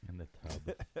 In the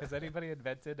tub. Has anybody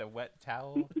invented a wet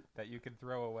towel that you can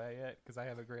throw away yet? Because I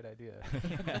have a great idea.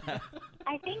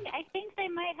 I think they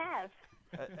might have.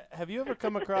 Have you ever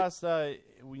come across,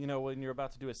 when you're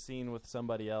about to do a scene with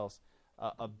somebody else,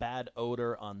 a bad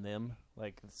odor on them?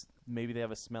 Like maybe they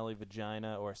have a smelly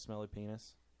vagina or a smelly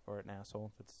penis or an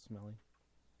asshole that's smelly.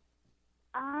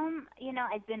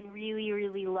 I've been really,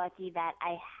 really lucky that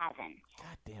I haven't.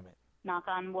 God damn it! Knock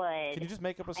on wood. Can you just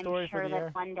make up a story I'm sure for the that air?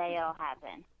 one day it'll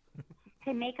happen.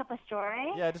 To make up a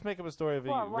story? Yeah, just make up a story of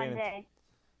Well, you one ran into day.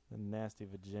 the nasty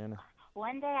vagina.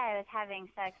 One day I was having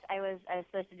sex. I was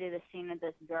supposed to do this scene with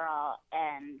this girl,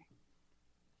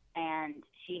 and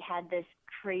she had this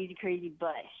crazy, crazy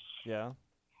bush. Yeah.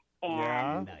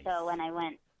 And Yeah? so when I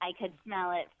went, I could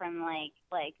smell it from like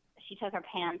she took her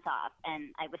pants off, and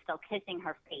I was still kissing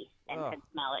her face and Ugh. could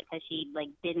smell it because she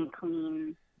didn't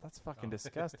clean. That's fucking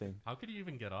disgusting. How could you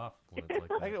even get off when it's like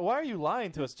that? Like, why are you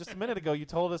lying to us? Just a minute ago, you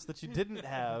told us that you didn't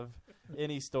have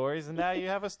any stories, and now you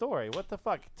have a story. What the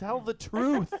fuck? Tell the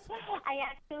truth.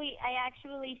 I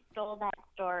actually stole that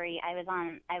story. I was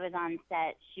on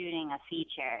set shooting a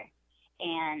feature,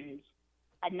 and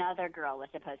another girl was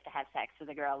supposed to have sex with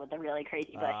a girl with a really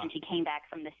crazy bush, and she came back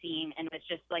from the scene and was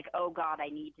just like, "Oh God, I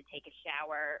need to take a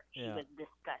shower." She Yeah. was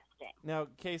disgusting. Now,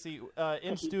 Casey, in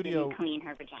But she studio, didn't clean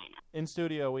her vagina. in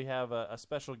studio, we have a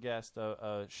special guest,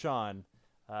 Sean,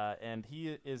 and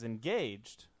he is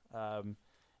engaged,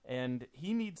 and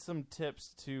he needs some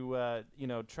tips to,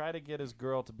 try to get his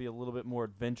girl to be a little bit more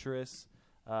adventurous.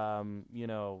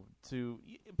 To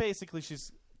basically,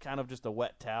 she's kind of just a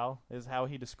wet towel, is how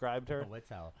he described her. A wet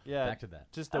towel. Yeah, Back to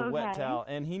that. just a wet Okay. towel,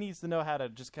 and he needs to know how to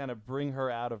just kind of bring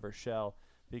her out of her shell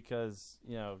because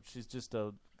she's just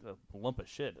a lump of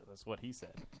shit. That's what he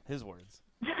said. His words.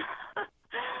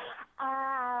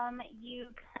 You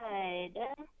could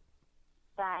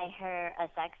buy her a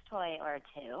sex toy or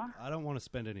two, I don't want to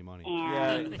spend any money.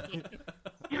 and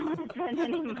don't spend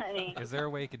any money. Is there a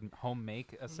way you can home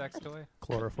make a sex toy?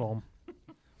 Chloroform.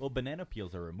 Well, banana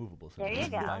peels are removable, so There you you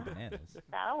can go. buy bananas.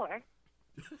 That'll work.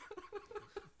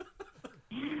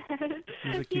 Use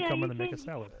a Yeah, cucumber you to make a could-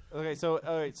 salad. Okay, so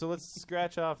all right, so let's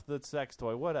scratch off the sex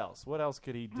toy. What else? What else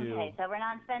could he do? Okay, so we're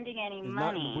not spending any He's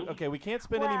not- money. okay, we can't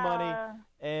spend any money. Well,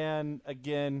 And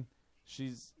again,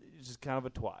 she's just kind of a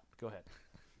twat. Go ahead.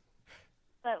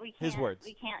 But we can't. His words.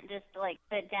 We can't just like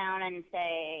sit down and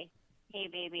say, "Hey,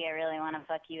 baby, I really want to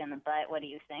fuck you in the butt. What do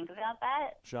you think about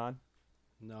that?" Sean?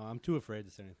 No, I'm too afraid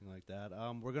to say anything like that.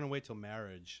 We're gonna wait till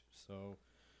marriage, so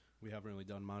we haven't really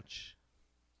done much.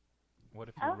 What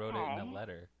if you wrote it in a Okay.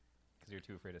 letter because you're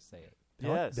too afraid to say it?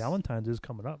 Yes. Valentine's is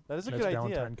coming up. That is a Nice good idea.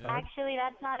 Valentine card. Actually,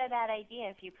 that's not a bad idea.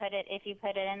 If you put it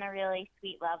in a really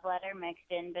sweet love letter mixed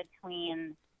in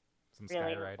between Some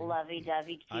really skywriting.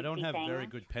 lovey-dovey, cutesy I don't have things. very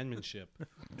good penmanship.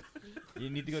 You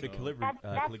need to go to So- calligraphy. That's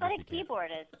what a calligraphy camp.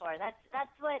 keyboard is for.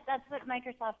 That's what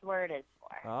Microsoft Word is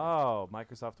for. Oh,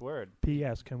 Microsoft Word.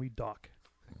 P.S. Can we dock?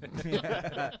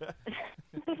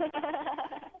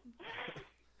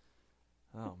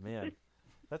 Oh man,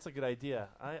 that's a good idea.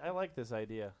 I like this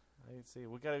idea. I see.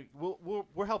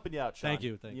 We're helping you out, Sean. Thank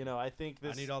you, thank You know, I think I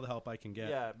this. need all the help I can get.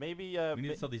 Yeah, maybe. We need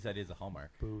to sell these ideas at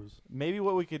Hallmark. Booze. Maybe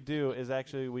what we could do is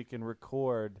actually we can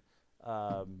record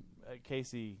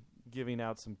Casey giving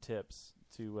out some tips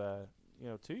to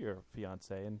to your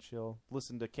fiance, and she'll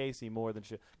listen to Casey more than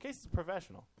she. Casey's a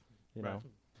professional, you know. Right.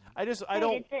 I Right,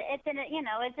 don't.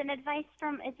 it's an advice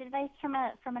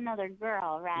from another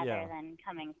girl rather Yeah. than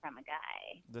coming from a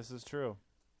guy. This is true.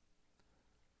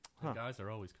 The Huh. guys are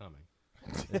always coming.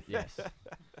 Yes.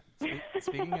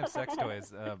 Speaking of sex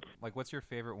toys, like, what's your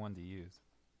favorite one to use?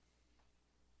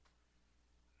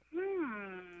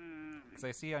 Because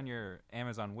I see on your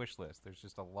Amazon wish list, there's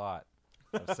just a lot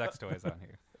of sex toys on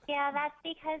here. Yeah, that's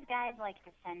because guys like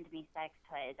to send me sex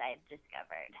toys, I've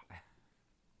discovered.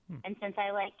 And since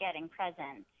I like getting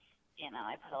presents,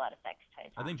 I put a lot of sex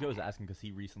toys I on think there. Joe's asking because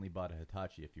he recently bought a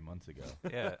Hitachi a few months ago.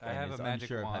 Yeah, I and have is a magic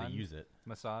unsure of wand how to use it.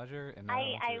 massager, and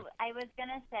I was going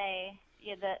to say,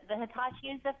 the Hitachi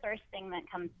is the first thing that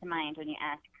comes to mind when you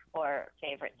ask for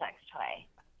favorite sex toy.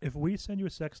 If we send you a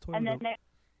sex toy, And with then a,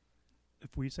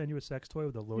 if we send you a sex toy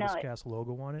with a Lotus Cast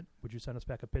logo on it, would you send us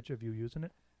back a picture of you using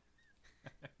it?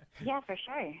 yeah, for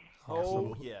sure.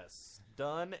 Oh yes,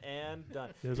 done and done.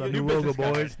 There's You our do new logo, business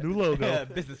card. boys. New logo. Yeah,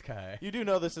 business guy. You do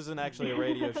know this isn't actually a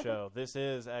radio show. This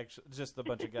is actually just a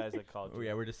bunch of guys that called Oh you.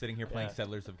 yeah, we're just sitting here playing Yeah.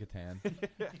 Settlers of Catan,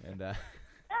 and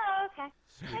Oh,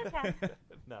 okay. Okay.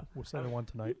 No, We're sending one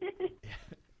tonight.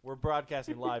 we're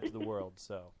broadcasting live to the world,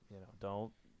 so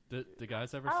don't. The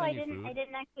guys ever Oh, send I you didn't. food? I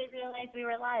didn't actually realize we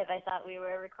were live. I thought we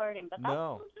were recording, but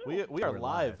No, we are We're live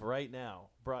live. right now.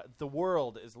 The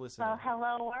world is listening. Well,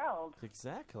 hello world.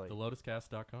 Exactly.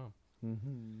 TheLotusCast.com.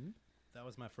 Mm-hmm. That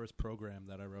was my first program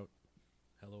that I wrote.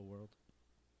 Hello World.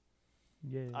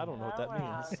 Yeah. I don't know what that Oh,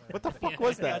 wow. means. What the fuck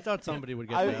was I that? thought somebody would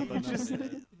get I that. But just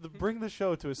no. bring the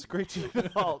show to a screeching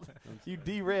halt. You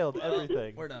derailed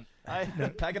everything. we're done. I,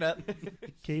 Pack it up.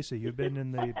 Casey, you've been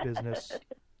in the business.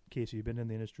 Casey, you've been in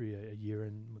the industry a year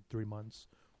and 3 months.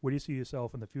 Where do you see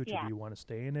yourself in the future? Yeah. Do you want to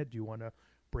stay in it? Do you want to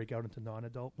break out into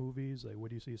non-adult movies? Like, where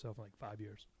do you see yourself in like 5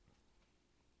 years?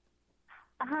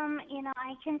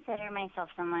 I consider myself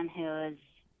someone who is,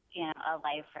 a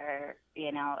lifer.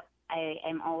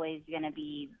 I'm always going to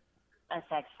be a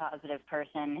sex positive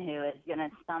person who is going to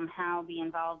somehow be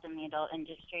involved in the adult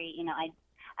industry.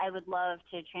 I would love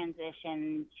to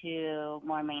transition to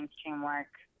more mainstream work.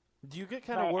 do you get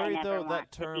kind but of worried I never though want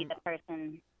that to be term, the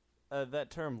person. that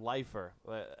term lifer?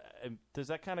 Does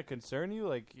that kind of concern you?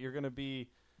 Like you're going to be,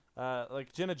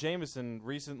 like Jenna Jameson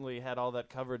recently had all that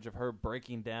coverage of her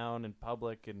breaking down in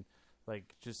public and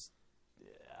like just,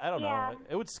 I don't Yeah. know.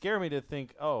 It would scare me to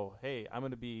think, oh, hey, I'm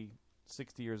going to be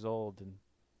 60 years old and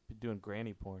be doing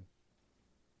granny porn.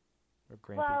 Or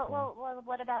grandpa porn. Well,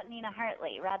 what about Nina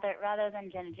Hartley? Rather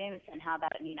than Jenna Jameson, how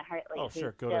about Nina Hartley? Oh, who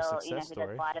sure. Go to still, Success who Story.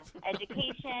 does a lot of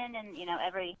education and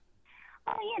every.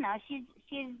 Well,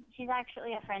 she's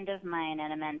actually a friend of mine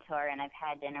and a mentor, and I've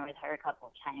had dinner with her a couple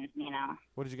of times.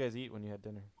 What did you guys eat when you had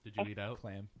dinner? Did you eat out?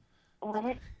 Clam.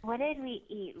 What did we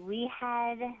eat? We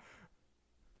had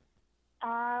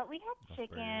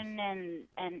chicken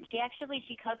and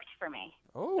she cooked for me,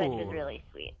 Oh, which was really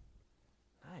sweet.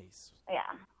 nice. Yeah.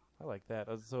 I like that.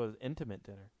 So it was intimate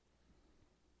dinner.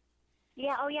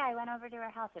 Yeah. Oh, yeah. I went over to her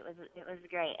house. It was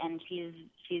great, and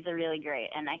she's a really great.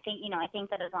 And I think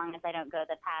that as long as I don't go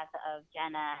the path of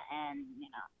Jenna and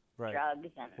Right. drugs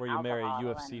and Where you marry a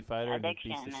alcohol UFC and fighter and he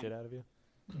addiction beats the shit out of you?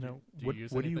 No. Do you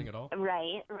use anything at all?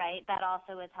 Right. That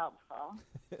also was helpful,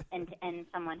 and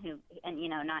someone who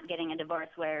not getting a divorce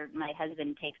where my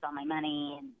husband takes all my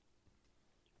money and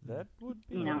That would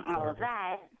be you know, all of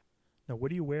that. Now, what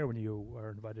do you wear when you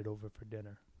are invited over for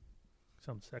dinner?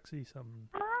 Something sexy, something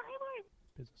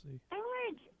businessy? I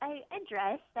wore a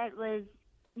dress that was,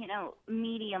 you know,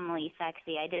 mediumly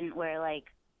sexy. I didn't wear like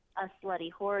a slutty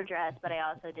whore dress, but I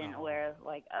also didn't wear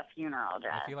like a funeral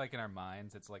dress. I feel like in our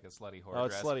minds it's like a slutty whore Oh,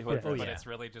 it's dress. slutty whore but dress. it's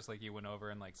really just like you went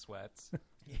over in like sweats.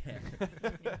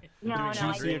 No, I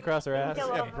juicy didn't across her ass?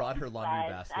 go Yeah, over brought her laundry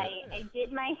sweats. basket. I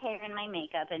did my hair and my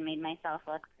makeup and made myself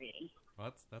look pretty.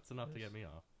 Well, that's enough to get me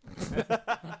off.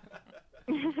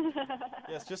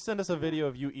 Yes, just send us a video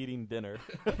of you eating dinner.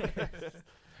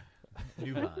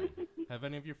 New line. Have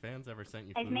any of your fans ever sent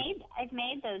you food? I've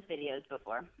made those videos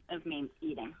before of me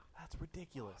eating. That's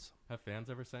ridiculous. Have fans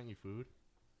ever sent you food?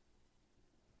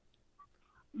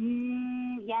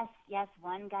 Yes.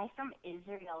 One guy from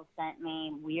Israel sent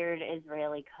me weird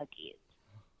Israeli cookies.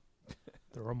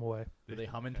 Throw them away. Were they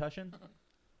hummin'-tushin'?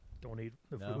 Don't eat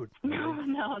the No. food.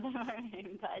 No, they weren't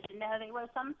even touched. No, they were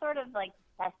some sort of like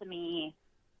sesame.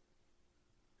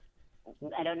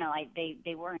 I don't know.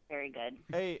 They weren't very good.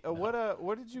 Hey,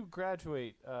 what did you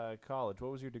graduate college?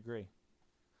 What was your degree?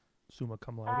 Summa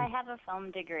cum laude. I have a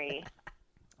film degree.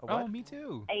 Oh, me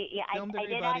too. I Film degree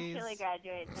did buddies. actually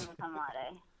graduate summa cum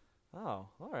laude. Oh,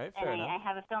 all right, And fair I enough.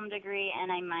 have a film degree,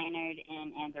 and I minored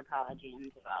in anthropology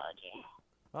and zoology.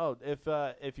 Oh,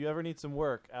 if you ever need some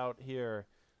work out here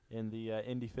in the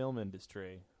indie film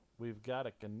industry, we've got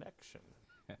a connection.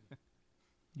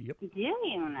 Yep. Do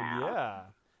you now? Yeah.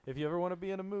 If you ever want to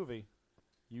be in a movie,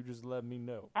 you just let me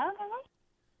know.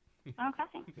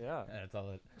 Okay. Yeah. That's all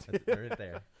that's right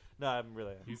there. No, I'm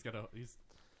really. He's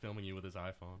filming you with his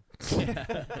iPhone.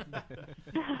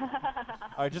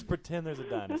 All right, just pretend there's a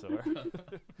dinosaur.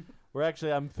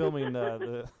 I'm filming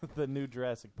the new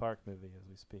Jurassic Park movie as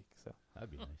we speak. So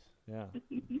That'd be nice. yeah,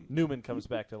 Newman comes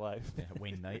back to life. Yeah,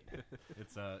 Wayne Knight.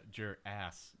 It's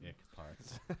Jurassic Park.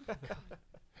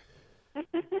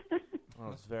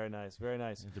 Oh, it's very nice, very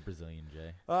nice. It's a Brazilian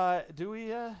Jay. Do we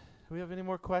have any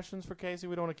more questions for Casey?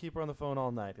 We don't want to keep her on the phone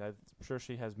all night. I'm sure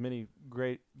she has many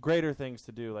greater things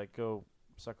to do, like go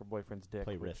suck her boyfriend's dick.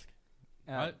 Play Risk.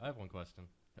 I have one question.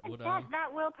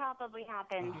 That will probably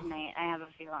happen tonight. I have a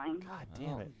feeling. God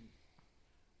damn it!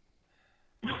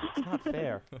 It's not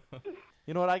fair.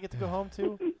 You know what I get to go home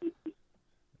to?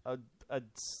 A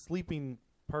sleeping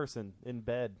person in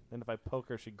bed, and if I poke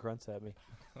her, she grunts at me.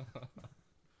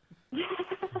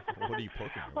 What are you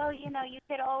poking her Well, with? you know, you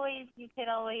could always,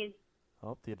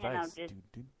 Oh, the you know, advice. just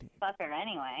fuck her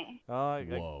anyway. Oh,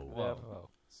 Whoa.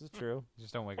 This is true.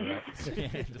 Just don't wake her up.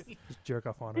 Just jerk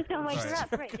off on her. Just don't wake her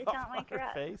up. Right, just don't wake her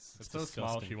up. Face. It's so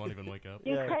small she won't even wake up.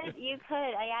 You could.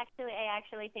 I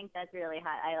actually think that's really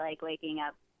hot. I like waking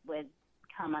up with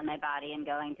cum on my body and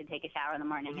going to take a shower in the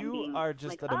morning. and You being are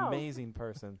just like, an oh, amazing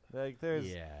person. Like there's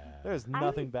Yeah.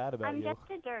 nothing bad about I'm you. just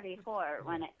a dirty whore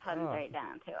when it comes Oh. right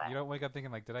down to it. You don't wake up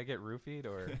thinking like, did I get roofied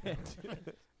or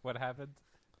what happened?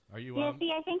 Are you Yeah,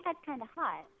 see, I think that's kind of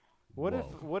hot.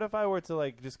 What if I were to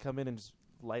like just come in and just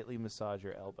lightly massage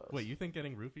your elbows? Wait, you think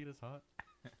getting roofied is hot?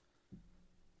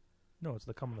 No, it's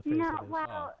the cum in the face. No, that is.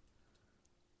 well,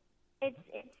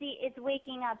 it's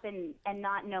waking up and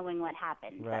not knowing what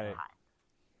happened. Right. That's hot.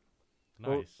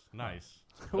 Nice.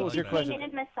 What was your You question?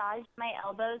 didn't massage my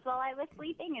elbows while I was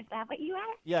sleeping. Is that what you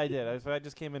asked? Yeah, I did. I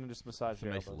just came in and just massaged Some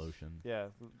your nice elbows. lotion. Yeah,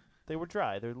 they were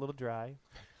dry. They're a little dry.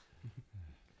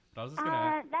 I was just gonna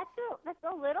ask, That's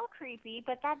a little creepy,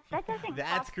 but that doesn't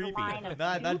That's cross creepy. the line of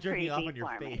Not too jerking off creepy on your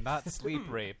for me. face. Not sleep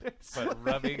rape, but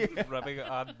rubbing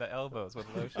on the elbows with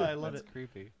lotion. I love That's it.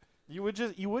 creepy. You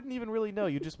wouldn't even really know.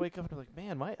 You just wake up and be like,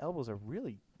 man, my elbows are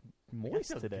really moist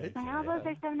feel today. good. My elbows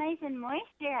are so nice and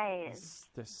moisturized.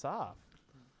 They're soft.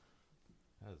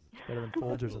 Better than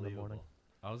Folgers in the morning.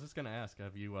 I was just gonna ask,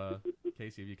 have you,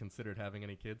 Casey, have you considered having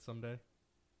any kids someday?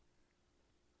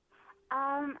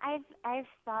 I've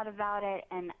thought about it,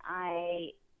 and I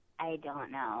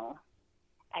don't know.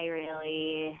 I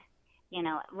really,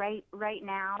 right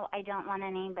now I don't want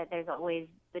any, but there's always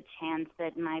the chance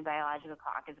that my biological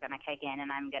clock is going to kick in,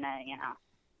 and I'm going to,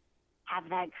 have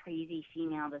that crazy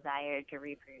female desire to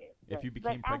reproduce. If you but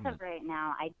became as pregnant. of right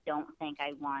now, I don't think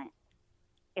I want.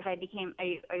 If I became, are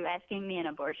you asking me an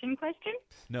abortion question?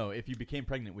 No, if you became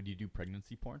pregnant, would you do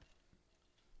pregnancy porn?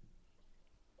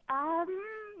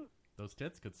 Those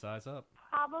tits could size up.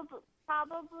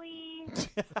 Probably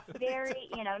very,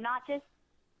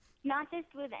 not just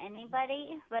with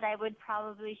anybody, but I would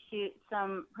probably shoot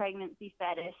some pregnancy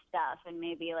fetish stuff and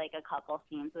maybe like a couple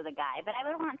scenes with a guy. But I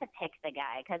would want to pick the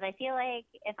guy because I feel like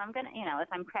if I'm if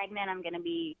I'm pregnant, I'm gonna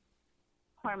be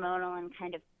hormonal and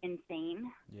kind of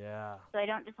insane. Yeah. So I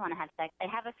don't just want to have sex. I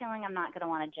have a feeling I'm not gonna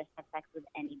want to just have sex with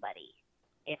anybody.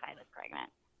 if I was pregnant.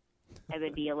 I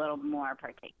would be a little more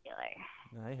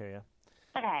particular. I hear you.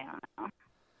 But I don't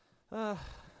know.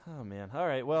 Oh man. All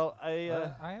right. Well, I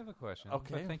have a question.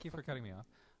 Okay. But thank you for cutting me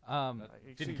off.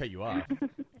 Didn't cut you off.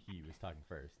 He was talking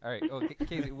first. All right. Oh,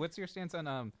 Casey, what's your stance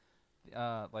on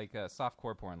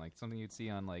softcore porn, like something you'd see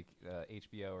on like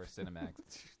HBO or Cinemax?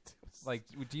 Like,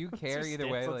 do you care either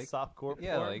way? Like softcore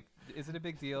yeah, porn? like is it a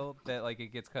big deal that like it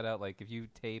gets cut out? Like if you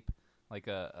tape like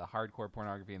a hardcore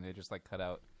pornography and they just like cut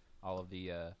out all of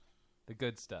the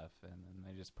good stuff and then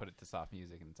they just put it to soft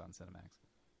music and it's on Cinemax.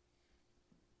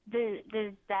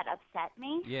 Does that upset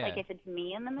me? Yeah. Like if it's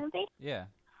me in the movie? Yeah.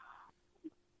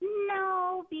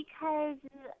 No, because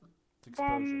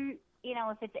then, you know,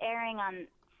 if it's airing on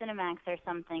Cinemax or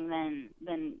something,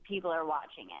 then people are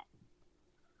watching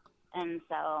it. And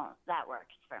so that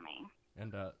works for me.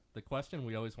 And the question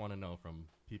we always want to know from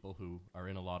people who are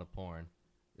in a lot of porn,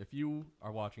 if you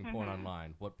are watching porn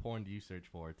online, what porn do you search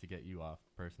for to get you off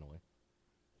personally?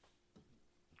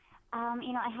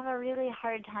 You know, I have a really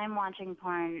hard time watching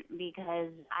porn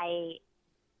because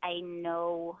I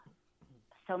know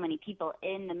so many people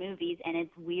in the movies, and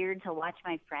it's weird to watch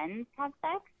my friends have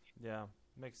sex. Yeah,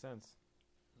 makes sense.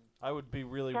 I would be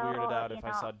really So, weirded out you if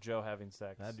I know- saw Joe having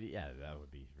sex. That would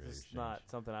be really It's strange. not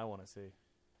something I want to see.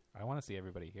 I want to see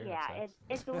everybody here. Yeah, have sex.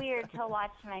 it's weird to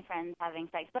watch my friends having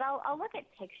sex, but I'll look at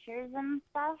pictures and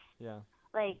stuff. Yeah.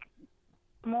 Like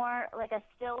more like a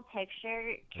still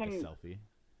picture can Like a selfie.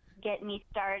 get me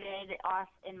started off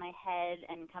in my head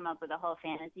and come up with a whole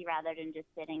fantasy rather than just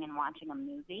sitting and watching a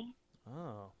movie.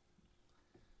 Oh.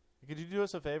 Could you do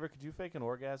us a favor? Could you fake an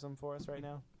orgasm for us right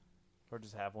now? Or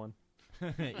just have one?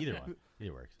 Either one.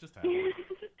 Either works. Just have one.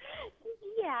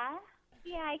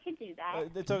 Yeah, I could do that.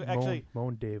 It's actually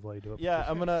moan Dave while you do it. yeah.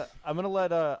 I'm gonna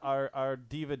let our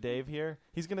diva Dave here.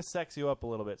 He's gonna sex you up a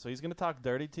little bit. So he's gonna talk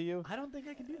dirty to you. I don't think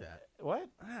I can do that. What?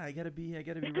 I gotta be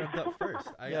revved up first.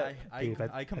 Yeah. Dave,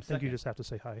 I come think second. you just have to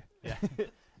say hi. Yeah.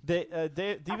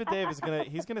 Diva Dave is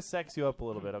gonna sex you up a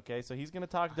little bit. Okay, so he's gonna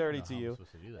talk dirty to you,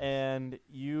 and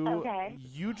you Okay.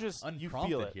 you just you feel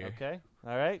Unprompted it. here. Okay,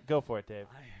 all right, go for it, Dave.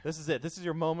 This is it. This is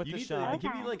your moment You to need shine. to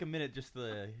give me like a minute just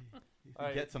to All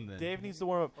right, get something. Dave needs to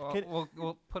warm up. Well,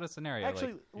 we'll put a scenario.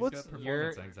 Actually, like, He's let's. got You're-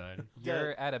 performance anxiety.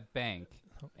 you're at a bank,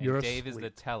 and You're Dave is the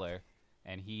asleep. teller,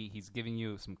 and he's giving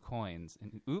you some coins.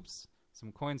 And oops,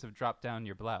 some coins have dropped down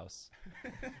your blouse.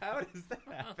 How does that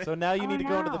happen? So now you Oh, need to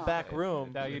go into the no. back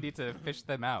room. Now you need to fish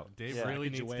them out. Dave Yeah. really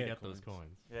Package needs to away get at those coins.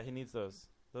 coins. Yeah, he needs those.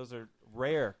 Those are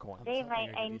rare coins. Dave,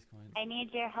 I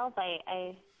need your help.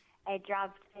 I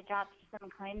dropped some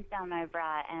coins down my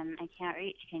bra and I can't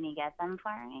reach. Can you get them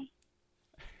for me?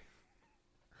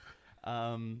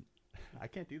 I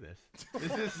can't do this.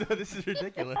 This is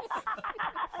ridiculous.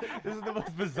 This is the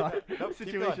most bizarre Nope,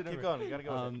 situation keep ever. going. You gotta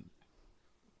go. with it.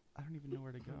 I don't even know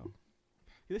where to go.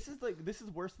 This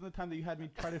is worse than the time that you had me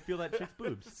try to feel that chick's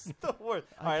boobs. It's the worst.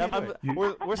 I All right, can't I'm, do it. You- we're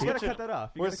You gotta switching. cut that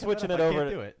off. You We're gotta cut that switching off. it I over. can't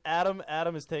do it.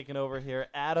 Adam is taking over here.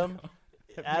 Adam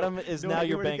is no now idea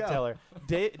your where to bank go. teller.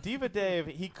 Diva Dave,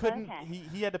 he couldn't. Okay.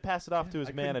 He had to pass it off to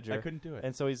his manager. I couldn't do it.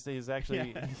 And so he's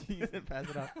actually Yeah. Pass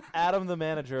it off. Adam, the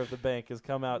manager of the bank, has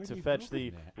come out Where to do you fetch open the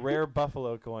that? rare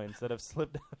buffalo coins that have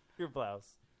slipped out of your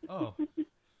blouse. Oh,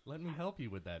 let me help you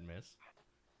with that, miss.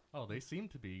 Oh, they seem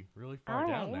to be really All far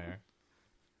down right. there.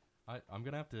 I'm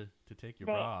going to have to take your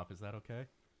They- bra off. Is that okay?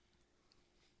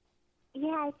 Yeah,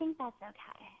 I think that's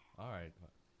okay. All right.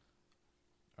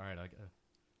 All right.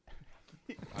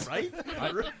 Right?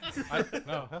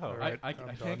 No, All right, I I'm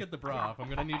can't done. get the bra off. I'm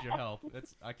going to need your help.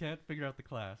 I can't figure out the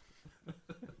clasp.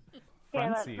 Here,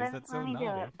 Frontsies, that's so let me do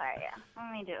naughty. it for you.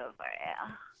 Let me do it for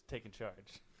you. He's taking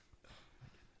charge.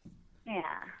 Yeah,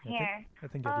 here. I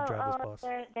think you have to drive this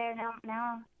bus. They're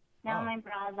now Oh. my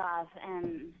bra's off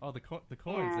and Oh, the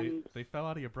coins, And- they fell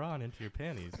out of your bra and into your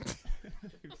panties.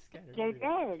 they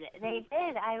did. They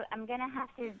did. I'm gonna have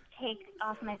to take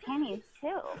off my panties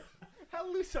too. How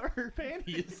loose are her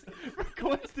panties for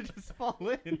coins to just fall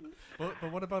in? but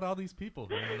what about all these people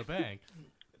who are in the bank?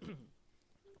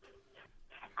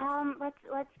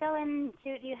 Let's go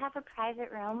into. Do you have a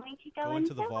private room we could Go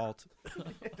into the vault.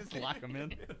 Just lock them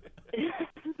in.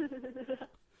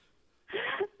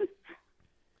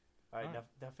 All right,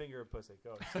 now finger a pussy.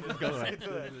 Go. Go ahead.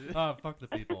 Fuck the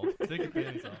people. Take your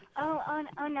panties off.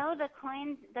 Oh no! The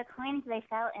coins they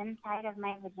fell inside of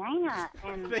my vagina,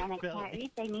 and They I fell can't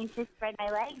reach. I need to spread my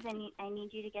legs. I need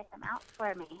you to get them out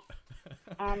for me.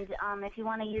 And if you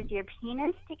want to use your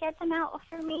penis to get them out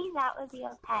for me, that would be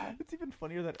okay. It's even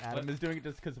funnier that Adam is doing it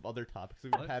just because of other topics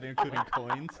we've had, including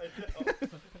coins.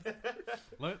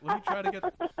 Let me try to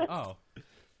get. Oh. It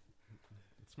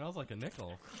smells like a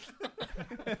nickel.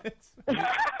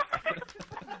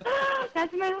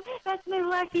 That's my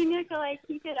lucky nickel. I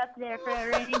keep it up there for a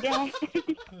rainy day.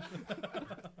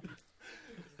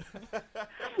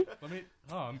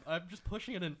 I'm just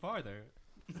pushing it in farther.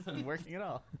 This isn't working at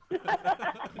all.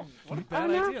 What a bad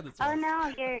idea this was.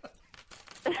 No, you're.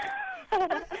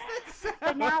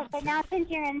 but now since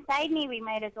you're inside me, we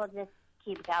might as well just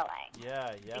keep going.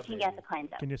 Yeah, We can get the coins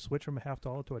up. Can you switch from a half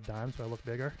dollar to a dime so I look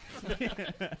bigger?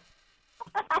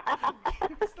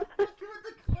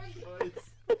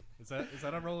 Is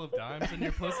that a roll of dimes in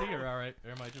your pussy, or all right?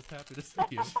 Or am I just happy to see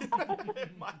you?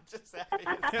 I'm just happy.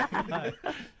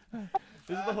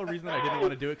 This is the whole reason that I didn't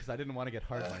want to do it, because I didn't want to get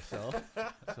hard myself.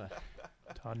 So.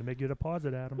 Time to make your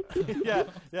deposit, Adam. yeah,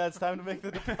 it's time to make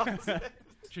the deposit.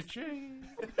 Cha-ching!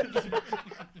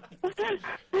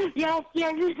 Yes.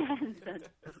 Can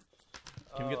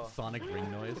we get the sonic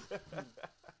ring noise?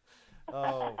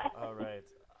 Oh, all right.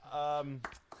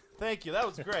 Thank you. That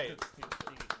was great.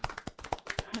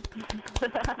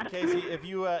 Casey, if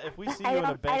we see you in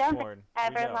a bank porn, I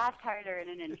ever laughed harder in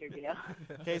an interview.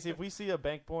 Casey, if we see a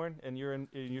bank porn and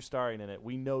you're starring in it,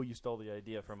 we know you stole the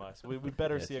idea from us. We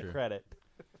better see a credit.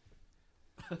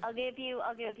 I'll give you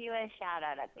a shout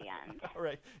out at the end. All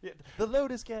right, the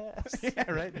Lotus Cast. Yeah,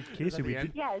 right. Casey, we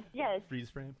did. Yes. Freeze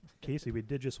frame. Casey, we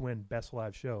did just win Best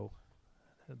Live Show.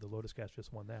 The Lotus Cast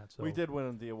just won that. So we did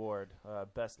win the award,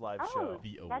 Best Live Show.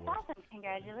 The award. That's awesome!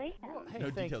 Congratulations. Hey, No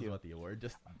thank details you. about the award,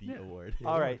 just the award.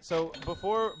 All right. So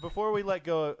before we let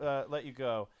you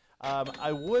go,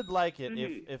 I would like it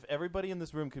if everybody in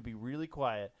this room could be really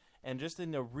quiet and just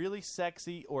in a really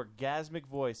sexy, orgasmic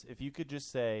voice, if you could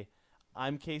just say,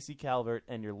 "I'm Casey Calvert,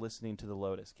 and you're listening to the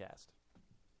Lotus Cast."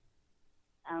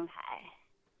 Okay.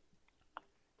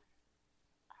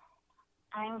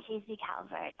 I'm Casey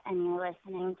Calvert, and you're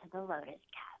listening to the Lotus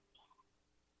Cast.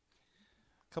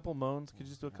 Couple moans. Could you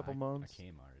just do a couple moans? I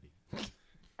came already.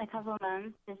 A couple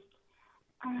months. Just,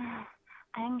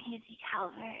 I'm Casey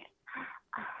Calvert,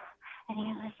 and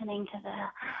you're listening to the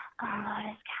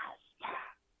Lotus Cast.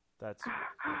 That's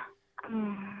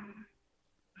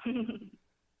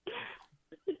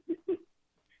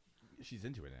She's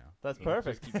into it now. That's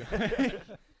perfect. Continue.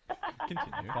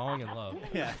 Falling in love.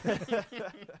 Yeah.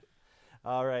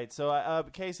 All right. So,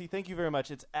 Casey, thank you very much.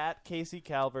 It's at Casey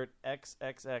Calvert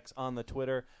XXX on the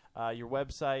Twitter. Your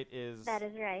website is... That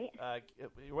is right.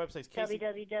 Your website's Casey...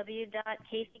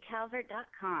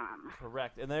 www.caseycalvert.com.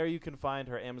 Correct. And there you can find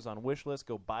her Amazon wish list.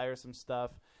 Go buy her some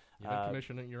stuff. Even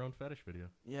commissioning your own fetish video.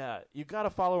 Yeah. You got to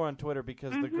follow her on Twitter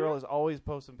because the girl is always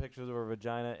posting pictures of her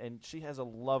vagina, and she has a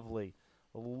lovely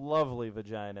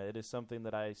vagina. It is something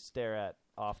that I stare at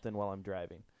often while I'm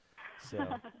driving. So...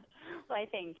 Why,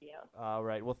 thank you. All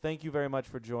right. Well, thank you very much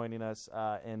for joining us,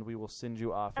 and we will send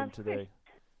you off into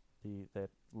that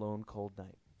lone, cold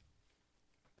night.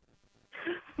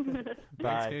 Bye.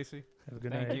 Thanks, Casey. Have a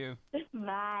good Thank night. you.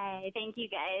 Bye. Thank you,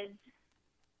 guys.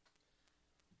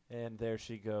 And there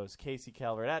she goes, Casey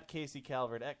Calvert at Casey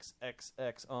Calvert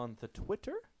XXX on the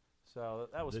Twitter. So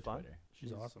that was fun. Twitter.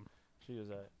 She's awesome. She was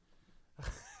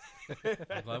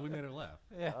I'm glad we made her laugh.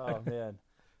 Yeah. Oh man,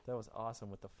 that was awesome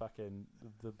with the fucking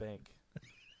the bank.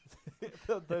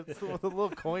 the little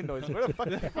coin noise. Where the fuck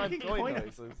do you find coin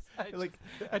noises? I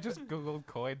just googled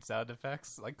coin sound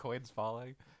effects, like coins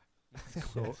falling.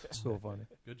 So funny.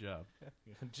 Good job.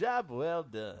 Job well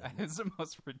done. It's the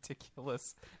most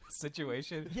ridiculous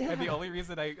situation. Yeah. And the only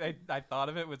reason I thought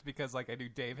of it was because like I knew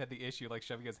Dave had the issue like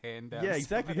shoving his hand down. Yeah,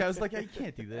 exactly. I was like, I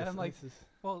can't do this. And I'm like, This is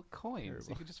well, coins. terrible.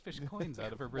 You could just fish coins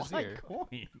out of her Why brassiere.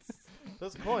 coins?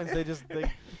 Those coins, they you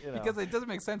know. Because it doesn't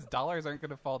make sense. Dollars aren't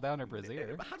going to fall down her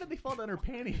brassiere. How did they fall down her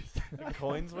panties?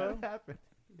 Coins will? What happened?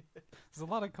 There's a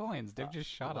lot of coins. Dave just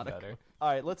shot them at her. All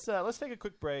right, let's take a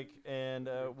quick break, and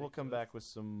we'll come back with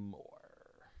some more.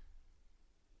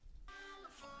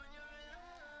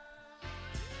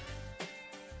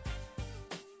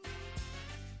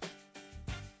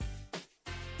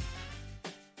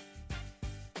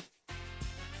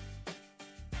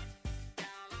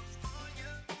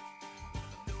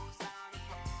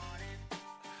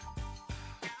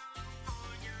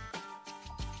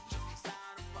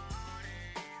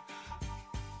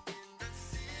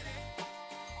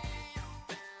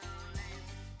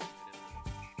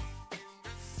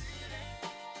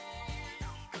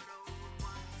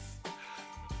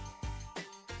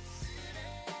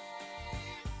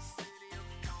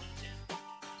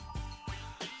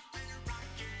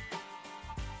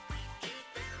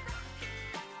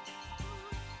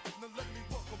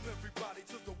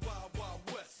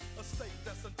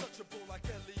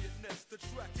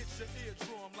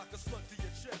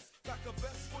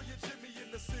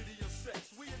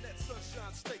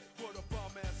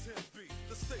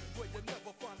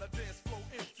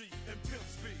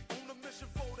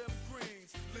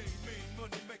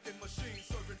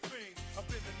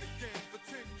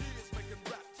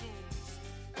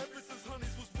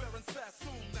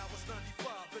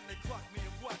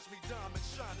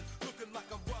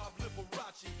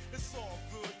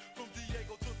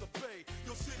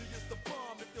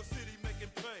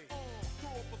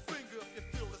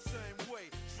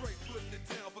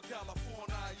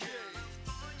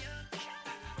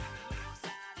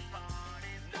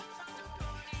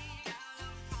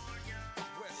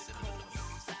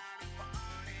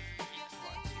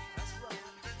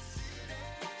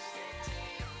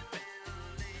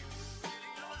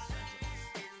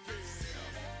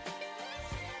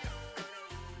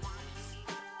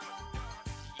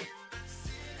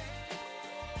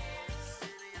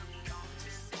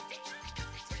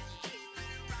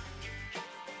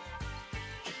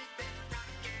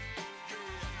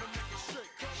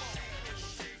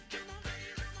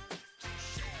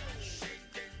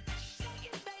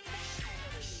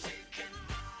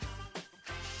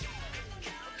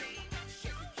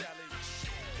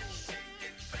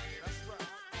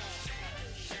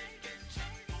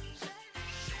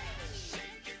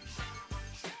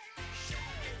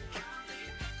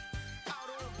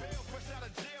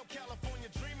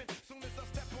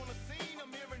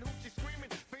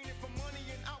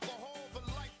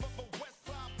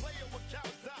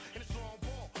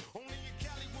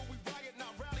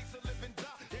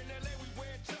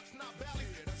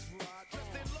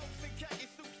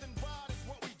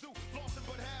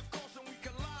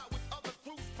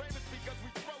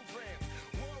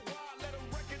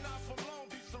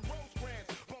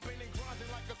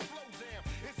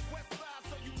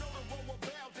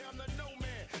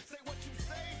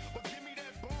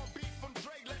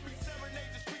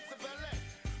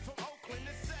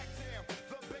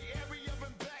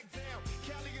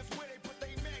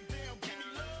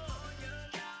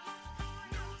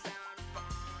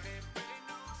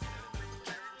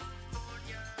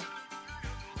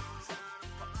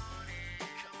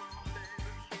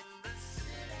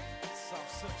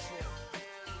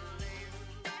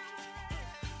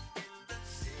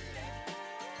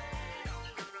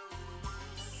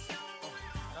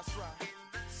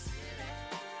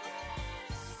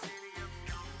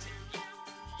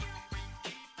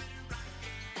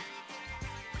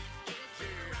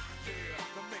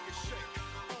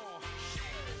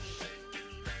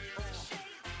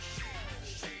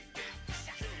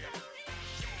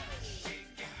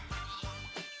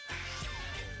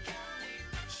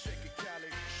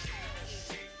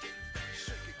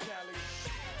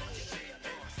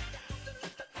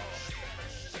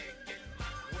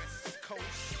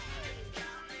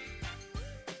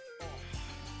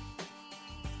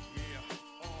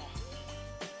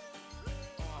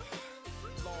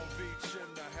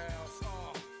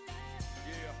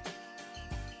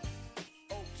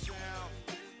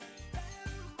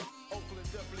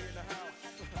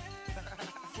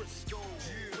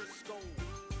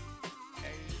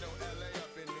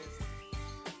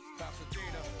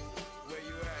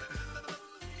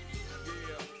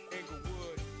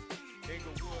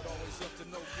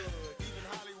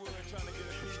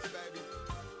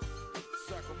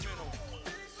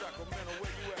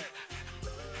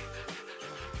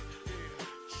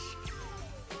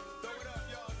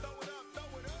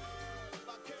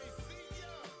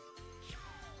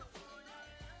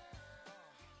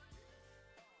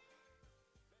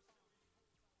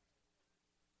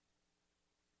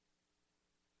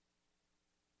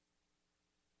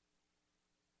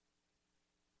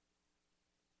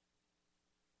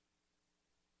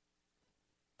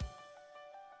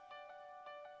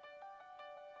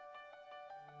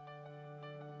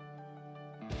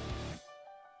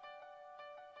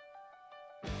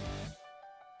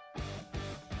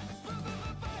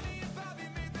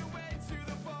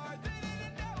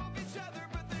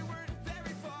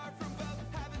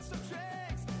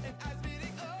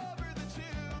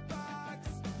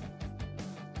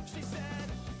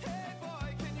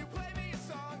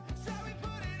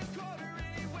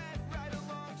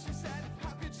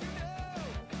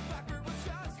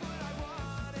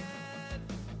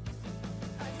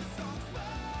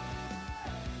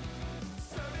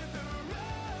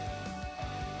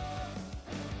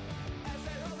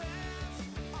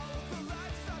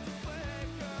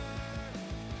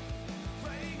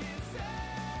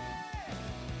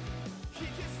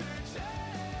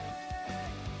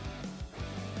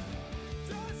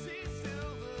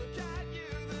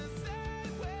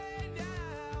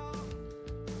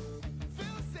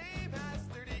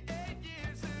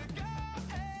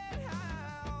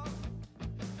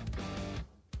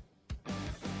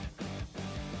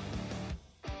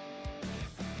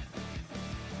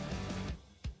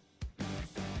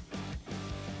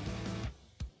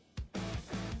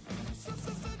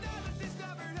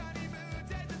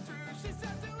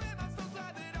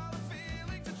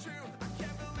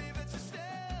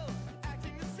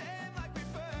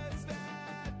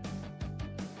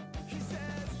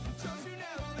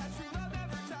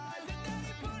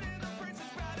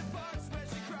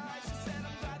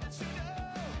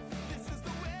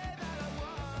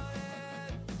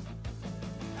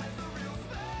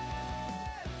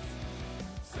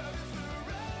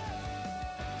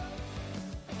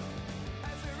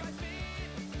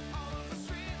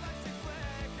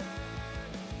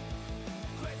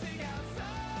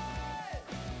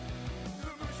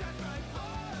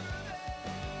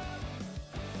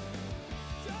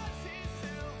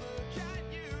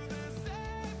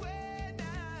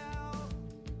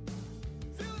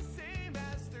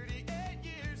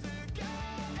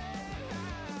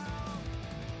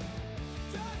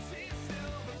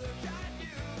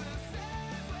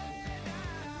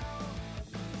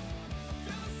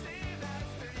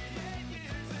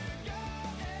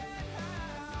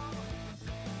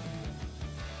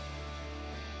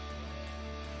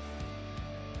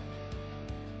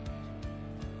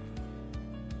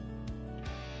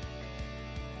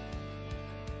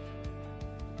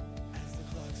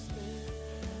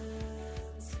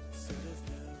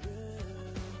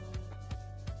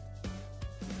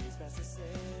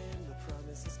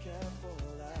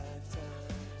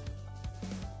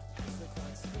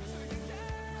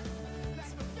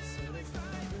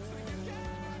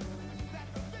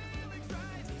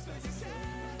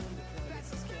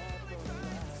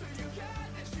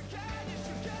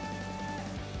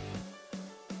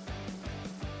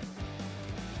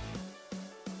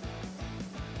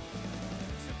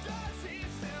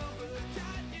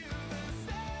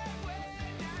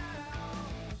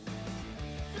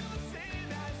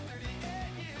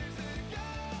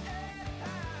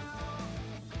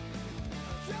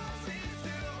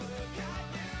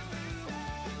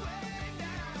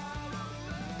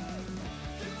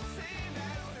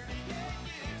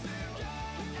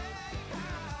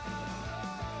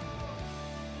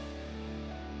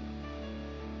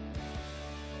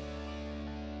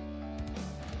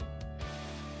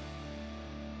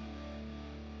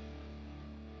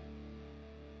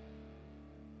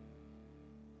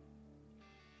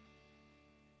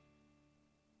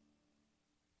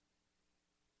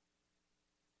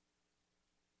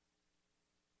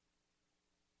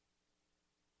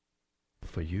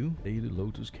 for you, the day the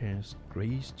Lotus Cast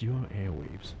graced your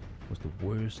airwaves was the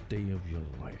worst day of your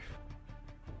life.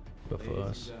 But for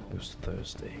us, it was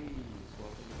Thursday.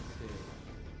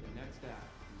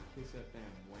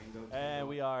 And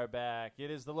we are back. It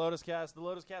is the Lotus Cast,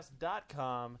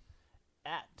 thelotuscast.com,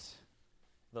 at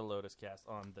the Lotus Cast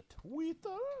on the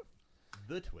Twitter.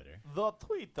 The Twitter. The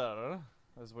Twitter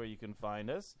is where you can find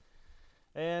us.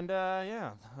 And,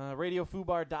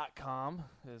 radiofubar.com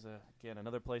is, again,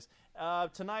 another place.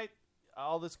 Tonight,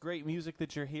 all this great music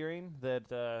that you're hearing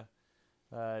that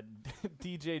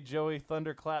DJ Joey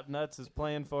Thunderclap Nuts is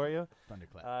playing for you.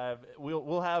 Thunderclap.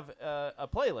 We'll have a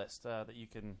playlist that you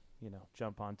can,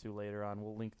 jump onto later on.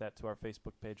 We'll link that to our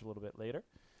Facebook page a little bit later.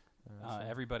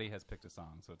 Everybody has picked a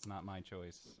song, so it's not my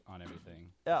choice on everything.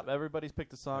 Yeah, everybody's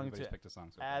picked a song Everybody's picked a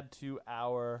song so add to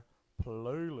our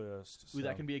playlist. Ooh,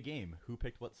 that can be a game. Who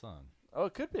picked what song? Oh,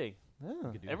 it could be.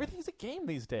 Yeah. could do Everything's a game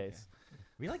these days.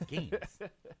 We like games.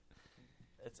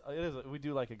 It is. We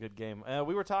do like a good game.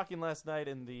 We were talking last night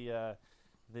in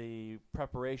the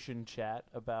preparation chat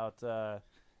about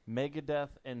Megadeth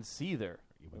and Seether.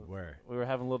 We were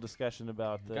having a little discussion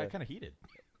about. It got kind of heated.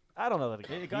 I don't know that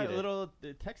it got a little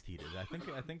text heated.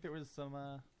 I think there was some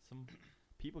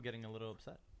people getting a little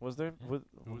upset. Was there? Who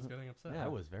was getting upset? I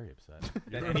was very upset.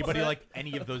 Did anybody like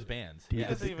any of those bands? He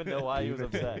doesn't even know why he was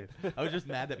upset. I was just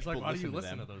mad that people why do you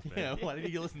listen to those bands? Yeah, why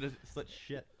did you listen to such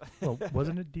shit? Well,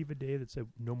 wasn't it Diva Dave that said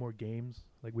no more games?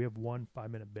 Like, we have one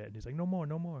 5-minute bit, and he's like, no more,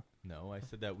 no more. No, I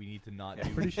said that we need to not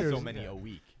pretty do sure so it's- many a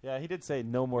week. Yeah, he did say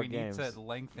no more We games. need to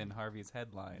lengthen Harvey's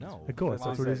headline. No. Of course,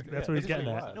 that's what he's getting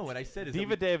what at. No, what I said is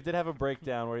Diva Dave did have a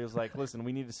breakdown where he was like, "Listen,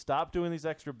 we need to stop doing these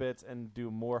extra bits and do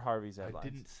more Harvey's headlines." I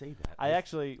didn't say that. I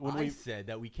actually, when I we said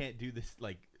that we can't do this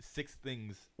like 6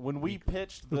 things. when we weekly.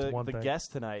 pitched That's the one thing.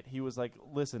 guest tonight, he was like,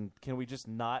 "Listen, can we just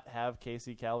not have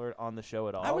Casey Calvert on the show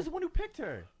at all?" I was the one who picked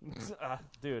her.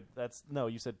 Dude, that's no.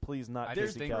 You said please not. I Casey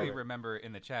distinctly Calvert. remember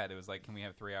in the chat it was like, "Can we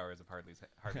have 3 hours of Harvey's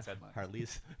headlines?"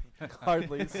 Harley's.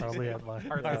 Hardly's. Hardly headline.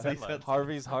 Harley's headlines.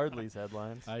 Harvey's Hardly's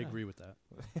headlines. I agree with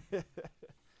that.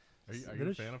 Are you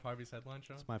a fan of Harvey's headline,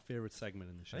 Sean? It's my favorite segment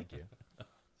in the show. Thank you.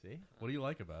 See? What do you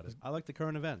like about it? I like the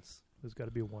current events. There's got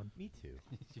to be one. Me too.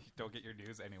 You don't get your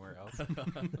news anywhere else.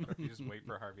 You just wait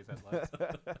for Harvey's headlines.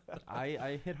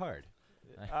 I hit hard.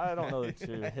 I don't know that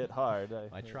you hit hard.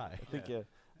 I try. I think you.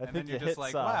 I And think then you you're just hit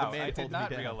like, soft. wow, The man I did pulled me not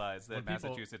down. realize that When people-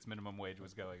 Massachusetts minimum wage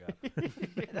was going up.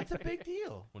 That's a big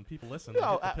deal. When people listen, No, they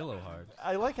hit the I- pillow hard.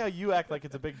 I like how you act like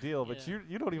it's a big deal, but Yeah.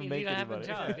 you don't even make you don't have a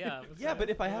anybody. job, yeah. Yeah, but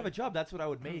if I have a job, that's what I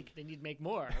would make. Then you'd make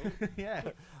more. Yeah.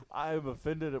 I am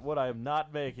offended at what I am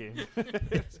not making.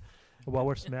 While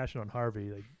we're smashing on Harvey,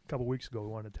 like a couple weeks ago, we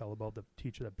wanted to tell about the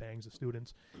teacher that bangs the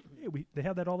students. Hey, they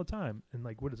have that all the time. And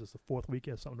like, what is this? The 4th week?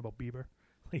 He has something about Bieber.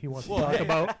 He wants to talk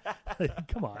about. Like,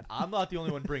 come on, I'm not the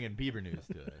only one bringing Bieber news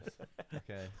to this.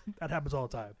 Okay. that happens all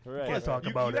the time. Right. Can't talk you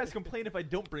about guys it. complain if I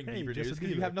don't bring Hey, Bieber Justin news because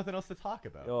you Bieber. have nothing else to talk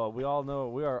about. Oh, we all know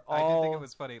we are I did all. think it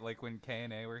was funny, like when K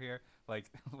and A were here, like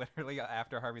literally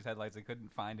after Harvey's headlines, they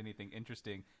couldn't find anything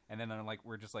interesting, and then I'm like,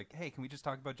 we're just like, hey, can we just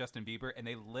talk about Justin Bieber? And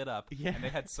they lit up, Yeah. and they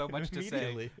had so much to say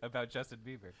Immediately. about Justin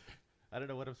Bieber. I don't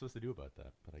know what I'm supposed to do about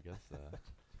that, but I guess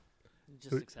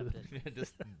Just accept it.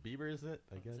 just Bieber is it.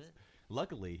 I guess. it.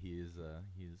 Luckily, he's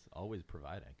always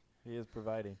providing. He is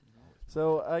providing.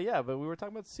 So yeah, but we were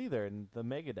talking about Seether and the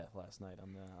Megadeth last night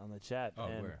on the chat. Oh,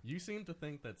 and where? You seem to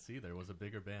think that Seether was a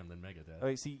bigger band than Megadeth.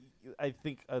 Okay, see, I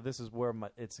think this is where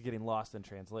it's getting lost in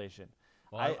translation.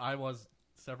 Well, I was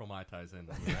several Mai Tais in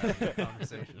when we were having a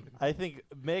conversation. I think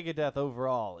Megadeth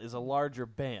overall is a larger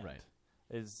band. Right.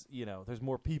 Is there's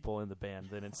more people in the band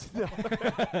than it's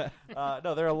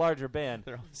no, they're a larger band.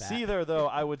 They're all fat. Seether, though,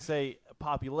 I would say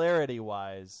popularity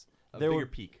wise, A they bigger were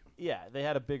peak. Yeah, they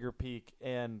had a bigger peak,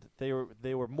 and they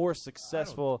were more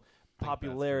successful think that's true at all.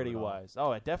 popularity wise.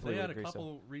 Oh, I definitely They had a agree.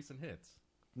 couple recent hits.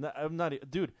 No, I'm not,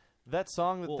 dude. That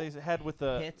song that Well, they had with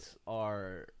the hits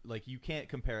are like you can't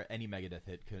compare any Megadeth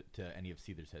hit to any of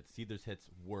Seether's hits. Seether's hits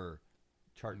were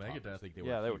chart Megadeth. toppers. Like, they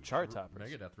were huge. chart toppers.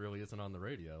 Megadeth really isn't on the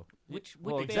radio. Which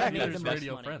Well, band exactly. made Megadeth's the most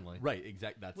radio money? friendly. Right,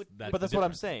 exactly. That's But that's the what I'm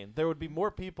difference. saying. There would be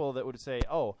more people that would say,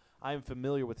 "Oh, I'm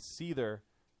familiar with Seether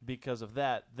because of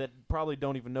that." That probably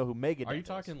don't even know who Megadeth Are you is.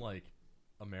 talking like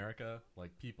America,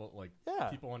 like people, like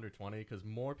Yeah. people under 20? Because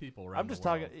more people around I'm just the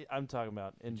world. talking. I'm talking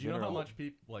about in Do you know general. how much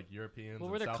people, like Europeans What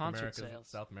and were their South concert Americans, sales?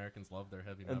 South Americans love their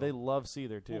heavy metal? And they love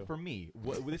Seether too. Well, for me,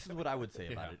 this is what I would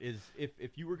say about it: is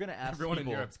if you were going to ask Everyone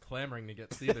people, in Europe's clamoring to get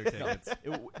Seether tickets.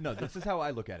 No, this is how I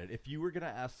look at it. If you were going to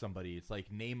ask somebody, it's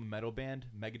like name a metal band,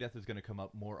 Megadeth is going to come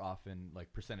up more often,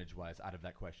 like percentage-wise, out of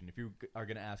that question. If you are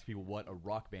going to ask people what a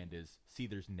rock band is,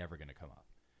 Seether's never going to come up.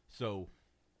 So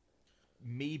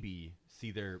maybe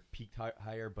Seether peaked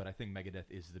higher, but I think Megadeth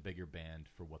is the bigger band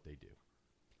for what they do.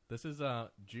 This is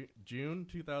June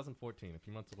 2014, a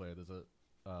few months away. There's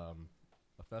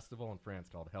a festival in France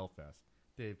called Hellfest.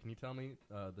 Dave, can you tell me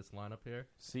this lineup here?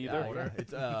 Seether.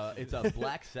 It's a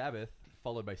Black Sabbath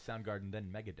followed by Soundgarden,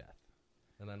 then Megadeth.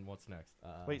 And then what's next?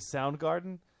 Wait,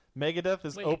 Soundgarden? Megadeth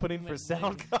is opening for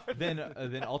Soundgarden.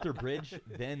 Then Alter Bridge,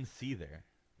 then Seether.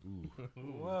 Ooh.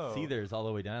 Whoa. Seether's all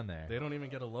the way down there. They don't even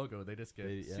get a logo. They just get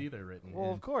Seether written.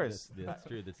 Well, of course. That's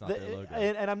true. That's not their logo.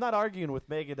 And I'm not arguing with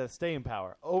Megadeth's staying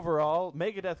power. Overall,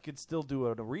 Megadeth could still do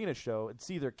an arena show, and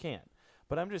Seether can't.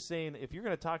 But I'm just saying, if you're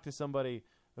going to talk to somebody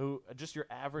who, just your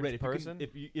average person.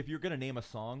 If you're going to name a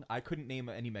song, I couldn't name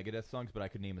any Megadeth songs, but I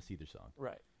could name a Seether song.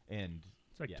 Right. And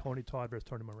it's like Tony Todd versus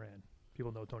Tony Moran.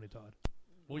 People know Tony Todd.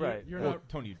 Well, right. You're not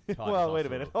Tony Todd. Well, wait a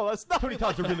minute. Oh, that's not Tony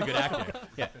Todd's a really good actor.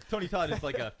 Yeah, Tony Todd is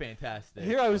like a fantastic.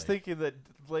 Here I was thinking that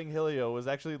Lang Hilio was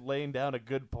actually laying down a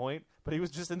good point, but he was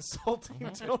just insulting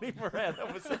Tony Moran.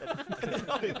 That was it. That's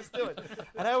all he was doing.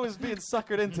 And I was being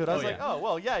suckered into it. I was like, oh,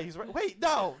 well, yeah, he's right. Wait,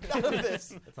 no, none of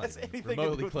this. That's anything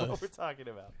to do with what we're talking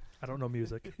about. I don't know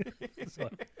music. So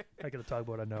I got to talk about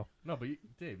what I know. No, but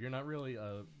Dave, you're not really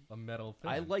a metal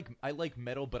fan. I like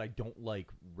metal, but I don't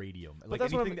like radio. But Like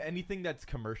that's what anything that's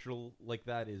commercial like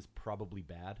that is probably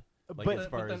bad. Like But- as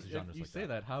far But as then genres if you like say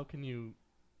that, how can you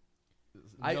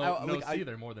I know like,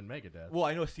 Seether more than Megadeth? Well,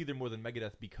 I know Seether more than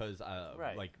Megadeth because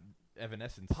Right. like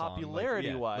Evanescence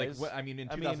Popularity-wise, song, I mean in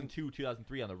 2002,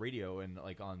 2003 on the radio and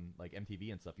like on like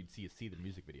MTV and stuff, you'd see a Seether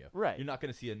music video. Right. You're not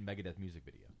going to see a Megadeth music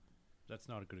video. That's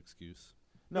not a good excuse.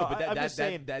 No, but I'm just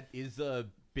saying that is a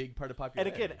big part of And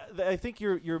popularity. again, I think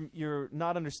you're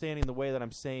not understanding the way that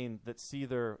I'm saying that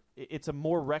Seether. It's a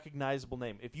more recognizable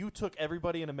name. If you took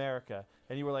everybody in America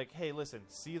and you were like, "Hey, listen,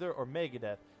 Seether or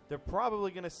Megadeth," they're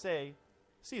probably going to say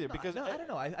Seether because I don't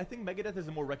know. I think Megadeth is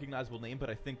a more recognizable name, but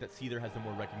I think that Seether has the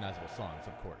more recognizable songs,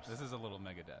 of course. This is a little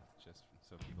Megadeth, just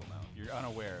so people know. If you're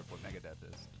unaware of what Megadeth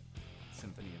is,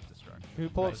 Symphony of Destruction. Can you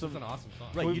pull up This some? is an awesome song.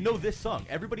 Right, you know this song.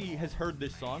 Everybody has heard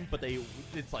this song, but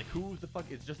it's like, who the fuck?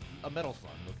 It's just a metal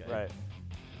song, okay? Right.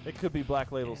 It could be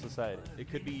Black Label Society. It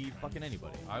could be fucking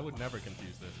anybody. I would never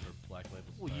confuse this for Black Label.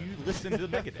 Well, Society. you listen to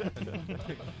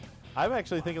Megadeth. I'm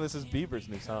actually thinking this is Bieber's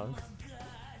new song.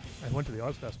 I went to the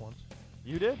Ozfest once.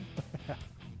 You did?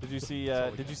 Did you see?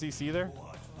 Did you see Seether?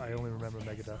 I only remember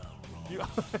Megadeth. You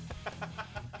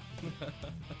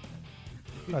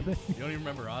I think. You don't even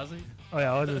remember Ozzy? Oh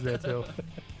yeah, Oz was there too.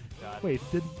 God. Wait,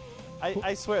 did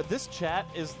I swear, this chat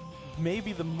is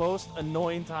maybe the most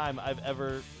annoying time I've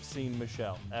ever seen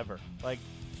Michelle, ever. Like,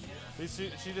 she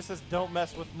just says, don't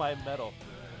mess with my metal.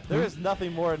 There is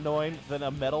nothing more annoying than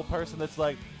a metal person that's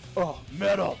like, oh,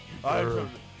 metal.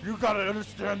 You gotta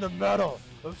understand the metal.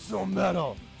 I'm so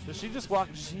metal. Does she just walk,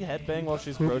 does she headbang while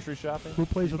she's grocery shopping? who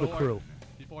plays with the crew?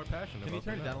 People are passionate. Can you about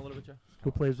turn it their down a metal. little bit, Joe?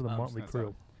 Who plays with the I'm just Motley gonna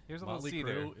Crew? stop. Here's a Motley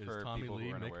little Crue Seether for is Tommy people Lee,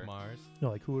 who are Mick unaware. Mars. No,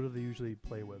 like who do they usually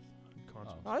play with in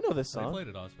concerts? I know this They song. played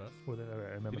at Ozfest. I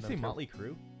remember Did you them say too. Motley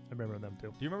Crue? I remember them too.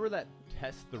 Do you remember that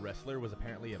Test the Wrestler was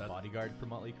apparently a bodyguard for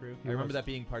Motley Crue? I remember that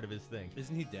being part of his thing.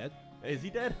 Isn't he dead? Is he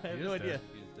dead? I have He no is idea. dead.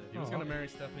 He was going to marry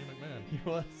Stephanie McMahon. He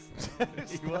was.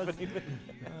 He was.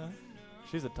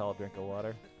 She's a tall drink of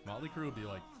water. Motley Crue would be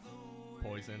like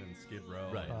Poison and Skid Row.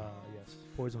 Right. Yes,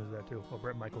 Poison was there too. Well,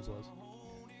 Brett Michaels was.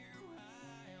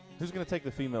 Who's going to take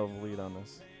the female lead on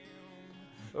this?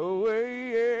 Oh,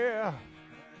 yeah.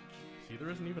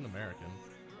 Seether isn't even American.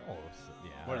 Oh,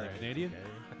 yeah. What are they, Canadian?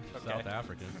 South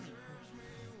African.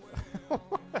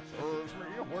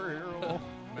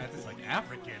 Matt's just like,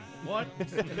 African? What?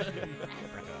 Africa.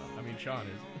 I mean, Sean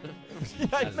is. Yeah,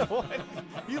 I know.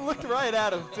 You looked right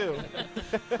at him, too.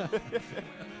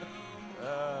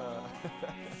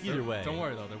 Either way. Don't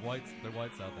worry, though. They're white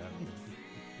South Africans.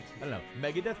 I don't know.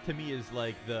 Megadeth to me is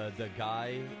like the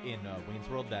guy in Wayne's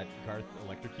World that Garth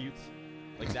electrocutes.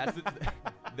 Like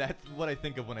that's what I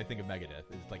think of when I think of Megadeth.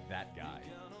 Is like that guy,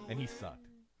 and he sucked.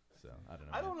 So I don't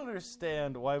know. I don't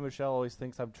understand why Michelle always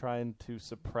thinks I'm trying to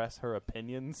suppress her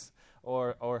opinions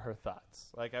or her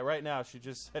thoughts. Like right now, she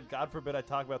just said, "God forbid I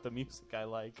talk about the music I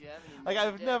like." Like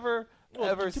I've never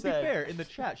ever to said. be fair, in the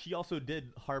chat, she also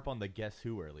did harp on the Guess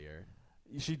Who earlier,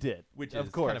 She did, which of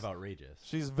is course. kind of outrageous.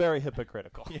 She's very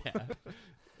hypocritical. Yeah.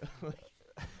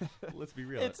 Let's be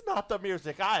real. It's not the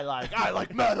music I like. I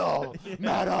like metal.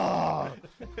 Metal.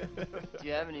 Do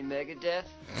you have any Megadeth?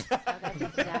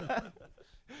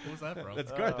 Who's that from?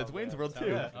 That's Garth. That's Wayne's World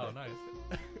too. Oh, nice.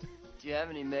 Do you have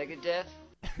any Megadeth?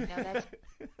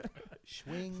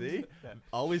 Swing. See,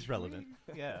 always relevant.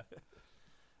 Yeah.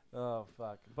 Oh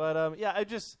fuck. But yeah,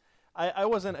 I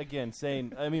wasn't again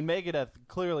saying. I mean, Megadeth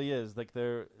clearly is like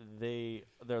they're an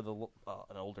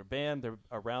older band. They're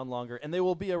around longer, and they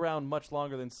will be around much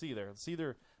longer than Seether.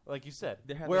 Seether, like you said,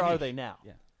 where are they now?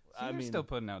 Yeah. I mean, still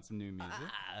putting out some new music.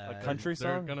 A country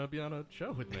They're song. gonna be on a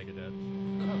show with Megadeth.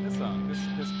 Oh, this song,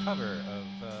 this cover of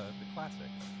the classic.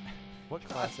 What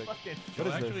classic? What What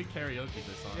is actually this? karaoke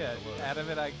this song? Yeah, It's a load. Adam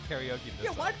and I karaoke this.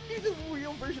 Yeah, why didn't you do the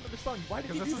real version of the song? Why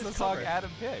did Because you this do is this the song cover?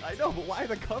 Adam picked. I know, but why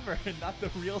the cover and not the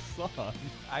real song?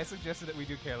 I suggested that we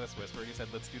do Careless Whisper, and he said,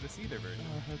 let's do the Seether version.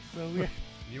 That's so weird.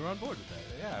 You were on board with that.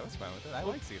 Yeah, I was fine with it. I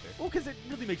like Seether. Well, because it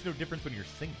really makes no difference when you're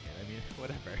singing it. I mean,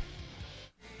 whatever.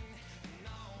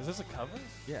 Is this a cover?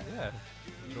 Yeah. Yeah.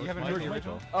 You George haven't Michael. heard the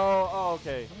original? Oh,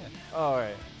 okay. Yeah. All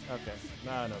right. Okay.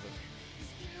 Now I know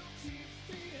this.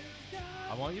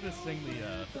 I want you to sing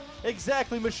the.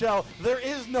 Exactly, Michelle. There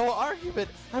is no argument.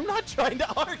 I'm not trying to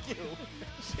argue.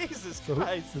 Jesus So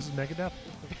Christ. this is Megadeth.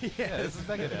 Yeah, this is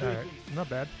Megadeth. All right, not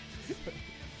bad.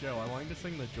 Joe, I want you to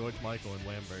sing the George Michael and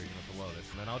Wham version of the Lotus,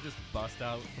 and then I'll just bust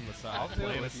out from the side I'll do it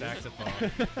playing the with you.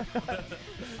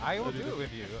 saxophone. I will do it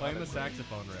with you. Playing the honestly.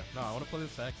 saxophone riff. No, I want to play the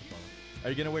saxophone. Are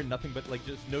you gonna wear nothing but like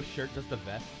just no shirt, just a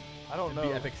vest? I don't And know.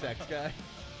 Be epic sax guy.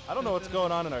 I don't know what's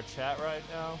going on in our chat right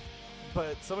now,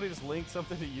 but somebody just linked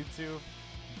something to YouTube.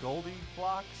 Goldie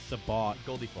Flocks. It's a bot.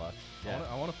 Goldie Floss.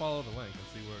 I want to follow the link and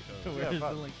see where it goes. Where's Yeah,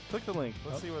 the link? Click the link.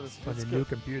 Let's see where this. On Let's your go, new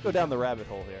computer. go down the rabbit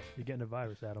hole here. You're getting a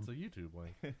virus, Adam. It's a YouTube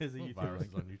link. Is it No YouTube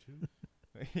viruses link? on YouTube.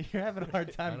 You're having a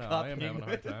hard time I know, I copying am having a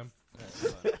hard this. time.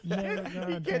 He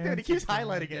can't do it. He keeps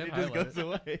highlighting it. Can't And it just highlight goes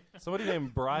away. Somebody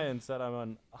named Brian said I'm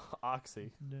on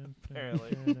Oxy.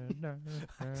 Apparently.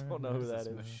 I don't know who that is.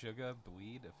 Meshuggah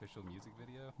Bleed official music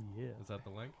video. Yeah. Is that the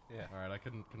link? Yeah. All right, I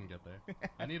couldn't get there.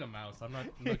 I need a mouse. I'm not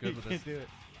good with this. Can't do it.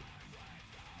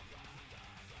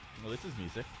 Well, this is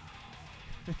music.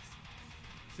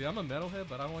 See, I'm a metalhead,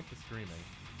 but I don't like the streaming.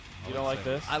 You don't like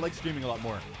this? I like streaming a lot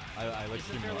more. I like Isn't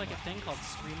streaming there a lot like a more. thing called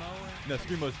Screamo? Or? No,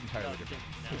 Screamo's entirely different.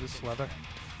 Is this Leather?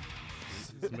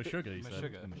 It's Meshuggah, you said.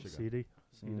 Meshuggah. CD?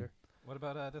 Cedar? What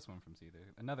about this one from Seether?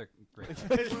 Another great.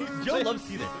 Joe loves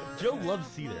Seether. Joe loves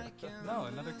Seether. No,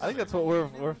 another. I think that's what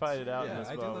we're finding out in Yeah, this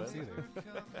I do moment. love Seether. Do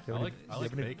you I have like any- do you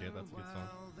have any- Fake It. That's a good song.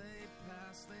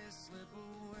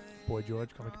 Boy George,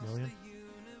 Comic Chameleon.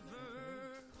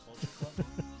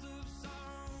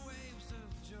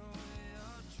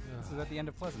 This is at the end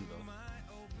of Pleasantville.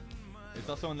 It's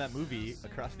also in that movie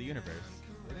Across the Universe.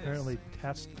 Apparently,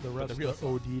 Test the the rest real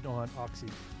song. OD'd on Oxy.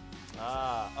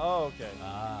 Oh, okay.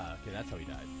 Okay, that's how he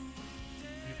died.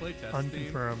 You play Test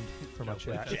Unconfirmed from a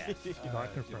Joe, chat. play Not If you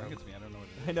confirmed. think it's me, I don't know what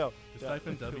it is. I know. Just Yeah, type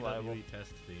in too liable. WWE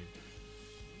Test theme.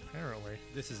 Apparently.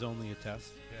 This is only a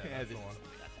test. Yeah, Yeah, that's this- the one.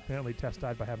 Apparently, Test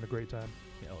died by having a great time.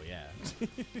 Oh yeah.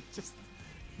 Just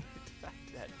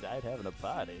died having a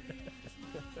party.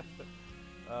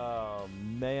 Oh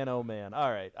man! All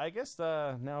right, I guess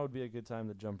now would be a good time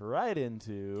to jump right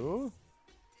into.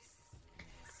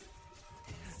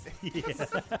 Yeah.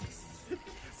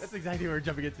 That's exactly what we're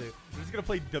jumping into. We're just gonna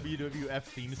play WWF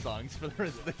theme songs for the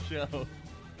rest of the show.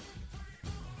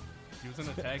 He was in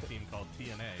a tag team called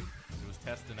TNA. It was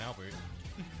Test and Albert.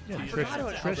 Yeah, I Trish, forgot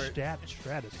about Trish Albert.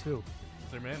 Stratus, too.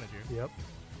 He's their manager. Yep.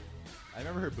 I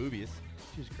remember her boobies.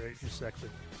 She's great. She's sexy.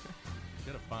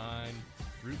 Get a fine,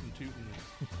 rootin' tootin'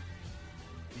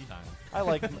 behind. I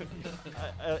like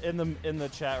in the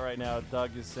chat right now.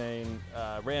 Doug is saying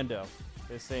Rando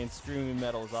is saying screaming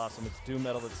metal is awesome. It's doom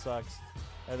metal that sucks.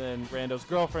 And then Rando's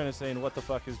girlfriend is saying, "What the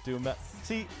fuck is doom metal?"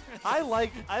 See, I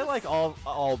like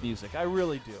all music. I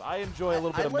really do. I enjoy a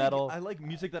little bit of metal. I like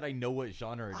music that I know what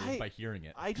genre it is by hearing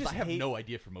it. I 'Cause just have hate- no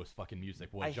idea for most fucking music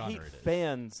what I genre hate it is.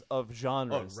 fans of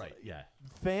genres. Oh right, yeah.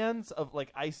 Fans of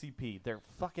like ICP, they're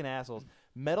fucking assholes.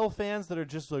 Metal fans that are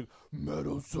just like,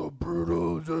 metal's so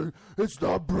brutal, it's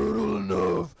not brutal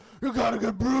enough. You gotta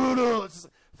get brutal. It's just,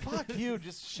 fuck you,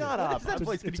 just shut What up. is that It's-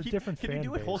 voice? it's a Can different you fan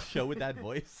do a whole base. show with that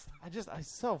voice? I'm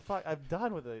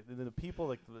done with it. The people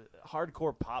like the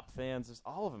hardcore pop fans, just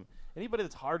all of them. Anybody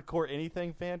that's hardcore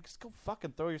anything fan, just go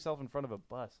fucking throw yourself in front of a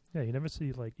bus. Yeah, you never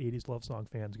see like 80s love song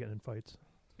fans getting in fights.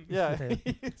 Yeah.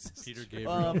 Peter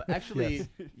Gabriel. Actually,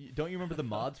 Yes. don't you remember the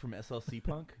mods from SLC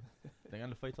Punk? They got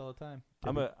into fights all the time.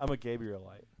 I'm a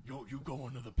Gabrielite. Yo, you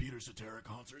going to the Peter Cetera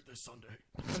concert this Sunday?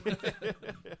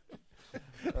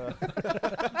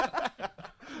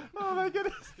 Oh my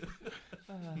goodness!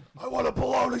 I want a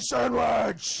bologna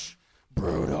sandwich.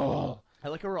 Brutal. I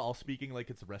like how we're all speaking like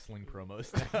it's wrestling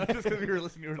promos now, just because we were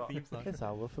listening to our theme song. That's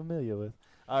all we're familiar with.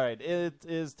 All right, it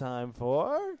is time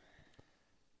for.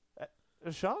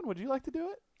 Sean, would you like to do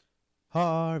it?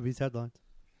 Harvey's headlines.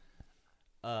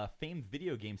 Famed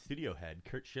video game studio head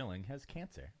Kurt Schilling has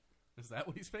cancer. Is that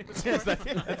what he's famous Yes, for?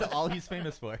 that's all he's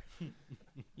famous for.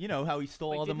 You know how he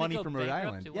stole Wait, all the didn't money he go from Rhode bankrupt?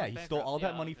 Island. He Yeah, went he stole all bankrupt.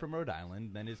 that Yeah, money okay. from Rhode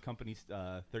Island. Then his company,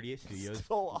 38 Studios,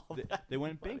 Stole all that they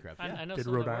went bankrupt. I Yeah. know Did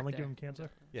someone Rhode that worked Island give there. him cancer?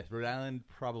 Yes, Rhode Island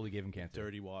probably gave him cancer.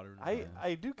 Dirty water.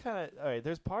 I do kind of. All right,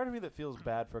 there's part of me that feels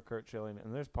bad for Kurt Schilling,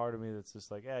 and there's part of me that's just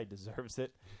like, he deserves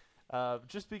it.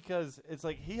 Just because it's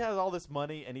like he has all this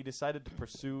money and he decided to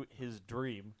pursue his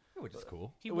dream. Which is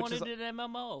cool. He Which is- wanted an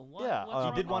MMO. What, Yeah, what's He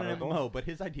wrong did with want an that? MMO, but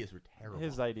his ideas were terrible.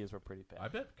 His ideas were pretty I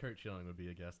bad. bet Kurt Schilling would be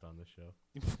a guest on this show.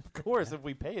 Of course, if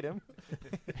we paid him.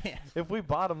 If we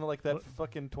bought him like that What?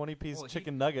 fucking 20-piece Well, he-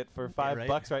 chicken nugget for $5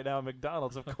 right. right now at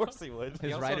McDonald's, of course he would. His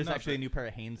He also ride is knows actually a that- new pair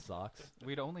of Hanes socks.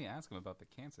 We'd only ask him about the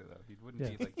cancer, though. He wouldn't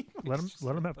Yeah. be like.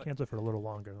 Let him have cancer for a little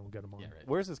longer, and we'll get him on. Yeah, right.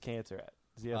 Where's his cancer at?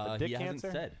 Does he have the dick he cancer?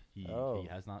 hasn't said. He Oh.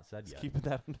 has not said He's yet. keeping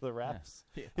that under the wraps.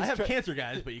 I He's have try- cancer,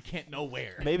 guys, but you can't know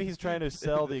where. Maybe he's trying to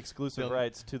sell the exclusive They'll-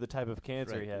 rights to the type of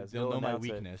cancer Right. he has. They'll He'll know my announce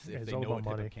it. weakness Yeah, if it's they all know what about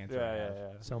type money. of cancer Yeah, I yeah, have.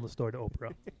 yeah. Selling the story to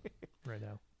Oprah right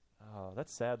now. Oh,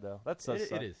 that's sad though. That does It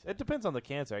suck. is. It depends on the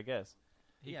cancer, I guess.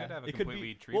 He Yeah. could have a It could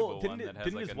completely be- treatable well, one didn't that it- has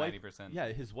didn't like his a wife- 90%. Yeah,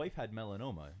 his wife had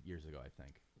melanoma years ago, I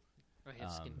think. Or he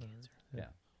has skin Um, cancer. Yeah.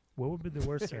 What would be the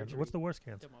worst cancer? What's the worst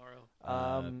cancer? Tomorrow.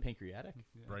 Pancreatic?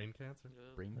 Brain cancer?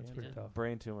 Brain That's cancer? pretty tough.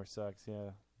 Brain tumor sucks.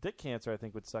 Yeah. Dick cancer, I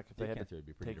think, would suck if they Dick had cancer would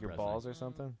be to pretty take your depressing. balls or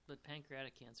something. But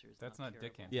pancreatic cancer is That's not dick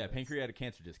curable. cancer. Yeah, That's pancreatic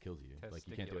cancer just kills you. Like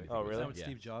you can't do testicular. anything. Oh, with really? Is it. that what Yeah.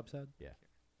 Steve Jobs had? Yeah.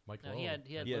 Mike No, Lowell. he had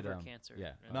He had, liver cancer. Yeah.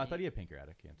 right? No, I thought he had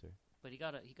pancreatic cancer. But he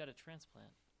got a transplant.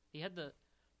 He had the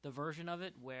version of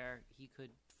it where he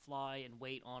could fly and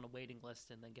wait on a waiting list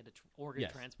and then get a organ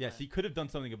Yes. transplant. Yes, he could have done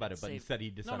something about it, but Save- instead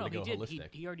he decided no, to go he did.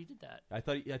 holistic. He already did that. I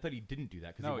thought he didn't do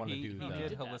that because No, he wanted he to do he the did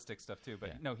did that. holistic stuff too, but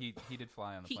Yeah. no, he did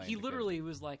fly on the plane. He because- literally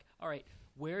was like, all right,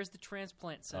 where's the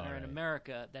transplant center in right.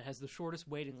 America that has the shortest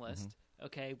waiting list,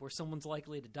 okay, where someone's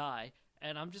likely to die,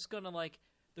 and I'm just going to,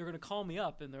 they're going to call me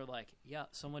up, and they're like, yeah,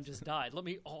 someone just died. Let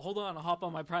me, hold on, I'll hop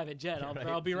on my private jet.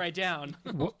 I'll be right down.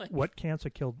 What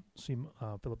cancer killed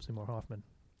Philip Seymour Hoffman?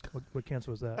 What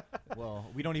cancer was that? Well,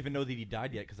 we don't even know that he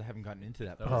died yet because I haven't gotten into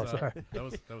that. That part. was, sorry. That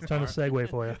was Trying to segue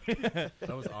for you.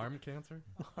 That was arm cancer?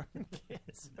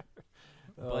 Cancer.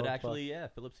 But actually, yeah,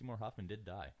 Philip Seymour Hoffman did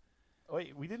die.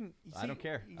 Wait, we didn't. You I see, don't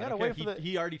care. You I gotta don't wait care. for the.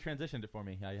 He already transitioned it for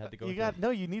me. I had to go. You through got it. no.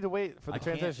 You need to wait for the I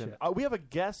can't. transition. Shit. We have a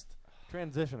guest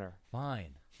transitioner.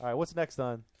 Fine. All right, what's next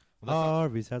on? Well, that's not-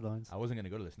 Harvey's headlines. I wasn't going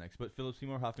to go to this next, but Philip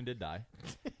Seymour Hoffman did die.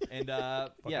 And yeah,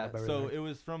 up so everything. it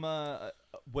was from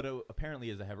what apparently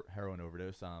is a heroin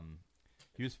overdose.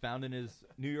 He was found in his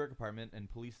New York apartment, and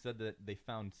police said that they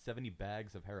found 70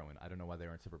 bags of heroin. I don't know why they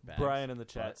were in separate bags. Brian in the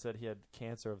chat but- said he had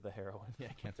cancer of the heroin. Yeah,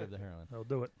 cancer of the heroin. I'll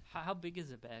do it. How big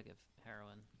is a bag of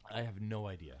heroin? I have no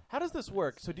idea. How does this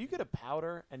work? So do you get a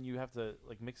powder and you have to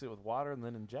mix it with water and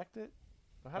then inject it?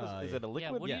 Or how does is yeah. it a liquid?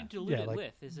 Yeah, what do you dilute it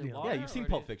with? Is it water? Yeah, you've seen or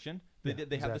Pulp do you- Fiction. Yeah, They have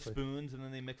the exactly. spoons, and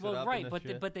then they mix it Well, up. right,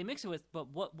 and but they mix it with. But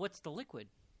what's the liquid?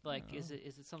 Like, is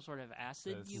it some sort of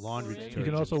acid? It's You laundry pour in? detergent.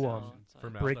 You can also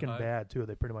Formaldehyde. Breaking Bad too.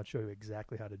 They pretty much show you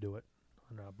exactly how to do it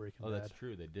on Breaking Oh, Bad. that's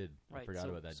true. They did. Right. I forgot so,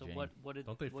 about that. So Jane. what did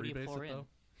Don't they what do you freebase pour it, in? though?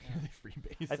 They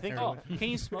freebase I think. heroin. Can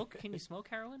you smoke? Can you smoke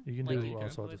heroin? You can Like, do all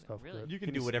sorts of with- stuff. Really? You can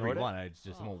Can do you whatever you snort it? want. It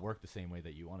just Oh. won't work the same way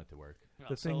that you want it to work.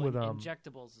 The so thing with,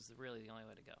 injectables is really the only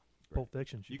way to go. Pulp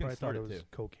Fiction. She You can probably thought snort it it was too.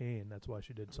 cocaine. That's why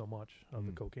she did so much of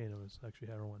the Mm. cocaine. It was actually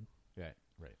heroin. Right.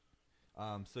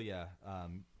 So yeah.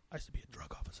 I used to be a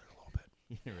drug officer a little bit.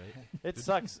 Yeah, right. It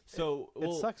sucks. So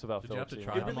It sucks about did you have Philip to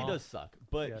Seymour. try It them really all? does suck,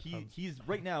 but Yeah, tons. he's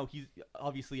right now. He's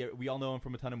obviously we all know him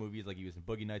from a ton of movies. Like he was in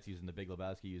Boogie Nights, he was in The Big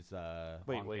Lebowski. He was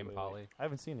Wait, Long Game Polly. I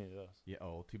haven't seen any of those. yeah.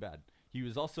 Oh, too bad. He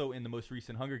was also in the most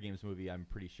recent Hunger Games movie. I'm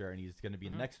pretty sure, and he's going to be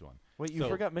in the next one. Wait, you So-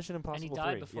 forgot Mission Impossible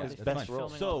died 3. before Yes, they that's best fine. role.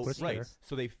 filming So all this right, year.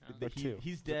 so Or two.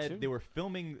 he's Is it two? dead. They were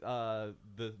filming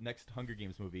the next Hunger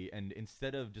Games movie, and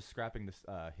instead of just scrapping this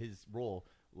his role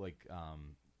like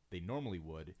they normally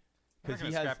would, They're not because gonna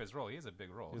he has scrap his role. He has a big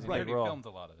role. He's a He big already role. filmed a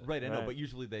lot of it. right. I know, Right. but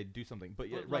usually they do something. But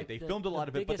yeah, But, right, like, they the- filmed a lot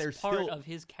the of it, but there's biggest part still of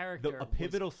his character. a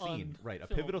pivotal was scene. Right, a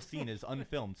unfilmed. pivotal scene is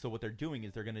unfilmed. So what they're doing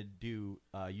is they're going to do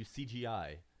use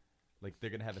CGI, like they're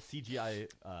going to have a CGI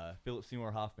Philip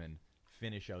Seymour Hoffman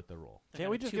finish out the role. They're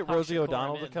Can't we gonna just get Tupac Rosie Shakur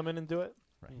O'Donnell him to in. come in and do it?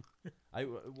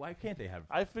 Why can't they have?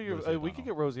 I figure Rosie we could O'Donnell.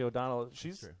 get Rosie O'Donnell.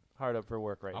 She's True. hard up for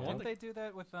work right I now. want Didn't they do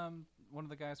that with one of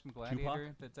the guys from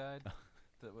Gladiator that died?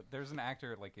 There's an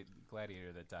actor like in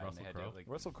Gladiator that died. Russell and they had Crowe? to, like,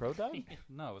 Russell Crowe died?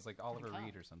 no, it was like Oliver God.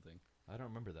 Reed or something. I don't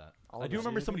remember that. Oliver I do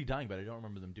remember Reed? somebody dying, but I don't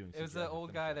remember them doing. It was CGI the to old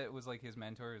finish guy it. that was like his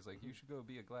mentor. He was like, you should go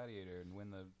be a gladiator and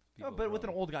win the. No, People but with an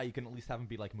role." old guy, you can at least have him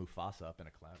be like Mufasa up in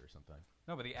a cloud or something.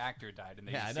 No, but the actor died and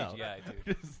they Yeah, I used know. CGI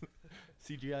too. Just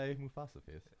CGI Mufasa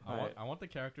face. I want the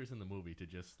characters in the movie to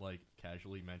just like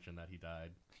casually mention that he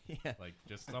died, Yeah. like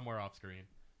just somewhere off screen.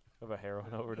 of a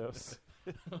heroin overdose.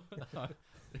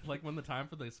 Like when the time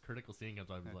for this critical scene comes,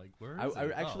 I was like, "Where I is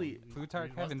it?" actually-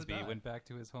 Plutarch he must have Heavensby died. went back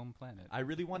to his home planet. I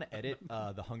really want to edit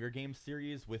the Hunger Games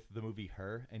series with the movie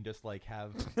Her, and just like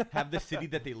have the city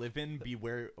that they live in be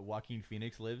where Joaquin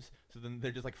Phoenix lives. So then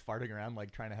they're just like farting around,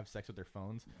 like trying to have sex with their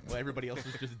phones, while everybody else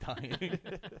is just dying.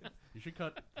 You should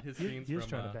cut his He, scenes he is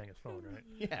from. trying to bang his phone, right?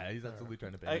 Yeah, he's absolutely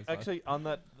trying to bang. his phone. Actually,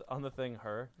 on the thing,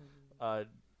 Her,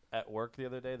 at work the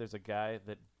other day, there's a guy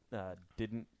that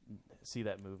didn't see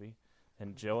that movie,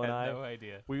 and Joe and Had I, no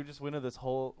idea. we just went into this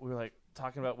whole. We were like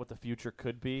talking about what the future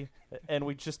could be, and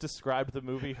we just described the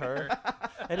movie Her,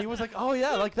 and he was like, "Oh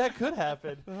yeah, like that could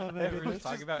happen." We were just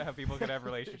talking about how people could have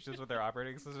relationships with their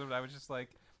operating system, and I was just like,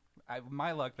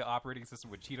 my luck, the operating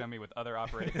system would cheat on me with other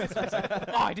operating systems.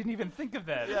 Oh, I didn't even think of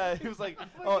that. Yeah, he was like,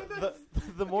 "Oh,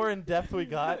 the more in depth we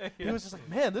got, he was just like,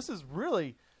 man, this is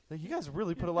really." You guys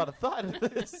really put a lot of thought into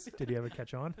this. Did he ever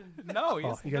catch on? No, he Oh,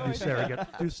 has you gotta no do Sarah. idea.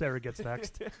 Do Sarah gets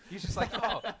next. He's just like,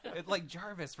 oh, like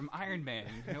Jarvis from Iron Man.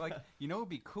 You're like, you know what would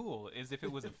be cool is if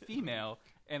it was a female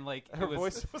and like Her it was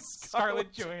voice was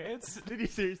Scarlett Johansson. Did he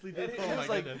seriously do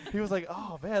that? He was like,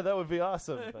 oh man, that would be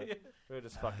awesome. But we were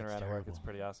just fucking around at work. It's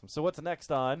pretty awesome. So what's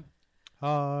next on?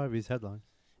 Harvey's headlines.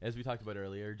 As we talked about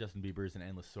earlier, Justin Bieber is an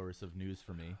endless source of news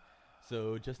for me.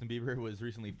 So Justin Bieber was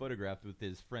recently photographed with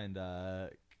his friend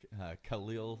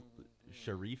Khalil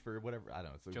Sharif or whatever. I don't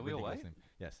know. It's a Jaleel ridiculous White? name.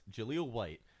 Yes, Jaleel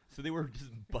White. So they were just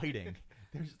biting.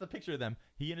 There's just a picture of them.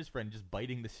 He and his friend just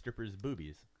biting the stripper's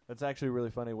boobies. That's actually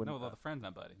really funny. When No, the friend's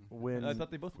not budding. when I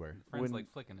thought they both were. Friend's when-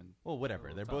 like flicking and Well,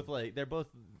 whatever. They're both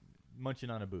munching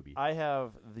on a boobie. I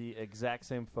have the exact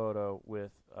same photo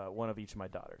with one of each of my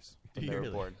daughters when Do they you were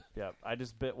really? born. Yeah, I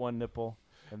just bit one nipple,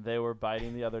 and they were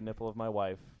biting the other nipple of my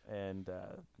wife. And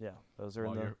yeah, those are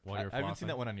in the. While you're I haven't seen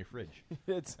flossing. that one on your fridge.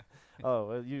 It's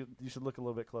well, you should look a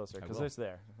little bit closer I because will. it's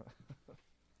there.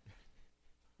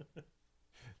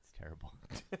 It's terrible.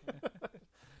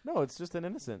 No, it's just an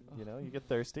innocent. You know, you get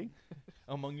thirsty.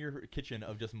 Among your kitchen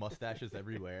of just mustaches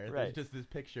everywhere, Right. there's just this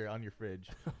picture on your fridge.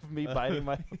 Me biting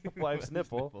my wife's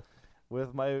nipple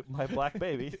with my black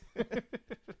baby.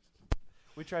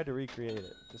 We tried to recreate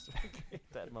it, just to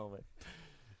recreate that moment.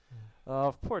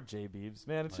 Oh, poor Jay Beebs,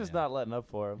 man! It's Oh, just yeah. not letting up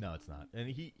for him. No, it's not. And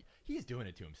he's doing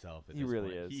it to himself. At He this really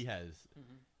point. is. He has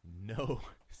no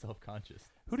self-conscious.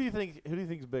 Who do you think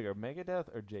is bigger,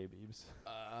 Megadeth or Jay Beebs?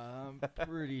 I'm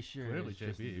pretty sure Clearly it's Jay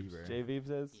Justin Biebs. Bieber. Jay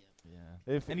Beebs is. Yeah.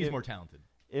 If And he's more talented.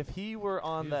 If he were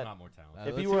on He's that, not more talented. if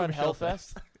let's he see were what on Michelle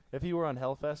Hellfest, if he were on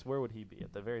Hellfest, where would he be?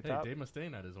 At the very Hey, top. Dave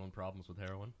Mustaine had his own problems with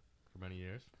heroin for many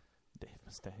years. Dave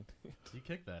Mustaine. He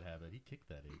kicked that habit. He kicked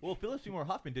that age. Well, Philip Seymour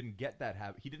Hoffman didn't get that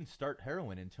habit. He didn't start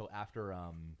heroin until after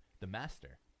The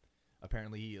Master.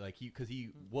 Apparently, because he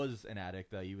was an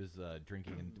addict. He was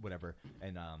drinking and whatever.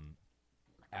 And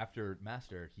after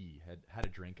Master, he had a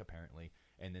drink apparently,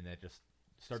 and then that just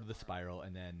started the spiral.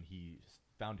 And then he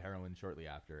found heroin shortly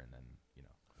after, and then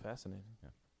Fascinating. Yeah.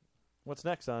 What's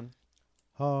next on?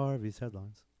 Harvey's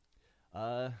headlines.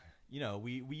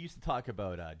 We used to talk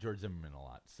about George Zimmerman a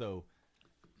lot. So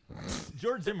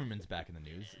George Zimmerman's back in the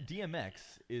news. DMX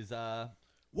is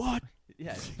What?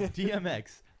 Yeah,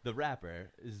 DMX, the rapper,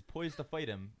 is poised to fight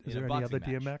him Is in there a any boxing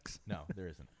other match. DMX? No, there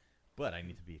isn't. But I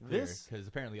need to be clear This- because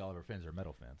apparently all of our fans are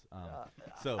metal fans.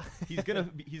 So he's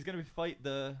gonna fight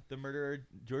the murderer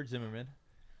George Zimmerman.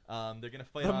 They're gonna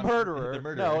fight The on murderer. The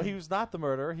murderer. No, he was not the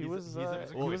murderer. He He's- was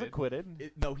he's he was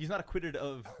acquitted. No, he's not acquitted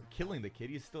of killing the kid.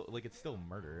 He's still it's still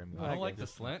murder. I mean, I don't like the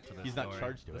just- slant to this He's not story.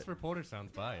 charged to This it. reporter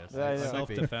sounds biased. Yeah, I know.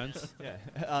 Self-defense.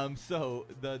 Yeah. So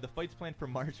the fight's planned for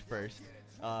March 1st.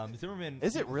 Zimmerman.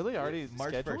 Is it really already March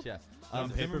scheduled? 1st? Yeah. On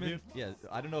Zimmerman. pay-per-view? Yeah.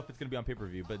 I don't know if it's going to be on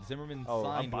pay-per-view, but Zimmerman Oh,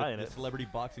 I'm signed buying with it. the celebrity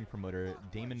boxing promoter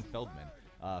Damon Feldman.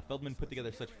 Feldman put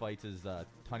together such fights as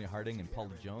Tanya Harding and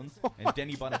Paula Jones and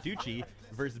Denny Bonaducci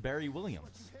versus Barry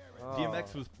Williams.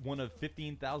 DMX was one of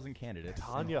 15,000 candidates.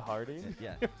 Tanya Harding?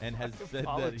 Yeah, and has said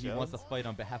Paula that he wants to Jones? fight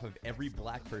on behalf of every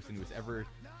black person who's ever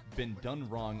been done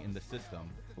wrong in the system.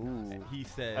 Ooh. He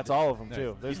said That's all of them No,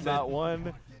 too. he There's said- not one.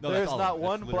 No, that's there's all of not them.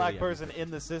 one That's black literally person in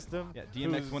the system. Yeah,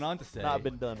 DMX who's went on to say, not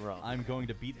been done wrong. I'm going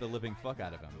to beat the living fuck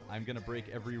out of him. I'm going to break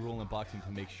every rule in boxing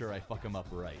to make sure I fuck him up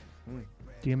right.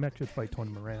 DMX should fight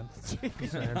Tony Moran.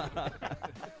 Just saying.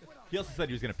 He also said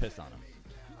he was going to piss on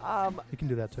him. He can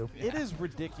do that too. It is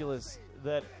ridiculous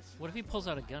that. What if he pulls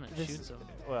out a gun and This- shoots him?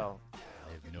 Well, I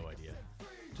have no idea.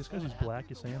 Just because he's black,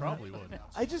 you're saying Probably would.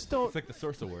 I just don't. It's like the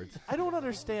Source Awards. I don't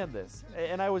understand this.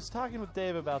 And I was talking with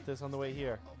Dave about this on the way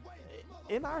here.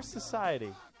 In our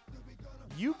society,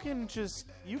 you can He's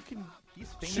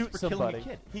famous shoot for somebody. killing a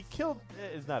kid. He killed.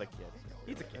 Is not a kid.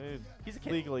 He's a kid. Uh, He's a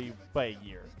kid. Legally by a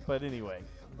year. But anyway,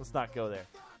 let's not go there.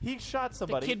 He shot The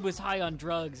somebody. kid was high on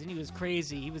drugs and he was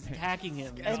crazy. He was attacking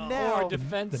him. And This now- poor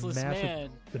defenseless man.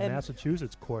 The And-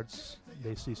 Massachusetts courts,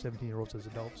 they see 17-year-olds as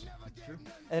adults.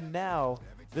 And now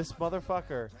this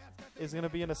motherfucker is going to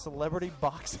be in a celebrity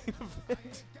boxing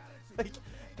event. Like,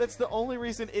 that's the only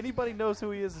reason anybody knows who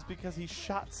he is because he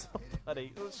shot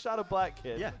somebody. He shot a black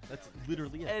kid. Yeah, that's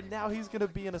literally it. And now he's going to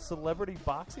be in a celebrity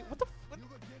boxing. What the?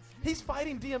 He's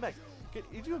fighting DMX.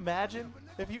 Could you imagine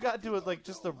if you got into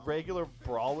just a regular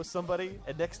brawl with somebody,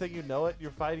 and next thing you know it,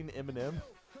 you're fighting Eminem?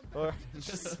 Or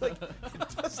just it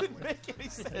doesn't make any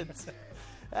sense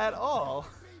at all.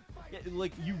 Yeah,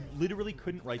 like you literally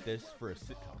couldn't write this for a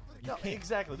sitcom. No,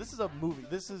 exactly. This is a movie.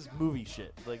 This is movie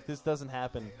shit. Like, this doesn't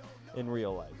happen in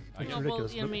real life. No, well,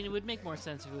 I mean, it would make more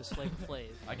sense if it was Flavor Flav.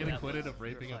 I get acquitted of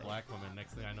raping a black woman.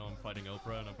 Next thing I know, I'm fighting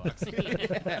Oprah in a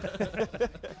boxing.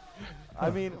 I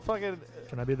mean, fucking.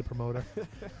 Can I be the promoter?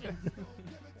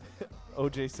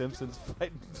 O.J. Simpson's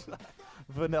fighting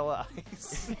Vanilla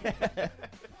Ice. At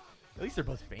least they're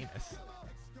both famous.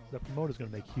 The promoter's going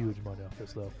to make huge money off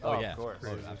this, though. Oh, yeah. Of course.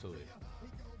 Oh, absolutely.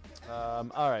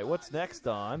 All right, what's next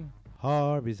on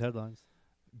Harvey's headlines?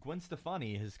 Gwen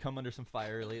Stefani has come under some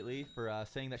fire lately for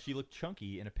saying that she looked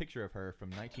chunky in a picture of her from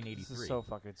 1983. This is so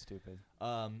fucking stupid.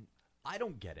 I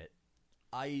don't get it.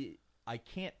 I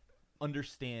can't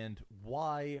understand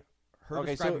why her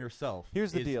describing herself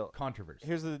here's the is deal. controversy.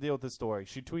 Here's the deal with this story.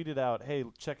 She tweeted out, "Hey,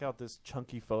 check out this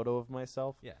chunky photo of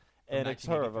myself." Yeah, and it's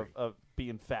her of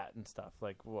being fat and stuff,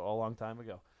 like a long time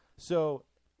ago. So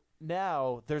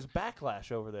now there's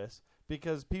backlash over this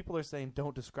because people are saying,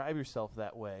 "Don't describe yourself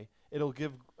that way. It'll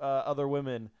give other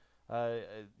women,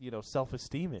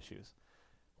 self-esteem issues."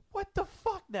 What the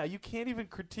fuck now? You can't even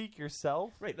critique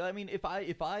yourself? Right. I mean, if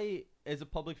I as a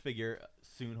public figure,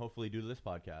 soon hopefully due to this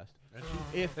podcast,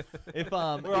 if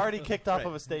we're already kicked off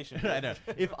of a station. I know.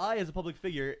 If I as a public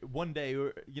figure one day,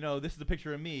 this is a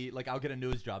picture of me, like I'll get a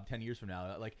nose job 10 years from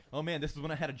now. Like, oh man, this is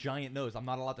when I had a giant nose. I'm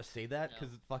not allowed to say that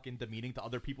because it's fucking demeaning to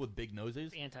other people with big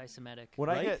noses. Anti-Semitic. When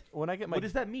I get my what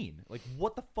does that mean? Like,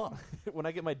 what the fuck? when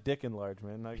I get my dick enlarged,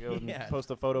 man, I go and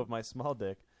post a photo of my small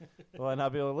dick. Well, and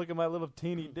I'll be able to look at my little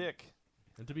teeny dick.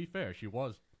 And to be fair, she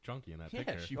was chunky in that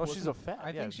picture. She's a fat.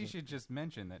 I think she should just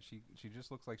mention that she just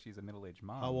looks like she's a middle-aged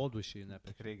mom. How old was she in that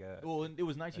picture? Well, it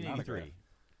was 1983.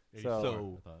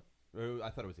 So I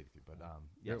thought it was 83, but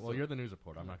yeah. Well, you're the news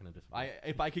reporter. I'm not going to disagree.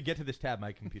 If I could get to this tab,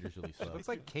 my computer's really slow. It looks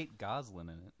like Kate Gosselin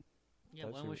in it. Yeah,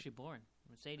 when was she born?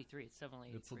 It's 83. It's definitely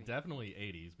 83. It's definitely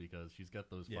 80s because she's got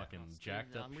those fucking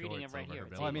jacked up I'm shorts reading it right over here. her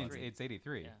It's belly. Well, I mean, button. it's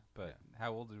 83, but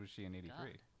how old was she in 83?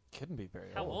 God. Couldn't be very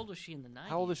How old. old was she in the 90s?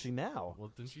 How old is she now? Well,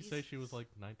 didn't she say she was like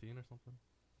 19 or something?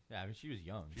 Yeah, I mean, she was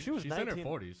young. She was She's in her 19.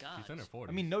 40s. God. She's in her 40s.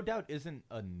 I mean, No Doubt isn't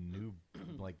a new,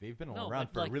 like, they've been No, around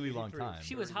but, for like, a really long time.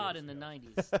 She was hot in the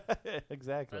 90s.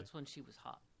 Exactly. That's when she was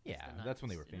hot. Yeah, that's when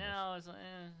they were famous. Now it's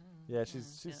Yeah,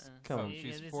 she's coming. So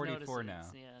she's 44 now.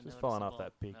 She's falling off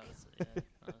that peak.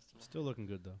 Still looking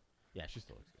good though. Yeah, she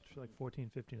still looks good. She's like 14,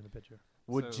 15 in the picture.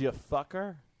 Would So- you fuck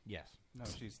her? Yes. No,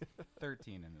 she's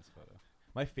 13 in this photo.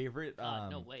 My favorite.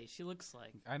 no way. She looks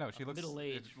like I know she looks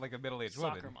middle-aged like a middle-aged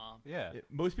soccer woman. mom. Yeah.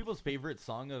 Most people's favorite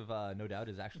song of No Doubt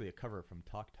is actually a cover from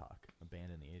Talk Talk, a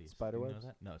band in the 80s. Spiderwebs? You know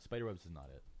that? No, Spiderwebs is not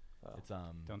it. Oh. It's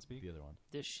Don't Speak? the other one.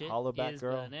 This shit Hollaback is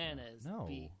Girl? bananas. No.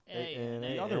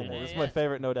 The other one. This is my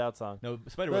favorite No Doubt song. No, The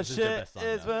Spiderwebs is shit their best song.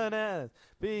 is though. bananas.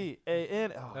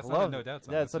 B-A-N. Oh, That's I not a love No it. Doubt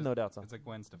song. Yeah, it's a just- No Doubt song. It's like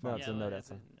Gwen No, Stefani. it's a No Doubt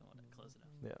song. Close it out.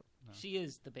 Yeah. No. She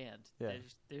is the band. Yeah.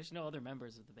 There's no other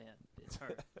members of the band. It's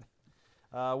her.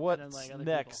 What's Unlike other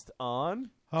next on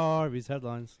Harvey's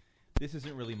headlines? This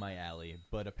isn't really my alley,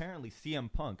 but apparently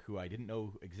CM Punk, who I didn't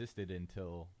know existed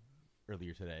until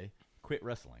earlier today, quit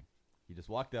wrestling. He just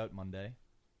walked out Monday.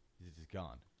 He's just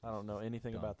gone. I don't know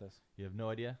anything Gone. about this. You have no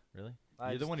idea, really? I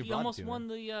You're the just- one who He brought almost it to won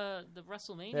me. the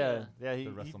WrestleMania. Yeah, he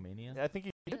The WrestleMania? I think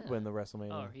he did Yeah. win the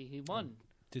WrestleMania. Oh, he won.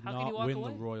 Did How could he not walk win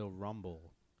away? the Royal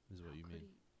Rumble, is what you mean.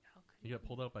 How could he got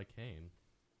pulled out by Kane.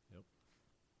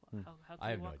 How could I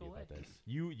he have no walk idea away? about this.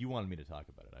 You wanted me to talk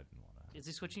about it. I didn't want to. Is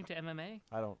he switching to MMA?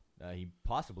 I don't. He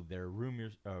possibly there are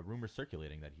rumors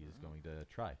circulating that he's going to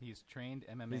try. He's trained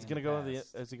MMA. He's in gonna the go into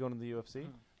past. the. Is he going to the UFC?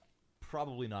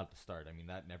 Probably not at the start. I mean,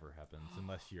 that never happens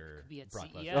unless you're Could be at Brock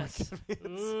CES.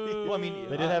 Lesnar. Well, I mean,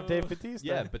 They did have Dave Bautista.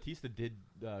 Yeah, Batista did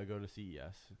go to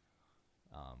CES. Who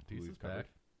Batista's we've covered. back.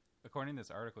 According to this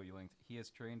article you linked, he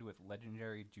has trained with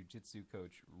legendary jiu-jitsu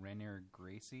coach Renner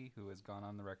Gracie, who has gone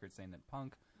on the record saying that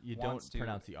Punk You wants don't to,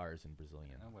 pronounce the R's in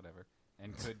Brazilian. whatever,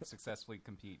 and could successfully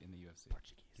compete in the UFC.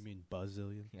 You mean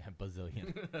Buzzillion? Yeah,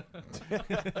 Brazilian.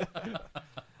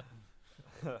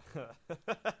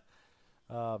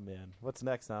 Oh man, what's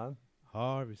next on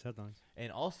Harvey's headlines.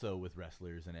 And also with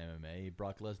wrestlers and MMA,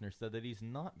 Brock Lesnar said that he's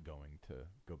not going to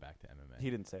go back to MMA. He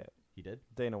didn't say it. He did?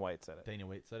 Dana White said it. Dana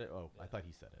White said it? Oh, I thought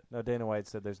he said it. No, Dana White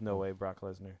said there's no way Brock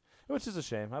Lesnar, which is a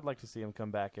shame. I'd like to see him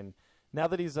come back. And now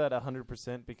that he's at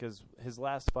 100%, because his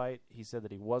last fight, he said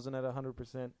that he wasn't at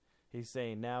 100%. He's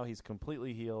saying now he's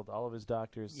completely healed. All of his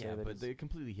doctors say that but the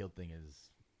completely healed thing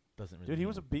doesn't really Dude, he mean-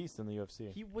 was a beast in the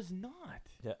UFC. He was not.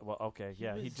 Yeah, well, okay, He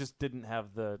yeah. He was- just didn't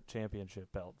have the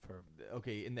championship belt for...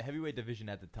 Okay, in the heavyweight division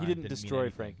at the time, He didn't mean destroy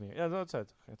anything. Frank Mir. Yeah, no, it's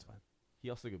fine. He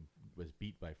also was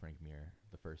beat by Frank Mir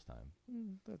the first time.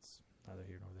 That's neither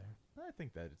here nor there. I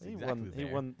think that it's He exactly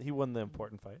won. there. He won the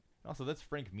important fight. Also, that's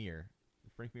Frank Mir.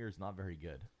 Frank Mir is not very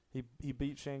good. He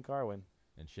beat Shane Carwin.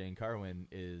 And Shane Carwin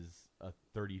is a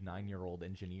 39-year-old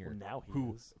engineer Well, now he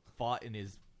who is. fought in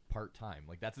his part-time.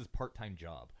 Like, that's his part-time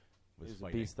job. Was He's a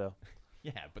fighting. beast, though.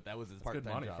 Yeah, but that was his It's part-time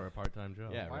good money job. for a part-time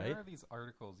job. Yeah, Why right? are these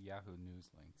articles Yahoo News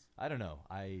links? I don't know.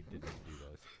 I didn't do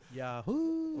those.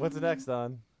 Yahoo! What's next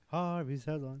on? Harvey's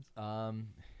headlines.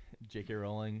 J.K.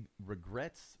 Rowling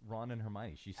regrets Ron and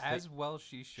Hermione. As well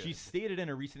she should. She stated in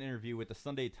a recent interview with the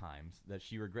Sunday Times that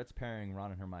she regrets pairing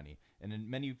Ron and Hermione. And then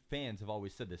many fans have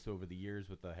always said this over the years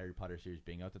with the Harry Potter series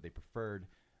being out, that they preferred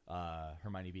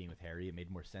Hermione being with Harry. It made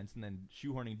more sense. And then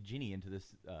shoehorning Ginny into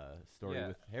this story Yeah.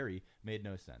 with Harry made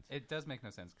no sense. It does make no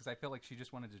sense because I feel like she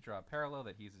just wanted to draw a parallel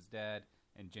that he's his dad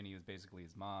and Ginny was basically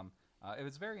his mom. It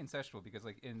was very incestual because,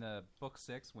 like, in the book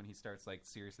 6, when he starts like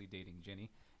seriously dating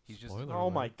Ginny, he's just Oh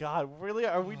my God! Really?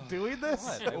 Are we doing this?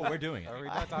 What? Oh, we're doing it. Are we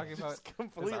not talking about just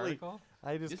completely? this article?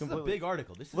 I just This completely. is a big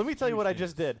article. This Let is me tell you huge what I news.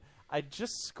 just did. I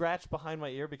just scratched behind my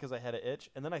ear because I had an itch,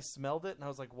 and then I smelled it, and I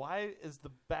was like, "Why is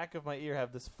the back of my ear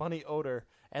have this funny odor?"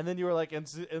 And then you were like, "In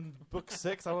book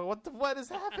 6," I'm like, what is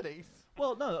happening?"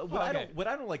 Well, no. What Okay. what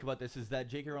I don't like about this is that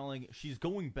J.K. Rowling, she's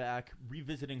going back,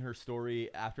 revisiting her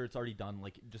story after it's already done.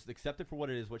 Like, just accept it for what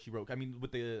it is, what she wrote. I mean,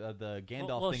 with the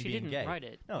Gandalf well, thing she being didn't gay. write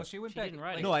it. No, Well, she went She back. didn't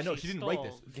write like, it. no, I know She she didn't write stole-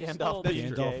 this. she Gandalf stole is the- gay.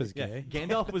 Gandalf is Yeah, gay.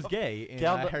 Gandalf was gay in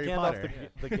Harry Gandalf Potter.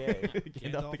 the gay.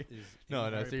 Gandalf the- is no,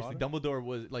 in Harry seriously. Potter? Dumbledore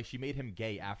was like, she made him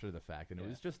gay after the fact, and it Yeah.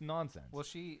 was just nonsense. Well,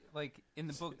 she like in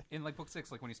the book in like book 6,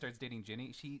 like when he starts dating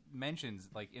Ginny, she mentions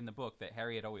like in the book that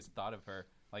Harry had always thought of her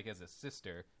like as a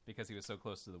sister because he was so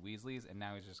close to the Weasleys, and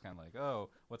now he's just kind of like, oh,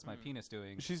 what's my penis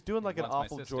doing? She's doing like He an wants my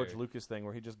awful sister. George Lucas thing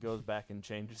where he just goes back and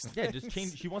changes. yeah, just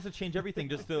change. She wants to change everything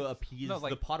just to appease No, like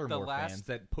the Pottermore last, fans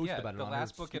that post yeah, about it. the on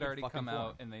last her book had stupid already fucking come forum.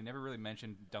 out, and they never really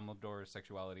mentioned Dumbledore's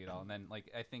sexuality at all. And then,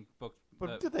 like, I think book.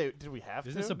 But the- did we have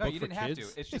Is to? this a no, book you for didn't have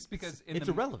kids? to. It's just because It's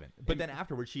irrelevant. But then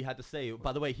afterwards, she had to say,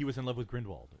 by the way, he was in love with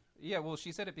Grindelwald. Yeah, well,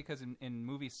 she said it because in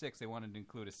movie 6 they wanted to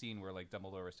include a scene where like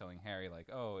Dumbledore was telling Harry like,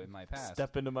 oh, in my past,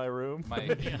 Step into my room.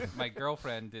 my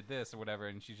girlfriend did this or whatever,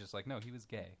 and she's just like, no, he was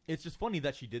gay. It's just funny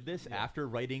that she did this after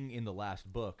writing in the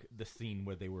last book the scene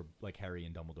where they were like Harry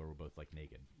and Dumbledore were both like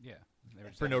naked. Yeah, they were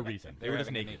just For no having- reason. They, They were were just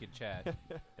having a naked. naked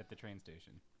chat at the train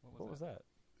station. What was that?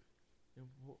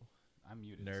 I'm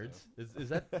muted. Nerds.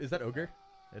 So. Is that ogre?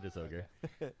 It is ogre.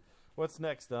 What's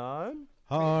next on?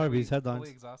 Harvey's Have we headlines.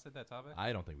 fully exhausted that topic?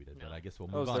 I don't think we did, but I guess we'll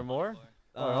Oh, move is there on. more?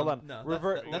 Oh, hold on. No,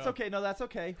 Revert. that's okay. No, that's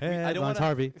okay. I Headlines, don't want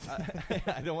Harvey.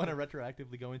 I don't want to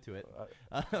retroactively go into it.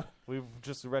 We've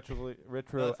just No, it's too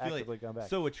retroactively late. gone back.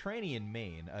 So a trainee in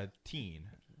Maine, a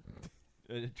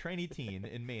trainee teen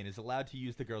in Maine is allowed to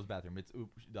use the girls' bathroom. It's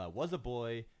was a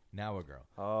boy, now a girl.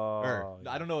 Or,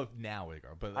 I don't know if now a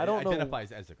girl, but I don't it know-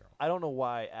 identifies as a girl. I don't know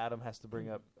why Adam has to bring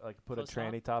up put a Post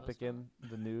tranny op? topic Post in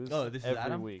the news. Oh, this is every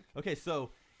Adam? week. Okay,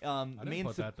 so didn't Maine,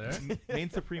 put that there. Maine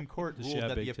Supreme Court Does she ruled have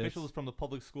that the big tits? officials from the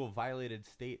public school violated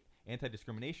state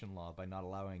anti-discrimination law by not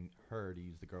allowing her to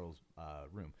use the girls'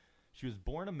 room. She was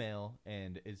born a male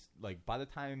and is like by the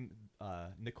time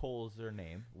Nicole's her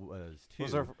name was 2.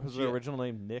 Was her original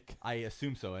name Nick? I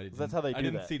assume so. That's how they I do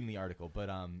didn't that. see it in the article, but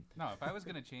No, if I was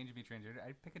gonna change and be transgender,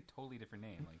 I'd pick a totally different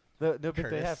name. Like, No, but they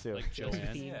Curtis, have to. Like Joanne.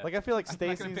 yeah. Like I feel like I'm not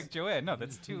gonna Stacy's. pick Joanne. No,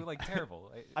 that's too like terrible.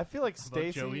 I feel like How about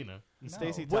Stacy. Joina?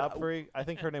 Stacy What- Topfrey. I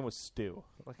think her name was Stu.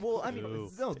 Like, well, I mean, Ooh.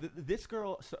 no. This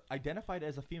girl identified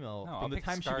as a female No, I'll from the pick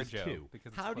time she was ScarJo 2. because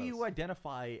it's How do you close.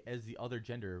 identify as the other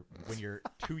gender when you're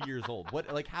 2 years old?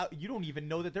 What like how you don't even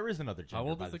know that there is another gender How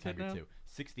old by is the the time kid you're now? 2.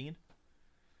 16.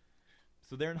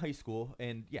 So they're in high school,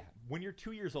 and yeah, when you're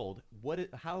 2 years old,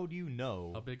 how do you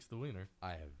know? How big's the wiener?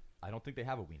 I don't think they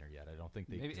have a wiener yet. I don't think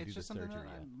they Maybe can it's do just the something surgery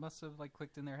that yet. must have like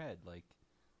clicked in their head. Like,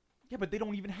 Yeah, but they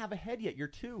don't even have a head yet. You're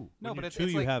 2. No, When but you're it's 2,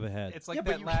 it's you like, have a head. It's like Yeah,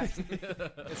 but that you last.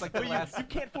 It's like the But last. you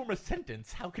can't form a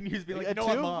sentence. How can you just be like, A you know two?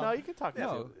 what, Mom? No, you can talk that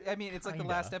No, too. I mean it's like the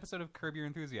Kinda. last episode of Curb Your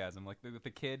Enthusiasm, like the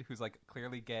kid who's like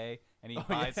clearly gay, and he Oh,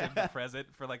 buys yeah. him a present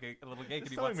for like a little cake, and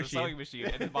he sewing wants a machine. sewing machine,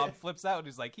 and his mom flips out, and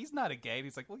he's like, he's not a gay, and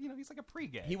he's like, well, he's like a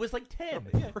pre-gay. He was like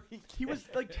 10. He was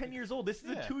like 10 years old. This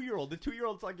is Yeah. a 2-year-old. The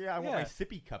 2-year-old's like, yeah, I want my Yeah.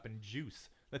 sippy cup and juice.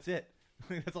 That's it.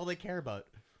 That's all they care about.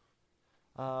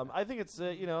 I think it's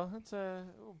it's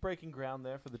breaking ground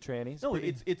there for the trannies. No,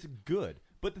 Pretty- it's good.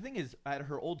 But the thing is, at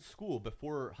her old school,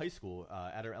 before high school,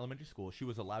 at her elementary school, she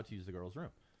was allowed to use the girls' room.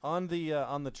 on the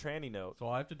tranny note. So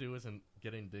all I have to do is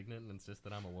get indignant and insist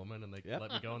that I'm a woman, and they Yep.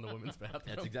 let me go in the women's bathroom.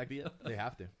 That's exactly it. They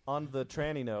have to. On the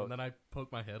tranny note, And then I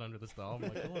poke my head under the stall. I'm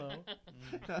like, hello.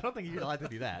 I don't think you're allowed to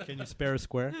do that. Can you spare a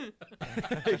square?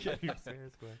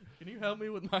 Can you help me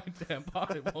with my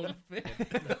tampon? It won't fit.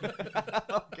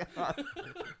 Oh, God.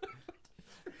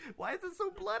 Why is it so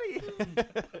bloody?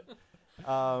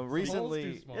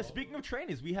 recently, small. Yeah, speaking of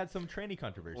trannies, we had some tranny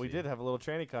controversy. we did have a little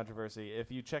tranny controversy.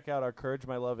 If you check out our Courage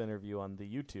My Love interview on the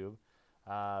YouTube,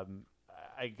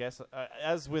 I guess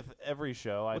as with every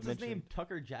show, What's I his name? mentioned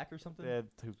Tucker Jack or something? who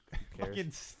cares?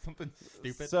 Fucking something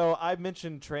stupid. So I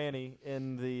mentioned tranny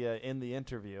in the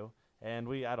interview, and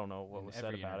I don't know what In was said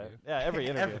every about interview. it. Yeah, every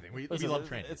interview. Everything. We love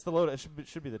trannies. It's the load. It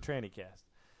should be the tranny cast.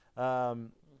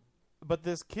 But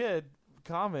this kid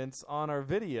comments on our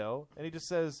video, and he just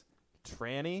says,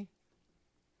 "Tranny,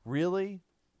 really,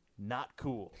 not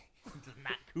cool."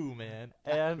 Not cool, man.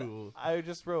 Not And cool. I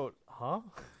just wrote, "Huh?"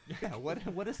 Yeah, what does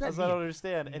that Because mean? I don't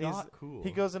understand. And Not cool.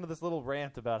 he goes into this little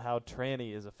rant about how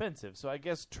tranny is offensive. So I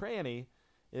guess tranny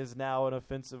is now an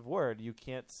offensive word. You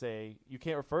can't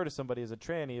refer to somebody as a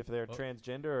tranny if they're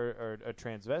transgender or a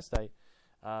transvestite.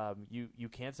 You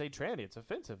can't say tranny. It's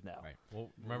offensive now. Right.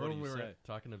 Well, remember What when do we you were say?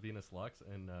 talking to Venus Lux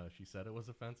and she said it was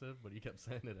offensive, but you kept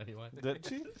saying it anyway? Did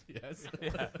she? Yes.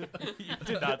 Yeah. You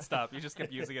did not stop. You just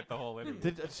kept using it the whole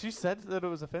interview. Did she said that it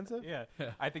was offensive? Yeah.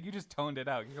 I think you just toned it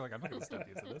out. You're like, I'm not going to stop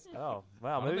using this. Oh I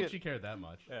wow. don't Maybe think she cared that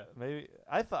much. Yeah. maybe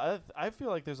I feel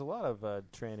like there's a lot of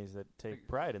trannies that take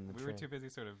pride in the. We were too busy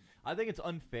sort of. I think it's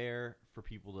unfair for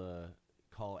people to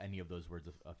call any of those words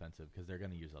offensive because they're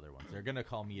going to use other ones. They're going to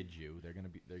call me a Jew. They're going to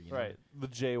be you know, Right, the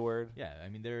J word. Yeah, I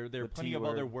mean there are The plenty T of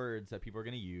other word. words that people are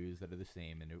going to use that are the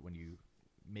same, and when you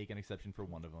make an exception for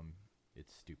one of them,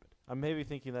 it's stupid. I'm maybe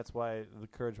thinking that's why the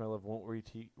Courage My Love won't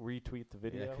retweet the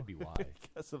video. Yeah, that could be why.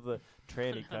 Because of the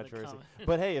tranny The controversy. comment.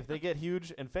 But hey, if they get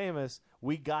huge and famous,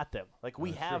 we got them. Like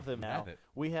we That's have true. them We now. have it.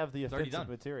 We have the It's already offensive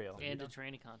done. material. And a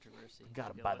tranny controversy. Got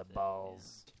to them go by the with it,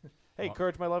 balls. yeah. Hey, Well-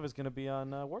 Courage My Love is going to be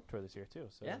on Warped Tour this year too.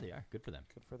 So Yeah, they are. Good for them.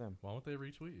 good for them. Why won't they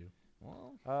retweet you?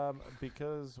 Well,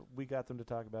 Because we got them to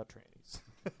talk about trannies.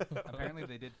 Apparently,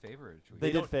 they did favor it.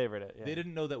 They don't- did favorite it. Yeah. they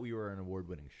didn't know that we were an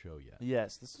award-winning show yet.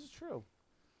 Yes, this is true.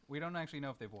 We don't actually know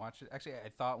if they've watched it. Actually, I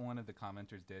thought one of the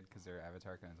commenters did because their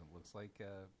avatar kind of looks like, It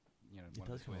one does of the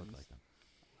kinda twins. look like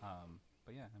them.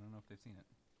 But yeah, I don't know if they've seen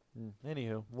it.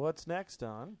 Anywho, what's next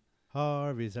on?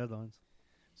 Harvey's headlines.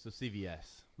 So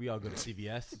CVS, we all go to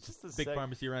CVS. It's Just a big sec.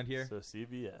 pharmacy around here. So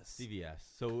CVS. CVS.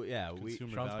 So yeah, we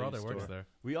Consumer Sean's value brother works store. there.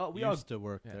 we all Used to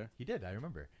work yeah, there. He did. I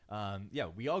remember. Yeah,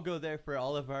 we all go there for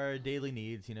all of our daily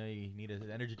needs. You know, you need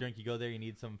an energy drink. You go there. You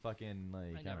need some fucking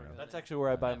like I never don't know. go That's actually where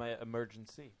I buy Yeah. my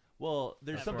emergency. Well,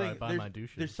 there's That's where I something. buy my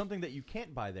douches. There's something that you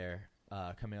can't buy there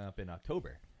coming up in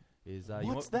October. Is you What's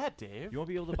won't, that, Dave? You won't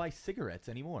be able to buy cigarettes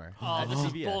anymore. Oh, at this is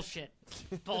CVS. bullshit.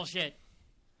 Bullshit.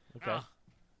 Okay. Ah.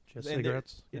 Just And they're-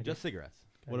 cigarettes. Yeah, just cigarettes.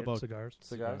 Can I What get about cigars?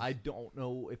 Cigars? I don't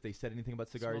know if they said anything about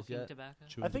cigars Smoking yet. tobacco.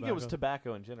 Chewing I think it was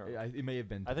tobacco. tobacco in general. It may have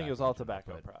been. I think it was all in general,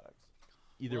 tobacco but products.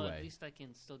 Either well, way, At least I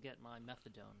can still get my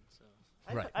methadone. So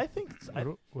Right. I think.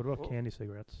 What about well- candy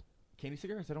cigarettes? candy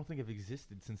cigarettes I don't think have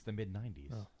existed since the mid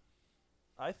 '90s. Oh.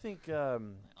 I think. my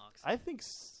oxy. I think.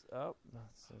 Oh,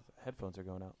 headphones are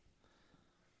going out.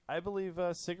 I believe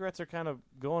cigarettes are kind of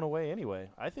going away anyway.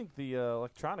 I think the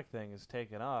electronic thing is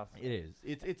taking off. It is.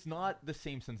 It's not the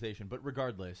same sensation, but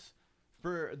regardless,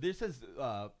 this has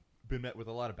been met with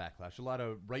a lot of backlash. A lot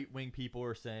of right-wing people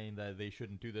are saying that they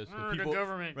shouldn't do this. The people,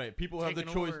 government right? People have the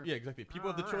taking choice. over. Yeah, exactly.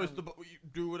 People have the choice to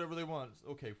do whatever they want.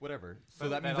 Okay, whatever. So But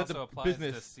that that means that also the applies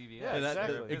business. to CVS. Yeah,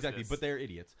 exactly. Exactly. But they're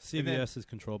idiots. And CVS is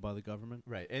controlled by the government.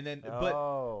 right, and then but.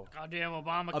 Oh. Goddamn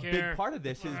Obamacare. A big part of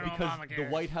this is Fucking because the Obamacare.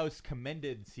 White House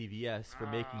commended CVS for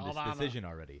making this Obama. decision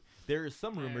already. There are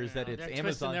some rumors that it's they're Amazon.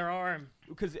 twisting their arm.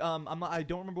 Because I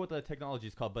don't remember what the technology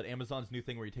is called, but Amazon's new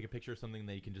thing where you take a picture of something,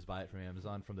 then you can just buy it from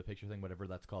Amazon from the picture thing, whatever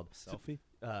that's called. Selfie?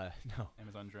 No.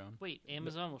 Amazon drone. Wait,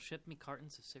 Amazon will ship me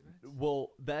cartons of cigarettes?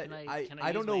 Well, that Can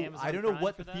I don't use my know. Amazon I don't know Prime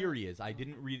what for the that? theory is. I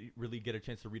didn't really get a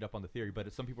chance to read up on the theory,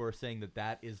 but some people are saying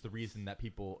that is the reason that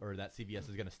people or that CVS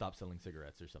is going to stop selling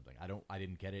cigarettes or something. I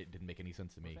didn't get it. It didn't make any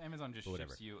sense to me. If Amazon just but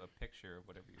whatever. ships you a picture of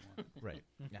whatever you want. Right.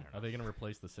 I don't know. Are they going to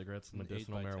replace the cigarettes with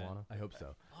medicinal 8x10. marijuana? I hope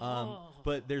so. Oh.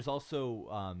 But there's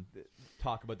also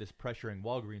talk about this pressuring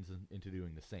Walgreens into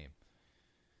doing the same.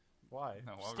 Why?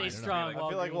 No, Stay Walgreens. strong, I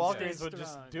feel like Walgreens. Walgreens Stay would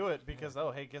just strong. do it because,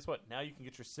 hey, guess what? Now you can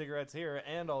get your cigarettes here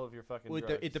and all of your fucking Well,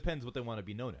 drugs. it depends what they want to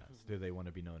be known as. Do they want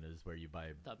to be known as where you buy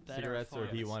The better cigarettes, or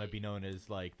do you want to pharmacy. be known as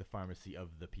like the pharmacy of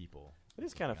the people? It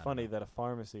is kind of I don't funny know. that a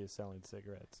pharmacy is selling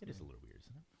cigarettes. It is a little weird,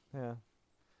 isn't it?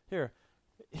 Yeah.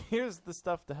 Here's the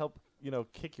stuff to help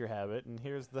kick your habit, and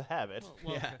here's the habit.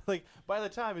 Well, Yeah. Like by the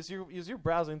time as you're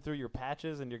browsing through your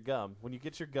patches and your gum, when you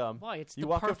get your gum, Why? It's you the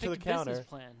walk up perfect to the counter, business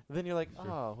plan. then you're like,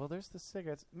 oh, well, there's the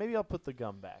cigarettes. Maybe I'll put the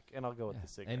gum back, and I'll go with the And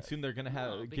cigarettes. soon they're gonna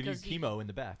No, give you because you- chemo in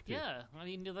the back too. Yeah, I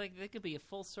mean, like they could be a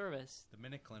full service. The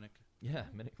Minute Clinic. Yeah,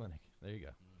 Minute Clinic. There you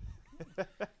go.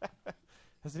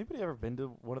 Has anybody ever been to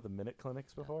one of the Minute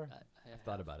Clinics before? I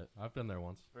Thought about it. I've been there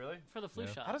once. Really? for the flu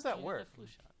Yeah. shot. How does that You get work? the flu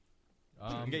shot. You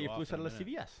can get your Go flu off shot in at a a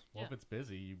minute. CVS. Well, Yeah. if it's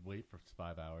busy, you wait for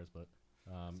 5 hours, but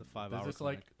It's a 5 there's hour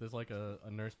just there's like a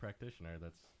nurse practitioner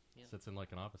that Yeah. sits in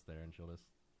like an office there, and she'll just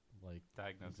like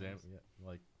Diagnose exam, things. yeah,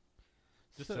 like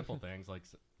just So- simple things like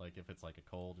if it's like a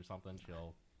cold or something,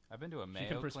 I've been to a Mayo she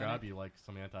can prescribe clinic. you like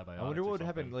some antibiotics. I wonder what or would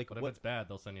happen, something. like, but if what- it's bad,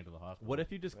 they'll send you to the hospital. What if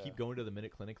you just Yeah. keep going to the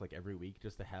Minute Clinic like every week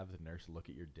just to have the nurse look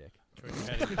at your dick?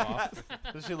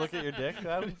 Does she look at your dick?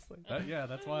 Adam? Yeah,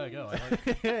 that's why I go. I like,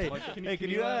 Hey, like, can can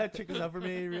you check this out for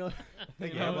me? Real? you I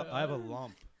know, have a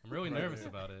lump. I'm really Right nervous here.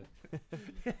 about it.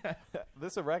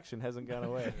 This erection hasn't gone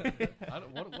away. How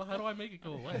do I make it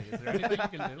go away? Is there anything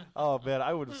you can do? Oh man,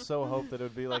 I would so hope that it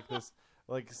would be like this,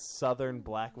 like Southern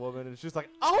black woman, and she's like,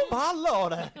 "Oh my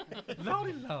lord,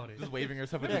 Lordy, lordy. Just waving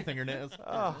herself with her fingernails.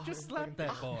 oh, Just slap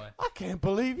that boy. I can't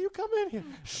believe you come in here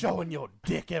showing your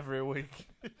dick every week."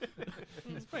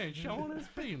 This man showing his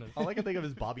penis. All I can think of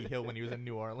is Bobby Hill when he was in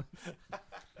New Orleans.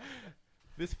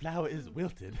 This flower is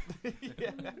wilted.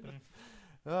 Yeah.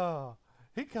 Oh,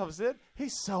 he comes in,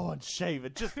 he's so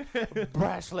unshaven, just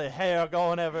brashly hair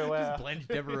going everywhere. Just Blanche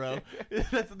Devereaux.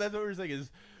 that's what we're saying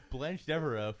is Blanche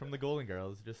Devereaux from the Golden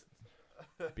Girls just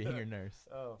being your nurse.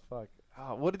 Oh fuck!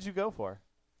 Oh, what did you go for?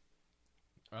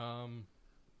 I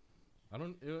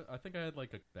think I had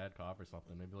like a bad cough or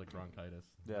something, maybe like bronchitis.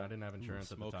 Yeah. I didn't have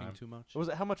insurance at the Smoking time. too much. What was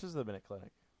it? How much is the Minute Clinic?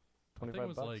 I think it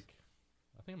was $25?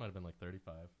 I think it might have been like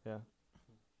 35. Yeah. Is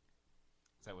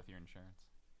that with your insurance?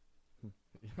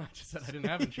 I just said I didn't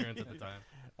have insurance at the time.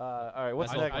 All right.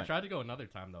 What's I, next? I tried to go another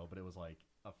time though, but it was like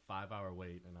a 5-hour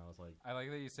wait, and I was like, I like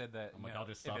that you said that. I'm like, you know, I'll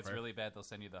just if it's suffer. really bad, they'll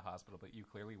send you to the hospital. But you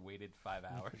clearly waited 5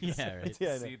 hours. Yeah, right.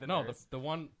 Yeah, I to know. see the no, nurse. the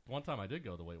one time I did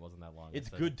go, the wait wasn't that long. It's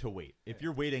It said- good to wait. If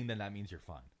you're waiting, then that means you're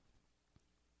fine.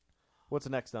 What's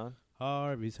next, Don?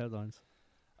 Harvey's headlines.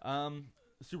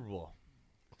 Super Bowl.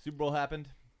 Super Bowl happened.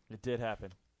 It did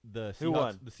happen. The Seahawks, Who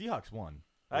won? The Seahawks won.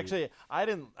 Actually, I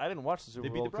didn't watch the Super They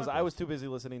beat Bowl the because I Broncos. was too busy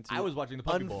listening to I was watching the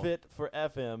Puppy Bowl. Unfit for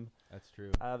FM. That's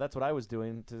true. That's what I was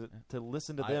doing to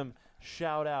listen to I- them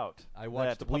shout out. I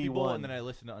watched that the Puppy we Bowl won. and then I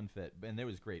listened to Unfit, and it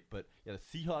was great. But yeah, the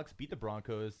Seahawks beat the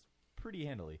Broncos pretty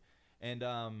handily. And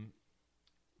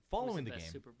following the best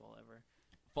game, Super Bowl ever.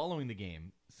 following the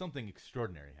game, something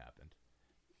extraordinary happened.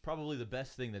 Probably the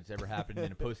best thing that's ever happened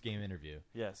in a post-game interview.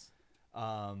 Yes.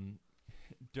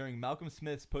 During Malcolm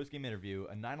Smith's post-game interview,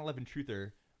 a 9/11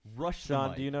 truther rushed the Sean,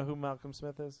 mic. do you know who Malcolm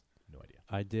Smith is? No idea.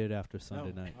 I did after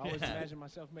Sunday night. I always imagine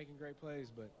myself making great plays,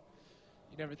 but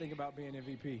you never think about being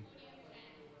MVP.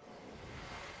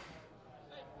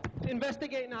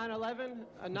 Investigate 9/11.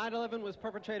 9/11 was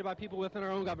perpetrated by people within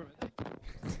our own government.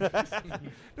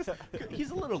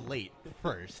 He's a little late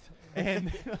first,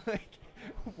 and like,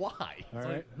 why? All It's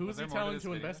right. like, who Was is he there more to telling this to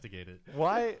video? investigate it?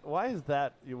 Why is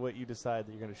that what you decide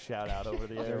that you're going to shout out over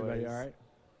the Is airwaves? everybody all right?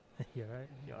 Yeah, right.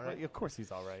 Well, of course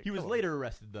he's all right. He was Come on. later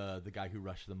arrested, the guy who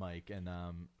rushed the mic, and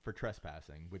for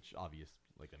trespassing, which obvious,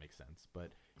 like that makes sense.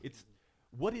 But it's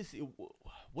what is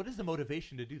the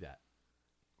motivation to do that?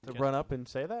 To run up and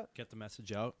say that? Get the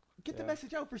message out. Get the Yeah.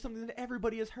 message out for something that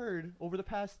everybody has heard over the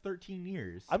past 13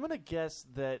 years. I'm going to guess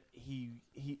that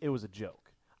it was a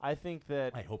joke. I think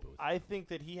that I hope it was. I think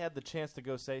that he had the chance to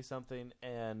go say something,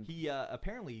 and He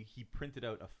apparently he printed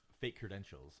out fake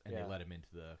credentials, and Yeah. they let him into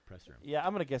the press room. Yeah,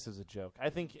 I'm gonna guess it was a joke. I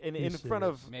think in He's front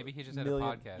of Maybe he just had a million-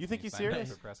 podcast You think and he he's signed up serious?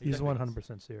 for press He's conference.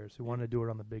 100% serious. He wanted to do it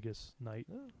on the biggest night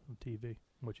on TV,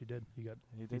 which he did. He did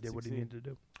what he succeed. needed to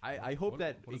do. I hope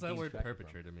that. What does it that gains word traction for him.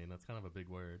 perpetrator mean? That's kind of a big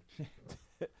word.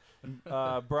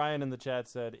 Brian in the chat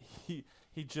said he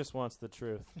just wants the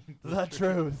truth. The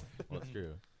truth. Well, it's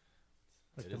true.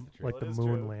 Like It the, is the truth. like Well, the it is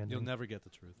moon true. landing. You'll never get the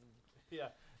truth. Yeah.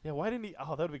 Yeah, why didn't he?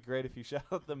 Oh, that would be great if you shout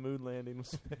out the moon landing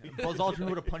was fake. Buzz Aldrin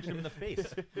would have punched him in the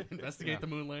face. Investigate the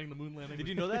moon landing. The moon landing. Did was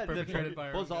you know that? perpetrated by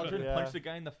our Buzz own Aldrin Yeah. punched a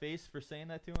guy in the face for saying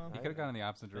that to him? He could have gone in the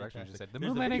opposite direction and just said, "The There's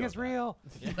moon a landing video is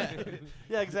of that. real."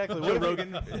 Yeah, exactly.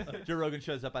 Joe Rogan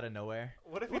shows up out of nowhere.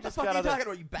 What if he What the just fuck got are you out of- talking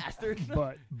about, you bastard?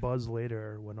 But Buzz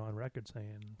later went on record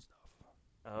saying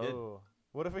stuff. Oh.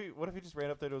 What if he just ran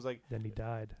up there and was like, Then he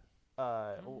died.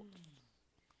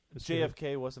 It's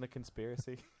JFK wasn't a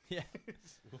conspiracy? Yeah.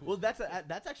 Well, that's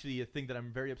actually a thing that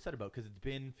I'm very upset about because it's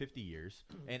been 50 years,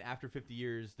 and after 50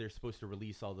 years, they're supposed to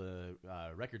release all the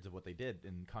records of what they did,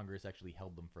 and Congress actually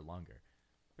held them for longer.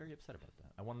 Very upset about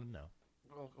that. I wanted to know.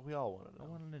 Well, we all want to know.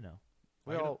 I wanted to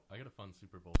know. I got a fun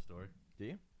Super Bowl story. Do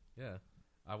you? Yeah.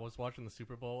 I was watching the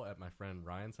Super Bowl at my friend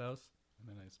Ryan's house. And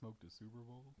then I smoked a Super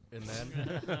Bowl. And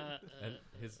then and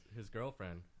his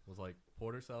girlfriend was like,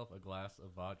 poured herself a glass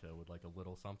of vodka with like a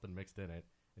little something mixed in it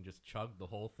and just chugged the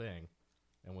whole thing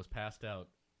and was passed out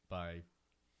by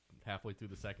halfway through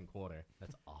the second quarter.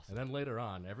 That's awesome. And then later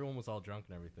on, everyone was all drunk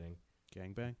and everything.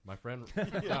 Gangbang? My friend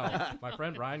my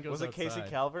friend Ryan goes Was it outside. Casey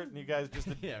Calvert and you guys just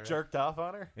Yeah, right. jerked off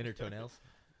on her? In her toenails?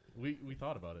 We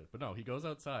thought about it. But no, he goes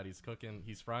outside.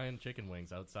 He's frying chicken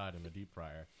wings outside in the deep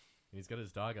fryer. And he's got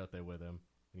his dog out there with him.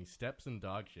 And he steps in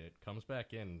dog shit, comes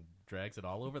back in, drags it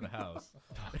all over the house.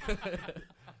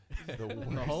 And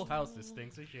the whole house just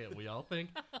stinks of shit. We all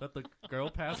think that the girl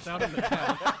passed out in the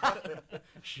couch,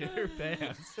 shit her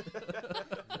pants.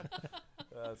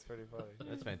 That's pretty funny.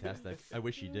 That's fantastic. I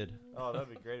wish she did. Oh, that'd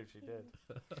be great if she did.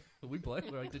 We blame.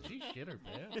 We're like, did she shit her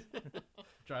pants?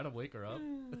 Trying to wake her up.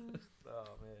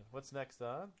 Oh man, what's next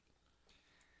on?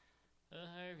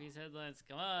 Harvey's headlines.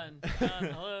 Come on.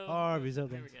 Hello. Harvey's There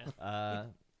headlines. we go.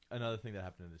 Another thing that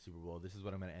happened in the Super Bowl. This is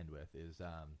what I'm going to end with. Is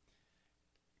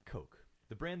Coke,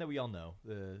 the brand that we all know.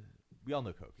 We all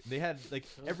know Coke. They had like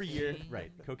every year,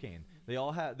 right? Cocaine. They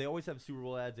always have Super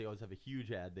Bowl ads. They always have a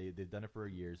huge ad. They've done it for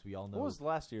years. We all know. What was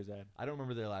last year's ad? I don't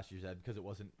remember their last year's ad because it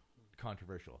wasn't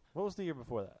controversial. What was the year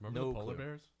before that? Remember the polar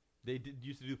bears? They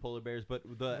used to do polar bears, but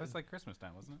It was like Christmas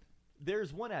time, wasn't it?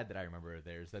 there's one ad that I remember of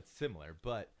theirs that's similar.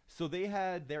 But so they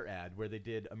had their ad where they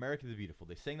did "America the Beautiful."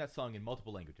 They sang that song in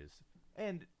multiple languages,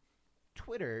 and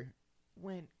Twitter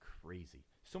went crazy.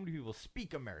 So many people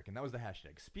speak American. That was the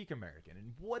hashtag, speak American.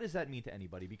 And what does that mean to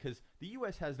anybody? Because the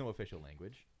U.S. has no official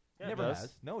language. Yeah, Never it does.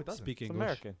 has. No, it doesn't. Speak It's English.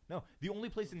 American. No, the only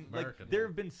place in American, there yeah.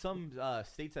 have been some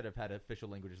states that have had official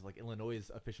languages. Like Illinois'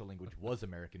 official language was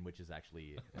American, which is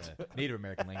actually Native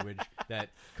American language that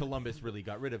Columbus really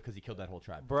got rid of because he killed that whole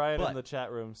tribe. Brian But- in the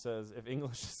chat room says, "If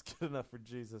English is good enough for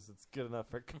Jesus, it's good enough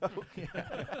for Coke."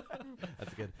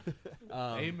 That's good.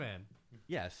 Amen.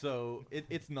 Yeah, so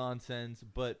it's nonsense,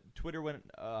 but Twitter went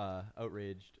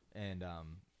outraged, and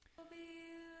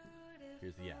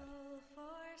here's the ad.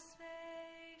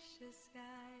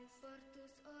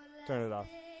 Turn it off.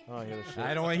 I don't hear this shit.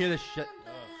 I don't want to hear this shit.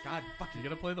 God, fuck You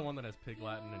gotta play the one that has Pig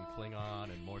Latin and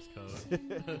Klingon and Morse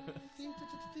code.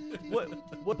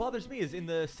 What bothers me is in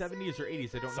the 70s or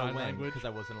 80s, I don't Sign know when language. because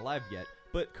I wasn't alive yet,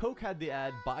 but Coke had the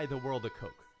ad "Buy the World a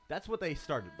Coke." That's what they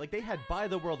started. Like they had "Buy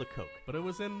the World a Coke." But it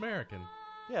was in American.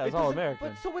 Yeah, it's It all doesn't- American.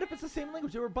 But so what if it's the same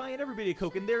language? They were buying everybody a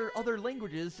Coke, and there are other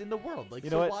languages in the world. Like, You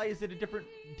so know what? why is it a different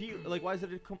deal? Like, why is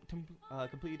it a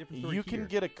completely different story You can here?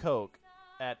 get a Coke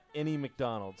at any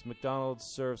McDonald's. McDonald's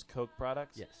serves Coke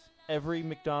products. Yes. Every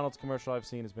McDonald's commercial I've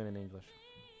seen has been in English.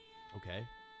 Okay.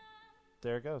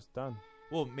 There it goes. Done.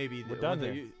 Well, maybe We're the done ones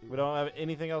that here. you- We don't have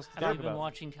anything else to Have talk you been about.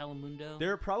 watching Telemundo?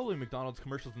 There are probably McDonald's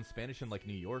commercials in Spanish in like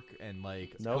New York and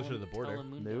like Nope. closer to the border.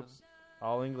 Telemundo. Nope.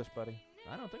 All English, buddy.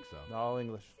 I don't think so. All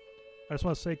English. I just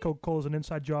want to say Coca-Cola's an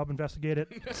inside job. Investigate it.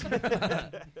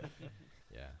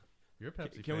 Yeah. You're a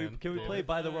Pepsi Can fan. we play David.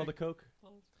 "Buy the World a Coke"?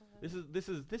 This is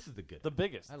the good. The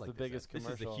biggest. I like the this biggest ad. This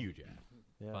commercial. is a huge ad.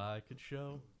 If Yeah. I could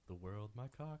show the world my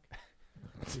cock.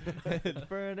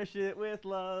 Furnish it with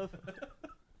love.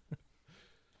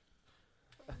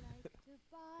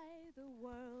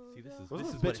 See, this is Wasn't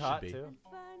this is bitch what it hot should be. too?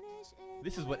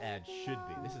 This is what ads should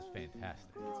be. This is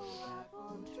fantastic.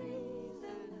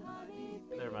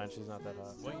 Never mind, she's not that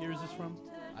hot. What year is this from?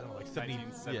 I don't know, like 70,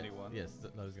 1971. Yes,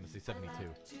 I was going to say 72.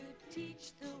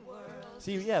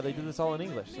 See, yeah, they did this all in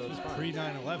English, so it's fine. Pre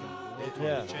 9/11.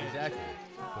 Yeah. Exactly.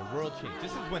 The world changed.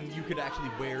 This is when you could actually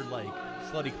wear like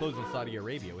slutty clothes in Saudi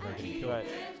Arabia without getting killed. Right.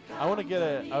 I want to get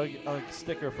a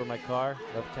sticker for my car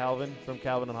of Calvin from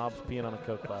Calvin and Hobbes peeing on a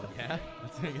Coke bottle. Yeah,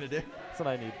 that's what you're gonna do. That's what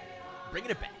I need.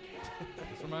 Bringing it back.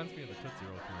 This reminds me of the Tootsie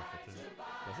Roll commercial too.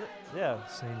 Does it? Yeah.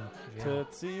 Same. Yeah.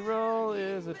 Tootsie Roll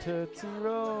is a Tootsie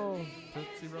Roll.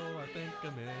 Tootsie Roll, I think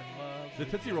I'm in love. The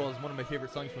Tootsie Roll is one of my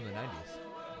favorite songs from the 90s.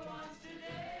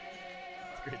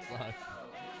 It's a great song.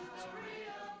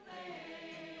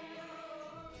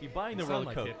 See, buying the world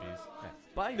of Coke.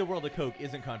 Buying the world of Coke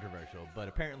isn't controversial, but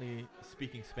apparently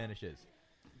speaking Spanish is.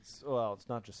 Well, it's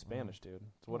not just Spanish, dude.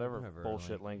 It's whatever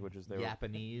bullshit like languages they were.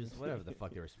 Japanese, whatever the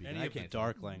fuck they were speaking. Any I of the can't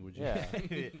dark tell. languages.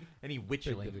 Yeah. Any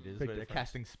witchy languages where they're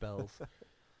casting spells.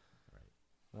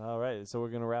 All right, so we're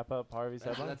gonna wrap up Harvey's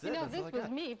headline. That's You it. know, That's all I this was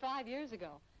got. me 5 years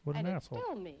ago. What an and asshole. it's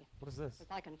still me. What is this? 'Cause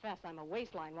I confess I'm a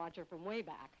waistline watcher from way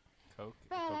back. Coke.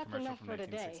 Well, Coke that's commercial enough from for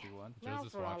today. 1961. Now Joe's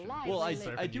just for a watching. lively Well, list.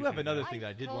 I do have another thing that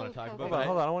I did want to talk about. Hold on,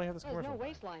 hold on. I don't want to hear this There's commercial. no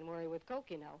waistline worry with Coke,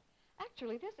 you know.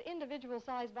 Actually, this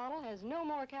individual-sized bottle has no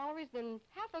more calories than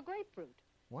half a grapefruit.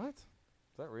 What? Is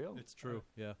that real? It's true.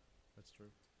 Yeah, that's true.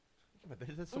 But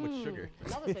there's so much sugar.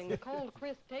 Another thing, the cold,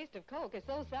 crisp taste of Coke is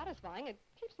so satisfying, it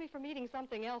keeps me from eating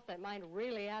something else that might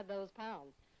really add those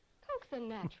pounds. Coke's a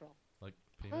natural, Like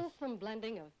penis. wholesome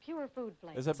blending of pure food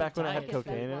flavors. Is that back when it had I guess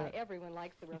cocaine in that's it? why everyone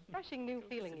likes the refreshing new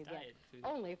feeling you get,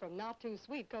 only from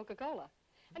not-too-sweet Coca-Cola.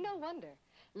 And no wonder.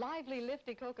 Lively,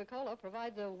 lifty Coca-Cola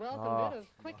provides a welcome bit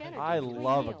of quick energy. I between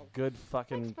love a meals. good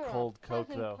fucking Makes for a cold Coke,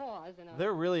 pleasant though. pause in a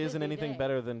There really isn't busy anything day.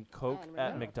 better than Coke And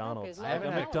at remember, McDonald's. Coke is I haven't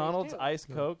At had- McDonald's, too. iced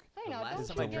Coke Hey, now, Last don't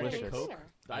time I forget drank a your delicious. Coke,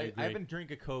 dinner. I haven't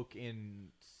drank a Coke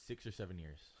in 6 or 7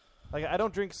 years. Like, I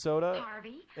don't drink soda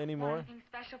Harvey, anymore. anything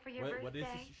special for your What is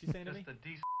birthday? she saying to me?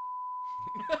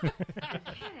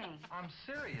 Kidding. I'm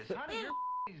serious. Honey, your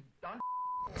is done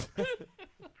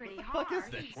Pretty the hard. fuck is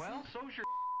this? well, so's your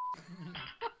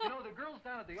You know, the girls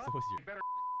down at the office your- better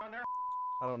on their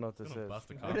I don't know what this Gonna is. bust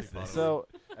a What coffee is this? bottle. So,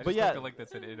 I but just yeah, looked at like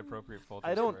that's an inappropriate Folgers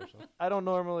I don't. commercial. I don't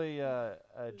normally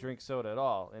drink soda at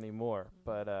all anymore.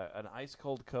 But an ice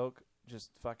cold Coke,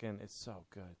 just fucking, it's so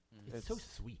good. It's so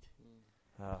sweet.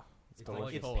 It's It's delicious.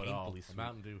 like It's cold at all. painfully sweet.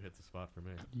 Mountain Dew hits the spot for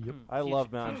me. Yep. I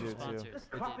love Mountain Dew Future too.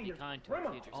 sponsors. Would you be kind to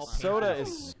a future All sponsor? Soda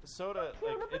is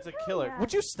like it's a killer.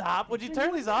 Would you stop? Would you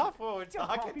turn these off while we're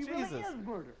talking? Jesus.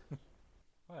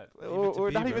 What? We're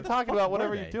not even talking about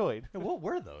whatever you're doing. Yeah, what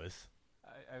were those?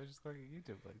 I was just looking at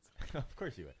YouTube links. Of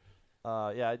course you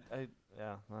would. Yeah, I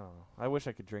don't know. I wish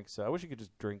I could drink soda. I wish you could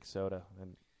just drink soda,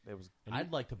 and it was. And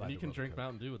I'd like to buy And you the can World drink Coke.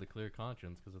 Mountain Dew with a clear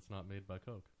conscience because it's not made by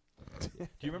Coke. Do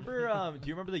you remember? Do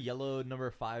you remember the yellow number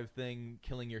 5 thing,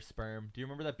 killing your sperm? Do you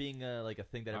remember that being like a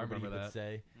thing that I everybody remember would that.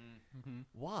 say? Mm-hmm.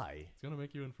 Why? It's gonna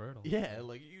make you infertile. Yeah,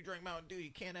 like you drink Mountain Dew, you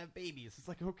can't have babies. It's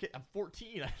like, okay, I'm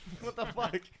 14. What the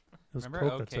fuck? It was Remember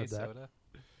Coke that OK said that. Soda?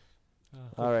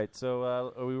 All right, so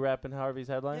are we wrapping Harvey's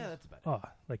headlines? Yeah, that's about it. Oh,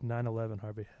 like 9/11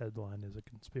 Harvey headline is a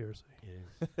conspiracy.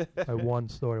 It is. By one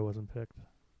story wasn't picked.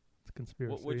 It's a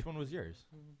conspiracy. Which one was yours?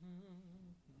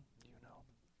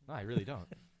 No, I really don't.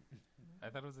 I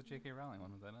thought it was the J.K. Rowling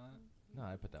one. Was that on it? No,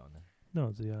 I put that one there. No,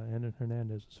 it's the Aaron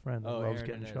Hernandez's friend that loves Aaron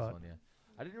getting Hernandez shot. one, yeah.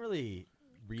 I didn't really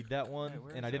read that one,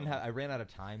 where and is I didn't that have. one? I ran out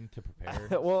of time to prepare.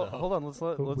 well, so- hold on.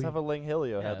 Let's have a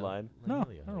Langhilio headline. No,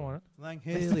 I don't want it.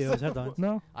 Langhilio's headlines.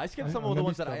 No. I skipped I- some I'm of the gonna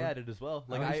ones be that I stubborn. added as well.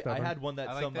 Like I'm gonna be I stubborn. had one that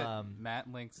I like some that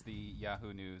Matt links the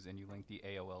Yahoo News and you link the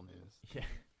AOL News. yeah,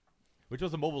 which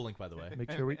was a mobile link, by the way.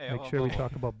 Make sure we AOL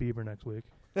talk about Bieber next week.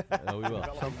 Oh, we will.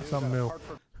 Something new.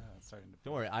 It's starting to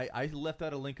Don't worry, I left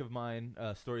out a link of mine,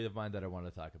 a story of mine that I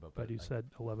wanted to talk about. But you I- said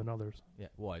 11 others. yeah,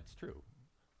 well, it's true.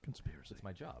 Conspiracy. It's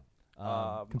my job.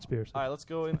 Conspiracy. All right, let's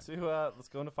go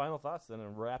into final thoughts then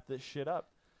and wrap this shit up.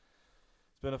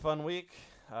 It's been a fun week.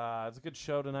 It's a good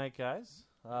show tonight, guys.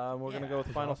 We're gonna go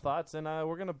with final thoughts, and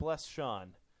we're gonna bless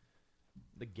Sean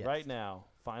the guest. right now.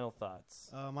 Final thoughts.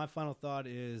 My final thought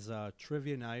is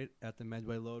trivia night at the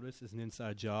Medway Lotus is an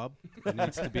inside job. It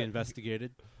needs to be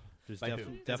investigated. There's By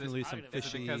who? definitely some Is it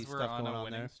fishy because we're stuff on going a on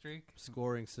winning there. streak?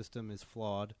 Scoring system is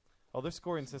flawed. Oh, their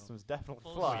scoring system is definitely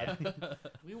Bullshit. flawed.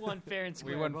 We won fair and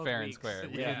square. We won both fair and weeks. square.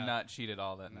 We Yeah. did not cheat at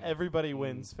all that night. Everybody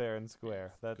wins fair and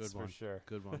square. That's Good for one. sure.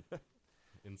 Good one.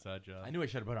 Inside job. I knew I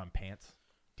should have put on pants.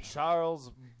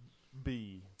 Charles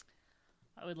B.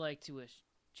 I would like to wish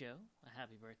Joe a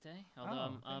happy birthday. Although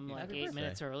Oh, I'm thank you. like Happy 8 birthday.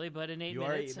 minutes early, but in 8 You are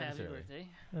minutes, 8 minutes happy early. birthday.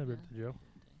 Happy birthday, Joe.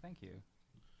 Thank you.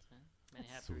 Many That's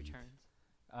happy sweet. returns.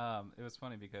 It was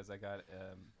funny because I got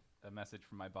a message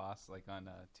from my boss. Like on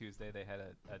Tuesday, they had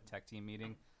a tech team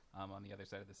meeting on the other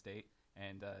side of the state,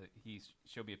 and he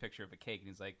showed me a picture of a cake, and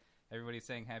he's like, everybody's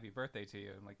saying happy birthday to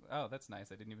you. I'm like, oh, that's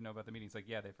nice. I didn't even know about the meeting. He's like,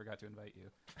 yeah, they forgot to invite you.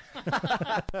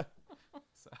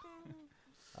 So.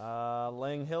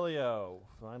 Langhilio,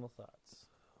 final thoughts.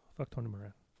 Fuck Tony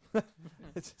Moran.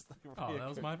 It's just like, Oh, that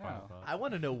was my final thought. I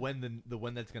want to know when the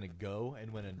one that's going to go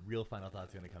and when a real final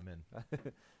thought's going to come in.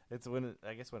 It's when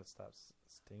I guess when it stops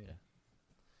stinging. Yeah.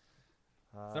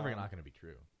 It's never not going to be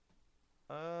true.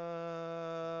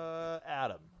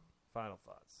 Adam, final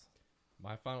thoughts.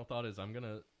 My final thought is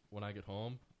when I get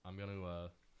home, I'm gonna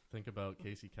think about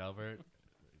Casey Calvert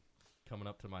coming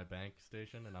up to my bank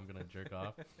station, and I'm gonna jerk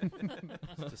off.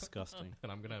 It's disgusting.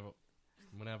 And I'm gonna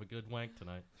have a good wank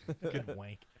tonight. Good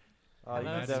wank. Hello,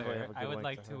 definitely sir. have a good I would wank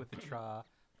like to to have. withdraw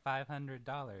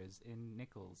 $500 in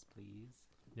nickels, please.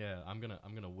 Yeah, I'm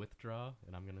gonna withdraw,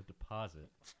 and I'm gonna deposit.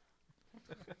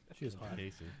 She's hot.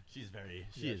 Casey. She's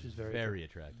she's very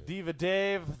attractive. Diva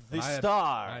Dave, the I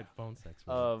star had phone sex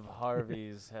with of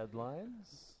Harvey's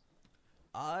headlines.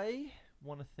 I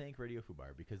want to thank Radio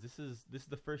Fubar because this is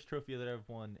the first trophy that I've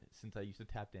won since I used to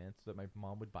tap dance. That my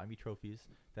mom would buy me trophies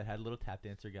that had a little tap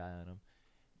dancer guy on them.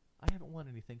 I haven't won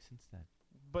anything since then.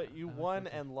 But you won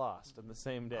and lost in the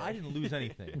same day. I didn't lose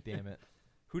anything. Damn it.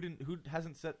 Who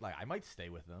hasn't said like I might stay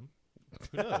with them?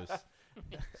 Who knows?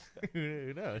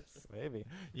 Who knows? Maybe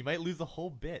you might lose the whole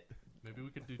bit. Maybe we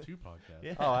could do 2 podcasts.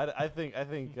 Yeah. Oh, I think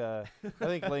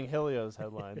Langhilio's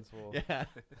headlines will. Yeah.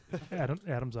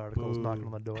 Adam's article is knocking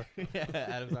on the door. Yeah,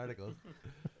 Adam's articles.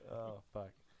 Oh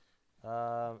fuck.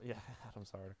 Yeah,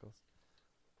 Adam's articles.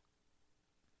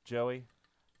 Joey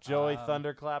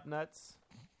Thunderclap Nuts.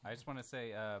 I just want to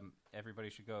say everybody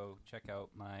should go check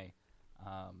out my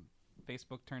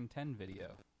Facebook Turn 10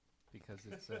 video because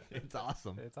it's it's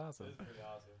awesome. It's awesome. It's pretty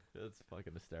awesome. It's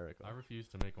fucking hysterical. I refuse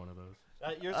to make one of those.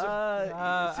 I do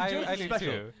special.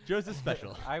 too. Joe's is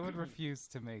special. I would refuse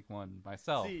to make one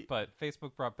myself, but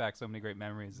Facebook brought back so many great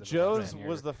memories. Of Joe's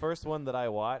was the first one that I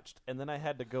watched, and then I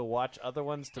had to go watch other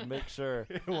ones to make sure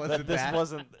wasn't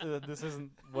this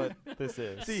isn't what this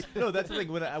is. See, no, that's the thing.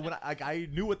 When I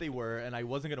knew what they were, and I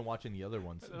wasn't gonna watch any other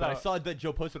ones, but I saw that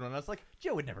Joe posted one, and I was like,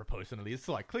 Joe would never post one of these,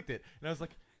 so I clicked it, and I was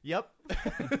like, yep,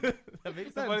 that makes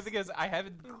sense. The funny thing is, I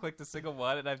haven't clicked a single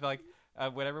one, and I've like.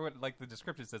 Whenever like the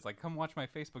description says like come watch my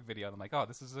Facebook video, and I'm like, oh,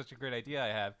 this is such a great idea I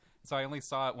have. So I only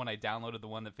saw it when I downloaded the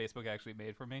one that Facebook actually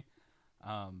made for me.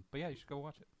 But yeah, you should go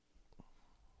watch it.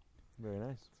 Very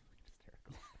nice.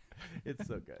 It's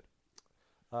so good.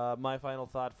 My final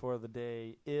thought for the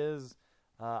day is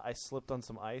I slipped on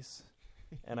some ice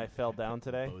and I fell down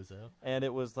today. Bozo. And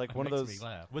it was like one of those.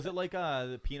 Was it like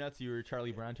the Peanuts? You were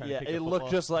Charlie Brown trying to kick a it football?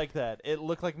 looked just like that. It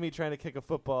looked like me trying to kick a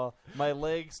football. My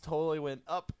legs totally went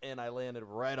up and I landed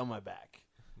right on my back.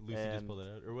 Lucy just pulled it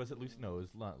out, or was it Lucy? No, it was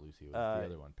not Lucy. It was the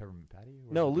other one, Peppermint Patty.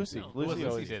 No, Lucy. No, Lucy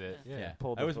always did it. Yeah,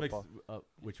 pulled I the was mixed football.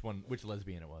 which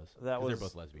lesbian it was. That was they're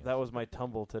both lesbians. That was my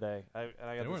tumble today. I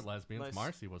got they weren't lesbians. Nice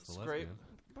Marcy was the scrape. lesbian.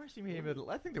 Marcy made it.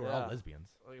 I think they were all lesbians.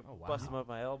 Oh, wow. Bust them up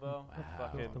my elbow. Wow.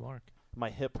 Fucking, the mark. My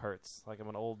hip hurts. Like I'm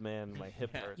an old man. My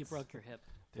hip hurts. You broke your hip.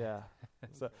 Yeah.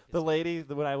 So the lady,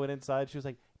 when I went inside, she was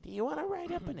like, "Do you want to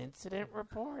write up an incident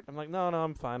report?" I'm like, "No,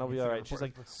 I'm fine. I'll be all right." She's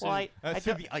like, "Well, I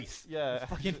took the ice." Yeah.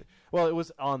 Fucking. Well, it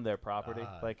was on their property.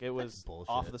 Like it was bullshit.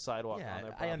 off the sidewalk Yeah, on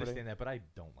their property. I understand that, but I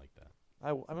don't like that.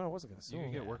 I mean, I wasn't going to sue. You could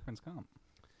him. get workman's comp.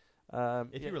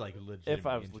 If you were like legitimately if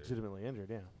I was injured. legitimately injured,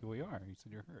 yeah. Well, you are. You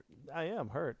said you're hurt. I am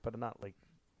hurt, but I'm not like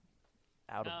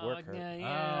out of work hurt.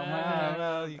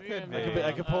 Well, you could be.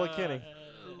 I could pull a Kenny.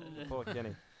 Pull a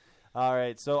Kenny. All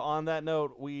right. So on that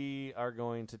note, we are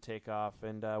going to take off,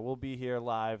 and we'll be here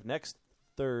live next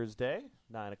Thursday,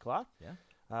 9:00.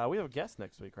 Yeah. We have a guest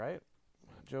next week, right?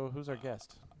 Joe, who's our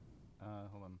guest?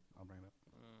 Hold on. I'll bring it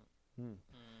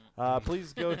up.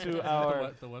 Please go to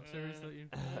our the web series that you.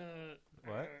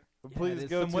 What? Please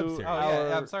go to Oh, our.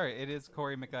 yeah, I'm sorry. It is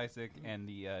Corey McIsaac and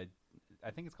the I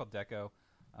think it's called Deco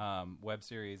web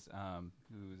series.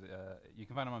 Who's you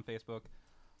can find them on Facebook.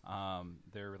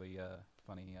 They're really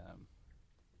funny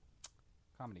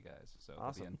comedy guys. So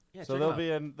Awesome. they'll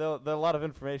be in. They'll be in. There's a lot of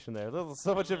information there. There's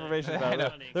so much information about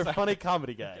them. They're funny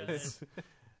comedy guys.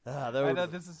 I know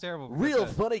this is terrible. Real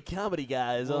funny comedy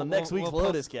guys on next week's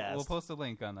Lotus Cast. We'll post a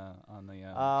link on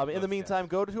the. In the meantime,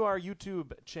 go to our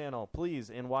YouTube channel,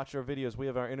 please, and watch our videos. We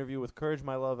have our interview with Courage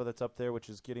My Lover that's up there, which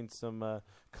is getting some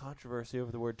controversy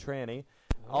over the word tranny.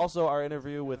 Also, our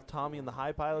interview with Tommy and the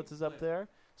High Pilots is up there.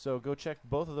 So go check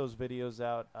both of those videos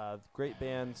out. Great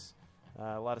bands.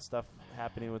 A lot of stuff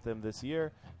happening with them this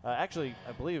year. Actually,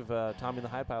 I believe Tommy and the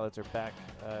High Pilots are back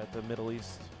at the Middle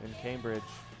East in Cambridge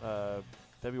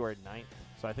February 9th.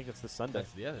 So I think it's this Sunday.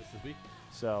 That's this week.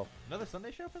 So Another Sunday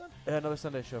show for them? another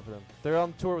Sunday show for them. They're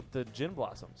on tour with the Gin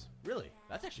Blossoms. Really?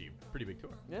 That's actually a pretty big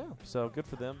tour. Yeah, so good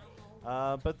for them.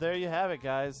 But there you have it,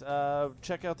 guys.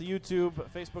 Check out the YouTube,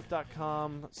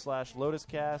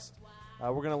 facebook.com/LotusCast.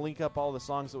 We're going to link up all the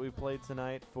songs that we played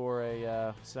tonight for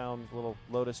a sound little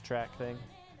Lotus track thing.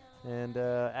 And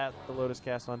at the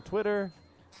LotusCast on Twitter.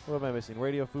 What am I missing?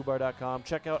 RadioFubar.com.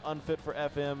 Check out Unfit for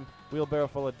FM, Wheelbarrow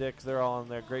Full of Dicks. They're all on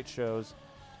there. Great shows.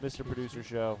 Mr. Producer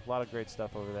Show. A lot of great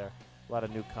stuff over there. A lot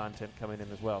of new content coming in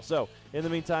as well. So, in the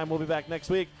meantime, we'll be back next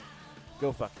week.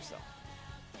 Go fuck yourself.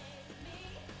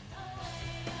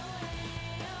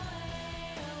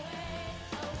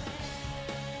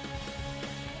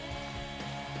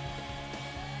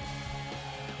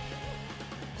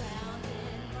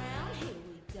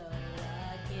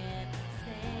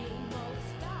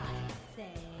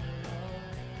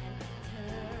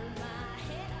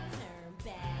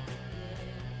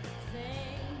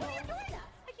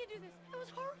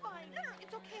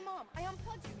 I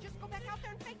unplugged you. Just go back out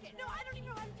there and fake it. No, I don't even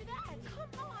know how to do that. Come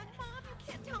on, Mom. You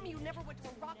can't tell me you never went to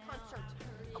a rock concert.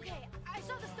 Okay, I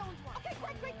saw